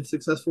hope have been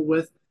successful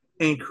with,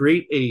 and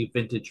create a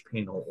vintage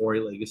panel or a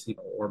legacy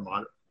panel or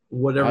modern,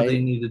 whatever they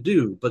I need to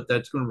do. But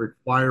that's going to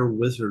require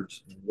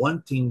Wizards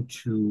wanting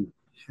to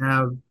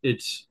have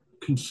its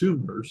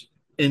consumers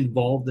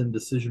involved in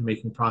decision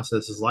making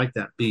processes like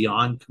that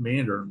beyond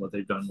Commander and what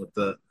they've done with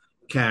the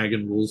CAG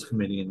and Rules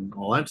Committee and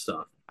all that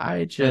stuff. I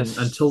And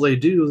until just they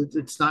do,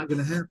 it's not going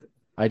to happen.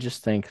 I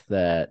just think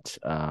that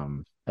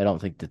I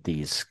don't think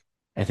that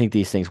I think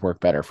these things work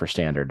better for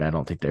standard. And I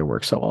don't think they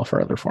work so well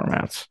for other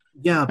formats.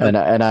 Yeah, And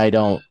but and I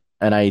don't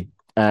and I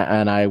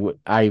And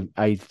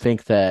I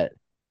think that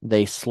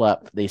they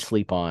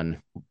sleep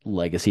on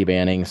legacy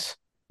bannings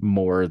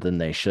more than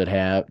they should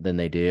have than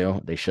they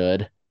do. They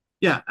should.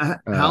 Yeah. Uh,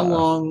 How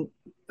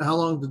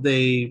long did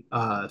they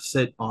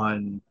sit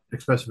on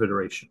expressive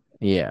iteration?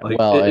 yeah. Like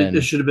Well, it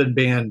and should have been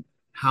banned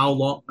how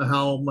long,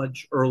 how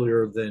much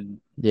earlier than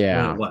when it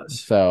yeah. was.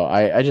 So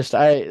I just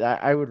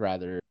I would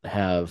rather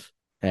have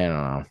I don't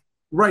know.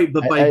 Right,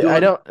 but by I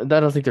doing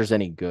don't think there's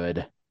any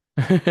good.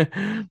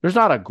 There's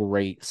not a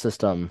great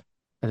system,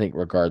 I think,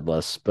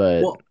 regardless.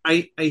 But well,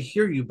 I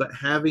hear you, but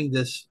having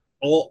this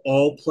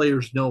all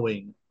players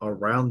knowing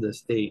around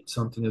this date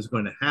something is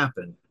going to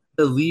happen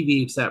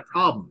alleviates that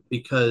problem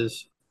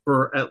because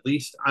for at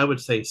least I would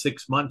say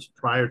 6 months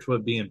prior to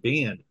it being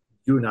banned,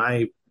 you and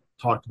I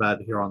talked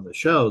about it here on the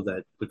show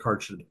that the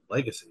card should be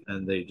legacy,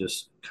 and they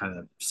just kind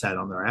of sat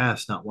on their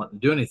ass not wanting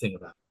to do anything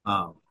about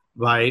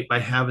it. By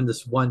having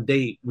this one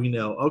date, we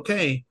know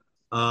okay.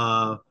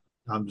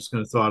 I'm just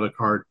going to throw out a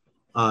card.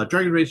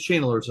 Dragon Rage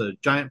Channeler is a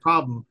giant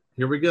problem.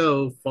 Here we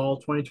go, fall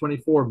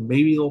 2024.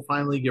 Maybe they'll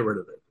finally get rid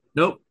of it.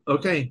 Nope.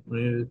 Okay,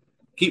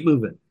 keep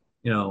moving.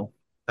 You know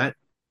that.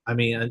 I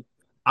mean,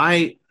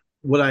 I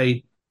what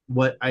I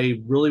what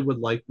I really would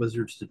like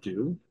Wizards to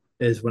do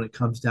is when it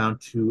comes down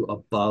to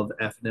above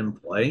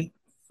FNM play,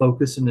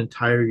 focus an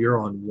entire year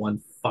on one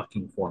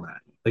fucking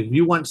format. Like if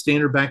you want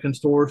standard back in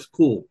stores,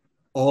 cool.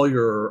 All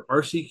your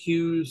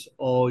RCQs,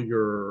 all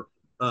your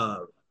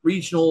uh,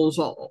 regionals,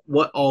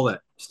 all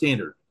that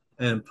standard,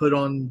 and put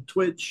on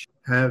Twitch.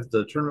 Have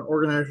the tournament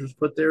organizers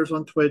put theirs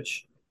on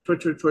Twitch.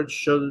 Twitch,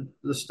 show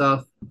the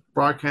stuff,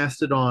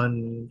 broadcast it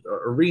on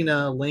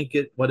Arena, link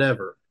it,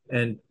 whatever,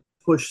 and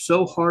push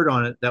so hard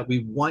on it that we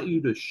want you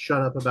to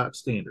shut up about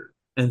standard,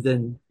 and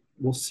then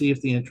we'll see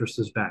if the interest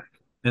is back.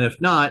 And if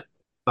not,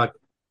 fuck.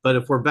 But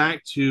if we're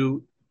back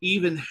to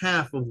even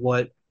half of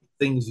what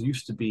things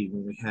used to be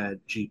when we had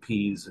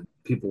GPs and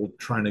people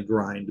trying to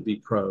grind to be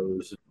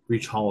pros,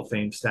 reach Hall of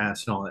Fame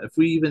stats and all that, if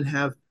we even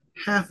have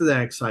half of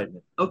that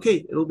excitement,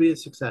 okay, it'll be a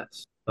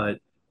success. But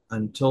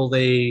until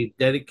they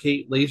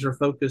dedicate laser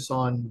focus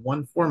on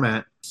one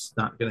format, it's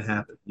not going to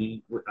happen.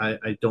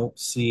 I don't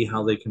see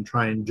how they can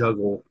try and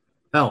juggle.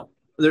 Hell,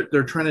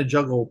 they're trying to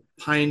juggle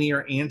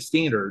Pioneer and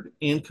Standard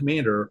and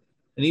Commander,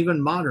 and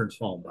even Modern's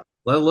fallen by,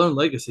 let alone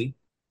Legacy.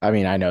 I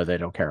mean, I know they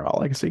don't care about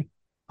legacy.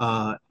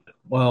 Uh,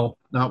 well,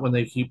 not when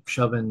they keep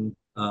shoving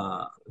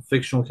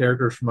fictional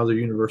characters from other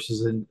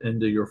universes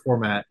into your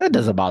format. That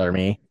doesn't bother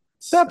me.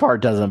 It's, That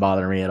part doesn't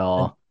bother me at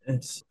all.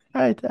 it's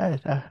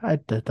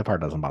The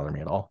part doesn't bother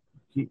me at all.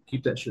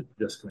 keep that shit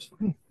just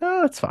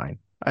No, it's fine.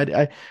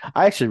 I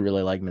actually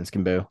really like Minsk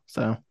and Boo,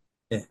 so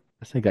yeah.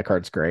 I think that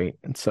card's great.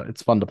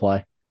 It's fun to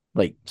play,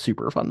 like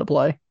super fun to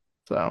play.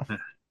 So,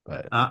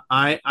 but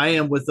I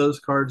am with those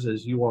cards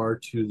as you are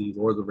to the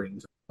Lord of the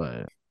Rings.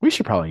 but we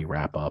should probably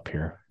wrap up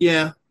here.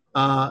 Yeah.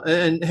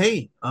 And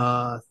hey,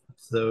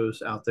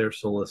 those out there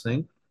still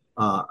listening,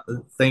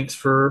 thanks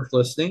for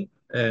listening.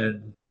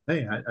 And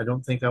hey, I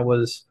don't think I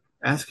was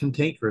as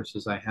cantankerous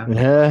as I have been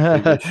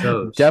on previous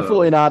shows.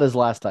 Definitely So, not as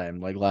last time,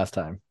 like last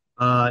time.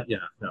 yeah,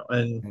 no.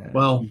 And Yeah.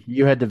 well,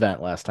 You had to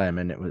vent last time,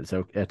 and it's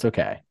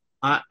okay.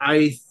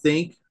 I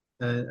think,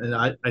 and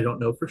I don't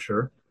know for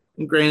sure.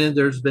 And granted,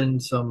 there's been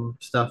some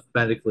stuff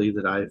medically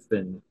that I've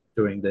been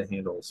doing to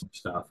handle some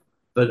stuff,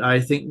 but I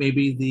think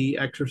maybe the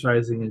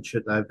exercising and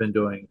shit that I've been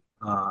doing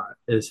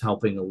is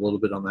helping a little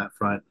bit on that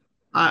front.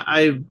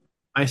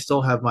 I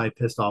still have my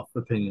pissed off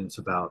opinions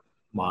about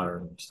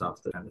modern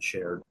stuff that I kind of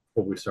shared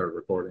before we started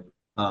recording.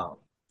 But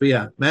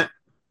yeah,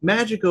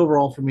 Magic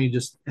overall for me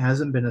just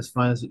hasn't been as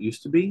fun as it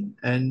used to be,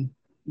 and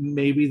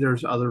maybe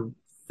there's other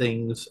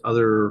things,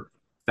 other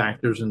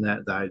factors in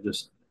that I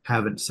just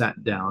haven't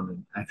sat down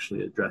and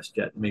actually addressed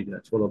yet. Maybe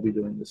that's what I'll be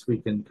doing this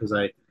weekend because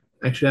I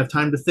actually have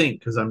time to think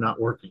because I'm not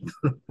working.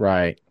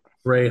 Right.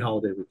 Hooray,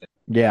 holiday weekend.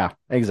 Yeah,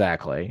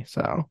 exactly.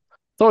 So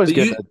it's always But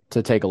good you,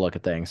 to take a look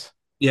at things.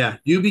 yeah,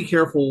 you be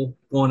careful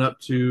going up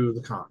to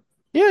the con.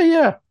 Yeah,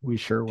 yeah, we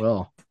sure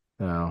will.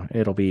 So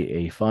it'll be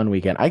a fun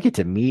weekend. I get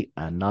to meet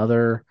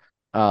another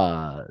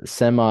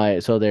semi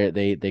so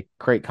they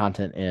create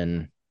content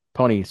in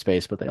Pony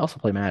Space, but they also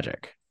play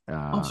Magic.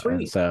 Oh, And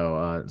sweet.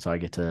 so I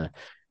get to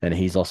and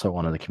he's also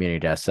one of the community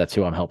desks. That's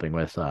who I'm helping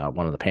with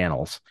one of the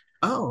panels.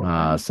 Oh,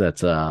 okay. So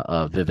that's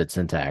a Vivid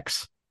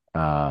Syntax.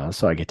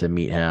 So I get to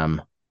meet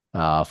him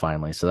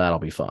finally. So that'll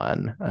be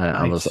fun.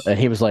 Nice. And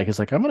he was like, it's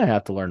like, I'm gonna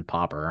have to learn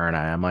Popper, aren't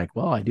I? I'm like,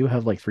 well, I do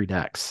have like 3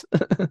 decks.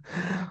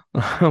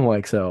 I'm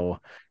like, so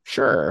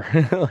sure.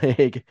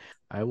 Like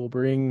I will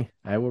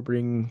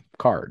bring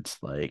cards.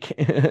 Like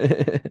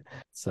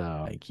so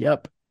like,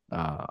 yep.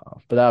 But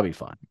that'll be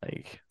fun.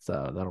 Like,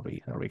 so that'll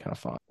be kind of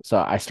fun. So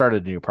I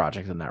started a new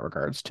project in that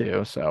regards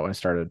too. So I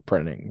started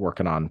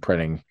working on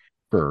printing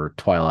for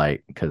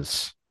Twilight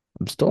because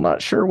I'm still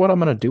not sure what I'm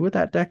gonna do with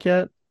that deck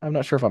yet. I'm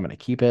not sure if I'm gonna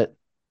keep it.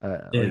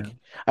 Yeah.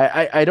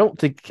 Like I don't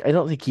think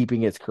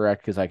keeping it's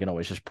correct because I can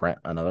always just print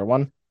another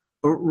one.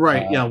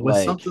 Right. Yeah. With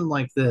Like something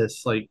like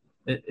this, like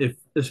if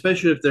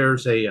especially if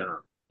there's a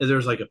if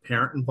there's like a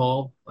parent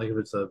involved, like if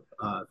it's a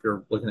if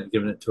you're looking at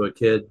giving it to a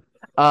kid,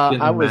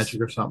 getting I a was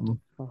magic or something.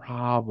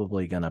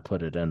 probably gonna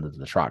put it into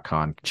the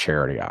TrotCon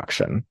charity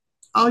auction.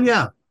 Oh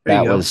yeah, there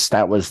you go.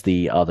 That was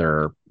the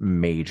other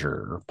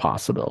major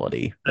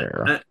possibility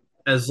there.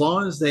 As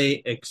long as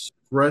they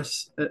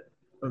express, what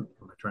am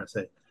I trying to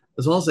say?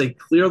 As long as they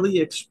clearly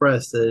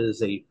express that it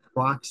is a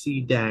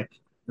proxy deck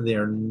and they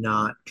are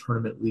not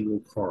tournament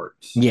legal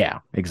cards. Yeah,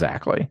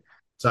 exactly.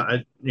 So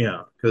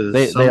yeah,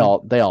 because some,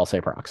 They all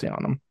say proxy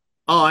on them.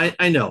 oh,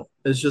 I know.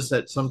 It's just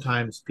that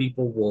sometimes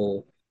people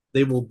will,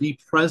 they will be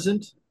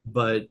present,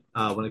 but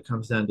when it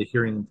comes down to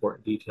hearing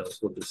important details,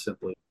 will just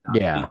simply not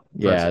Yeah,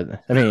 be present. yeah.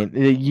 I mean,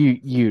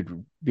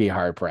 you'd be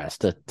hard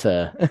pressed to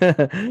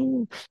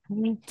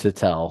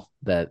tell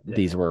that Yeah.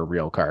 these were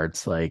real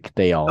cards. Like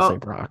they all say Oh,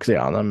 proxy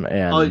on them,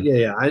 oh and yeah,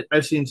 yeah.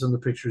 I've seen some of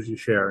the pictures you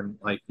share, and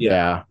like,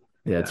 yeah,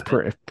 yeah, yeah, it's yeah,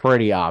 and,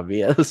 pretty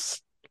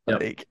obvious. yep.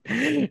 Like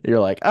you're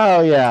like,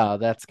 oh yeah,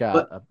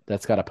 But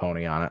that's got a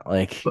pony on it.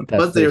 Like but they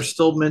are there's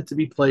still meant to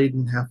be played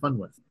and have fun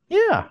with.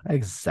 yeah,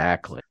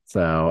 exactly.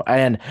 So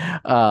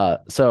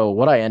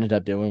what I ended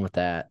up doing with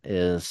that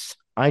is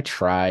I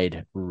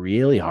tried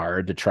really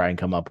hard to try and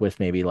come up with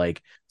maybe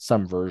like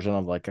some version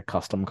of like a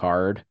custom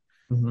card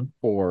Mm-hmm.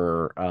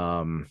 for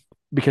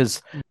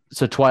because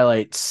so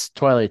Twilight's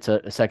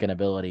a second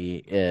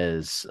ability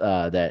is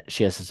that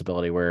she has this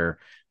ability where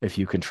if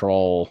you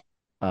control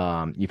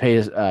you pay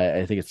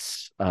I think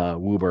it's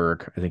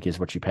Wooburg I think is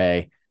what you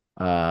pay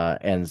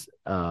and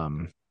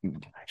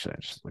actually I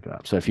just look it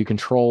up. So if you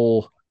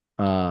control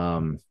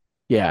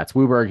yeah, it's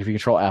Wooburg. If you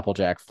control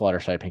Applejack,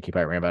 Fluttershy, Pinkie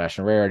Pie, Rainbow Dash,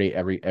 and Rarity,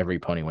 every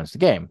pony wins the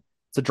game.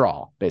 It's a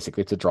draw,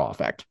 basically. It's a draw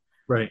effect.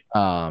 Right.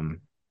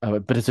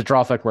 But it's a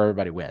draw effect where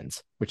everybody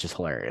wins, which is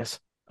hilarious.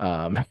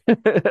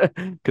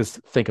 Because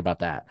think about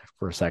that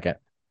for a second.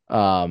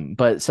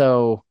 But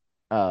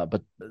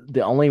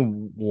the only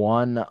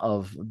one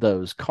of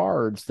those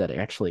cards that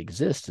actually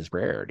exist is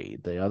Rarity.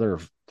 The other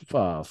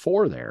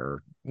four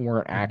there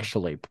weren't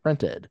actually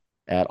printed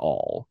at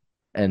all.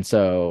 And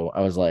so I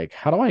was like,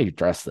 how do I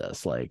address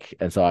this? Like,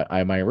 and so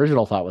my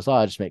original thought was, oh,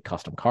 I just make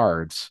custom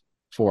cards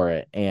for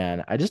it.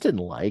 And I just didn't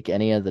like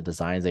any of the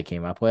designs they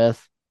came up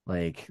with.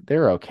 Like,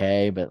 they're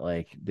okay, but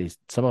like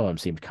some of them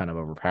seemed kind of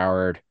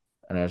overpowered.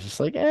 And I was just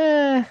like,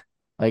 eh.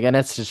 Like, and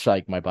that's just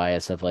like my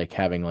bias of like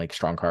having like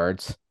strong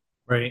cards.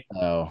 Right.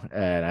 So,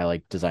 and I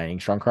like designing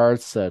strong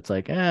cards. So it's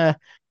like, eh.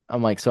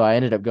 I'm like, so I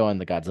ended up going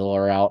the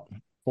Godzilla route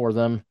for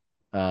them,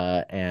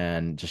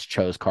 and just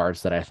chose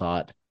cards that I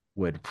thought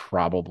would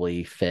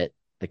probably fit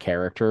the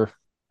character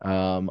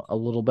a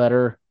little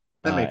better.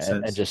 That makes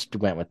And sense. just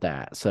went with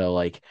that. So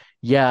like,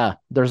 yeah,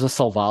 there's a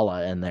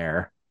Selvala in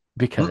there Mm,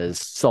 because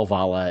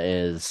Selvala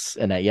is,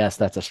 and yes,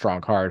 that's a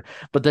strong card,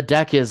 but the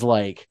deck is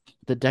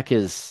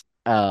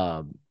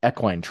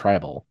equine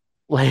tribal.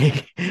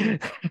 Like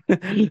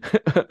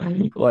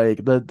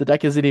like the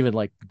deck isn't even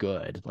like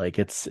good. Like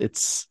it's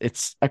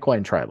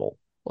equine tribal.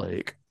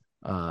 Like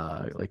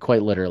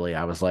quite literally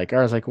I was like,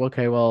 well,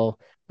 okay, well,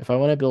 if I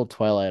want to build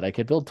Twilight, I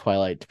could build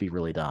Twilight to be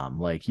really dumb.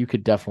 Like you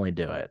could definitely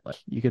do it. Like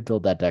you could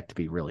build that deck to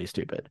be really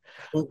stupid.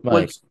 well,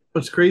 Like,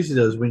 what's crazy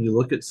though is when you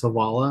look at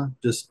Savala,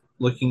 just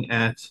looking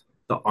at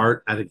the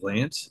art at a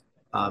glance,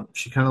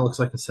 she kind of looks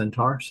like a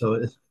centaur.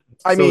 So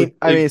I mean,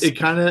 it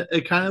kind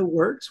of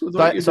works with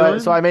what you're so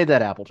doing. I made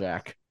that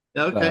Applejack.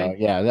 So Okay.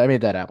 yeah, I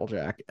made that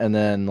Applejack, and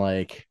then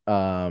like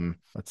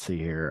let's see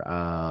here,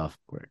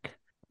 quick.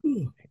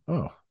 Ooh.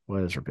 Oh,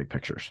 what is her big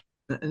pictures?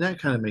 And that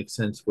kind of makes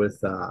sense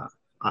with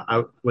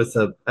with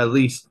at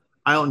least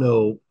I don't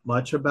know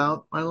much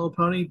about My Little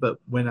Pony, but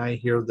when I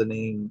hear the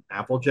name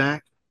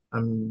Applejack,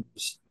 I'm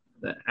just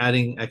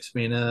adding X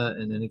Mana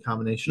and any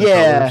combination of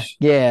Yeah, colors.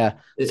 yeah.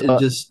 It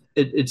just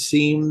it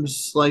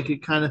seems like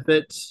it kind of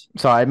fits.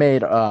 So I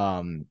made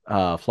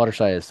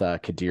Fluttershy's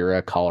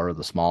Kadira Collar of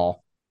the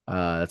Small.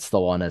 That's the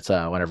one that's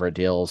whenever it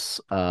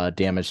deals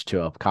damage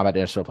to a combat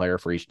damage to a player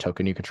for each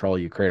token you control,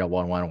 you create a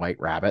 1/1 white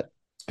rabbit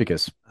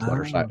because Oh,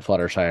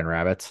 Fluttershy and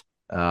rabbits.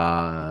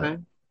 okay.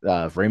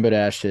 Rainbow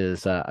Dash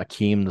is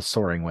Akeem the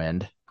Soaring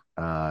Wind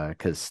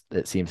because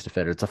it seems to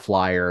fit. It's a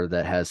flyer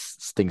that has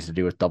things to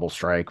do with double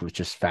strike, which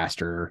is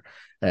faster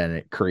and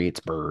it creates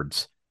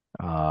birds.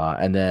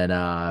 And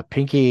then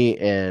Pinky,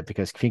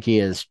 because Pinky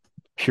is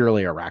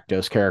purely a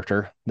Rakdos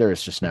character. There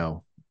is just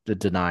no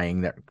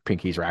denying that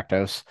Pinky's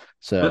Rakdos.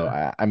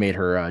 So I made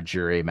her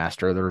Jury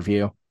Master of the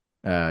Review.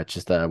 It's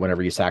just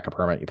whenever you sack a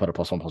permit, you put a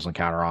 +1/+1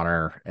 counter on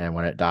her, and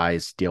when it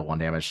dies, deals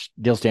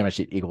damage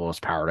equal its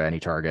power to any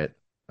target.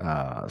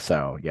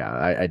 So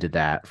yeah, I did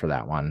that for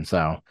that one.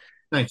 So,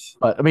 Nice.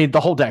 but I mean, the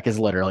whole deck is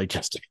literally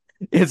just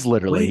it's Wait,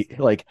 literally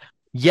like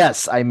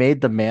yes, I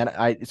made the man.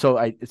 So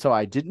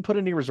I didn't put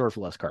any reserve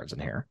list cards in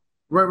here.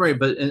 right, right.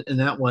 But in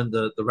that one,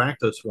 the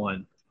Rakdos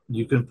one,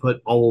 you can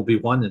put all will be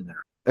one in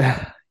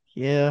there.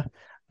 Yeah.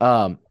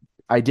 Um,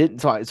 I didn't.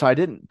 So I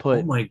didn't Oh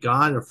put. my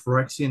God, a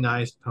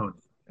Phyrexianized pony.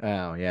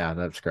 Oh yeah,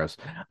 that's gross.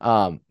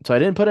 So I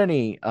didn't put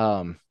any.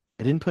 I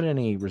didn't put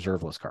any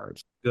reserve list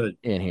cards Good.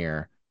 in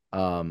here.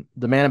 The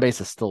mana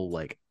base is still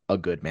like a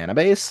good mana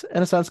base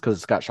in a sense because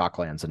it's got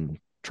shocklands and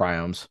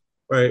triomes.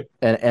 Right.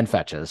 and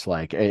fetches.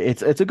 Like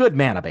it's a good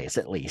mana base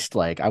at least.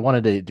 Like I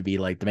wanted it to be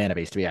like the mana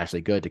base to be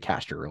actually good to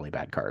cast your really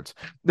bad cards.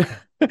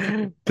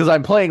 Because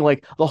I'm playing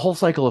like the whole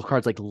cycle of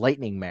cards like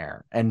Lightning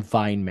Mare and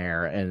Vine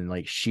Mare and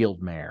like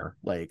Shield Mare,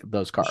 like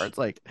those cards.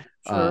 Like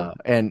Sure.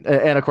 and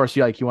of course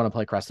you want to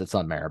play Crested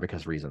Sun Mare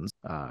because reasons.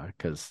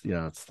 Because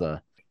it's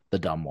the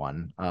dumb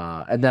one.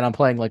 And then I'm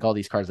playing like all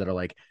these cards that are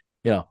like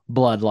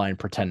Bloodline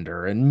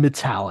Pretender and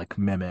Metallic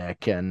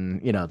Mimic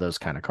and those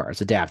kind of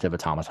cards, Adaptive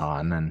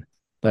Automaton and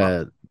Uh,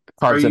 the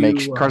are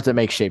you cards that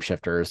make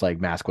shapeshifters like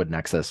Maskwood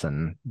Nexus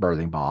and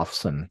Birthing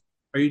Boffs. And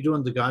are you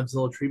doing the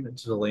Godzilla treatment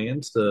to the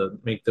lands to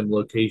make them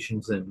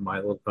locations in My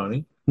Little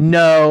Pony?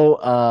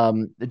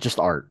 no, just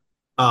art.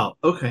 Oh,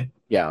 okay.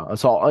 Yeah,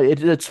 so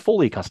it's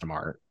fully custom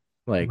art.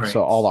 Like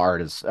so, Right. all the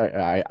art is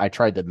I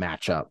tried to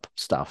match up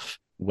stuff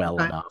well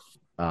Okay.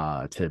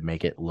 enough to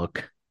make it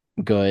look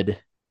good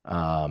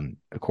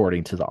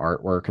according to the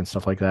artwork and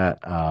stuff like that.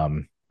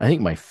 I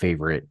think my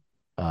favorite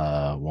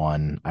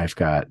one I've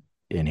got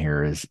in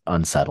here is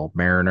Unsettled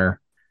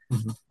Mariner.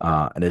 Mhm.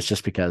 And it's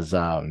just because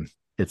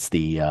it's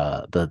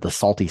the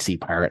salty sea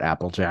pirate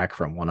Applejack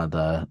from one of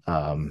the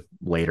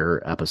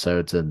later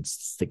episodes in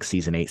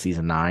season 8,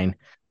 season 9,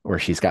 where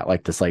she's got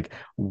like this like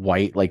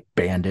white like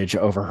bandage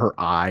over her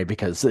eye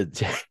because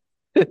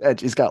and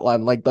she's got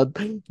like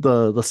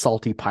the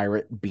salty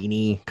pirate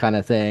beanie kind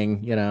of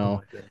thing, Oh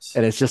my goodness.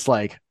 and it's just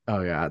like,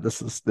 oh yeah,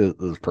 this is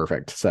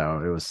perfect.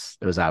 So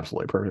it was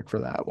absolutely perfect for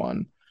that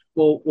one.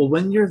 Well,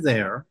 when you're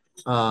there,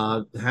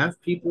 have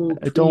people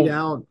I tweet don't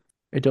out.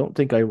 I don't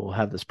think I will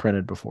have this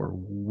printed before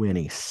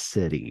Winnie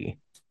City.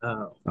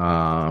 Oh,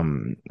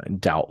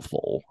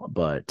 Doubtful,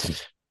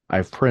 but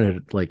I've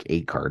printed like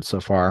 8 cards so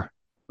far.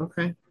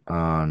 okay.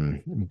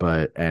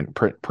 But and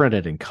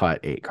printed and cut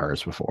 8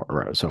 cards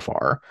before so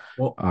far.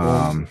 Well,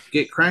 Um,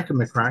 get cracking,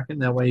 McCracken.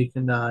 That way you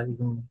can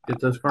get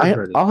those cards I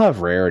ready. I'll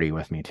have Rarity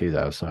with me too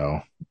though,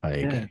 so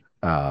Yeah.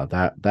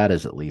 like that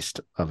is at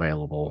least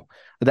available.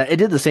 That it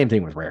did the same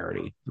thing with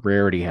Rarity.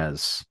 Rarity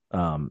has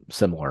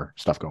similar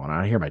stuff going on.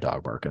 I hear my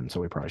dog barking, so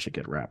we probably should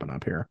get wrapping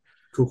up here.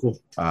 Cool,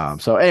 cool.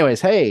 So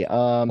anyways, hey,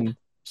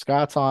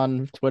 Scott's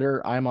on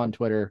Twitter. I'm on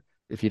Twitter.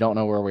 If you don't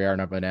know where we are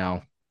by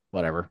now,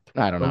 whatever.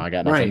 I don't know. I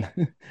got nothing.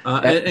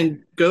 Right.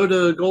 And go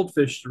to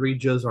Goldfish to read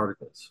Joe's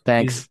articles.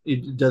 Thanks. He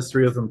does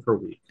 3 of them per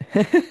week.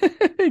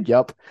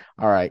 Yep.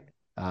 All right.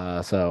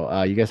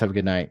 So you guys have a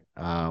good night.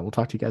 We'll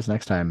talk to you guys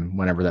next time,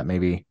 whenever that may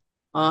be.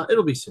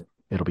 It'll be soon.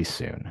 It'll be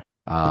soon.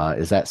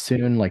 Is that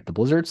soon like the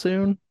blizzard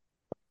soon?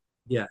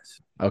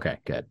 Yes. Okay,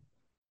 good.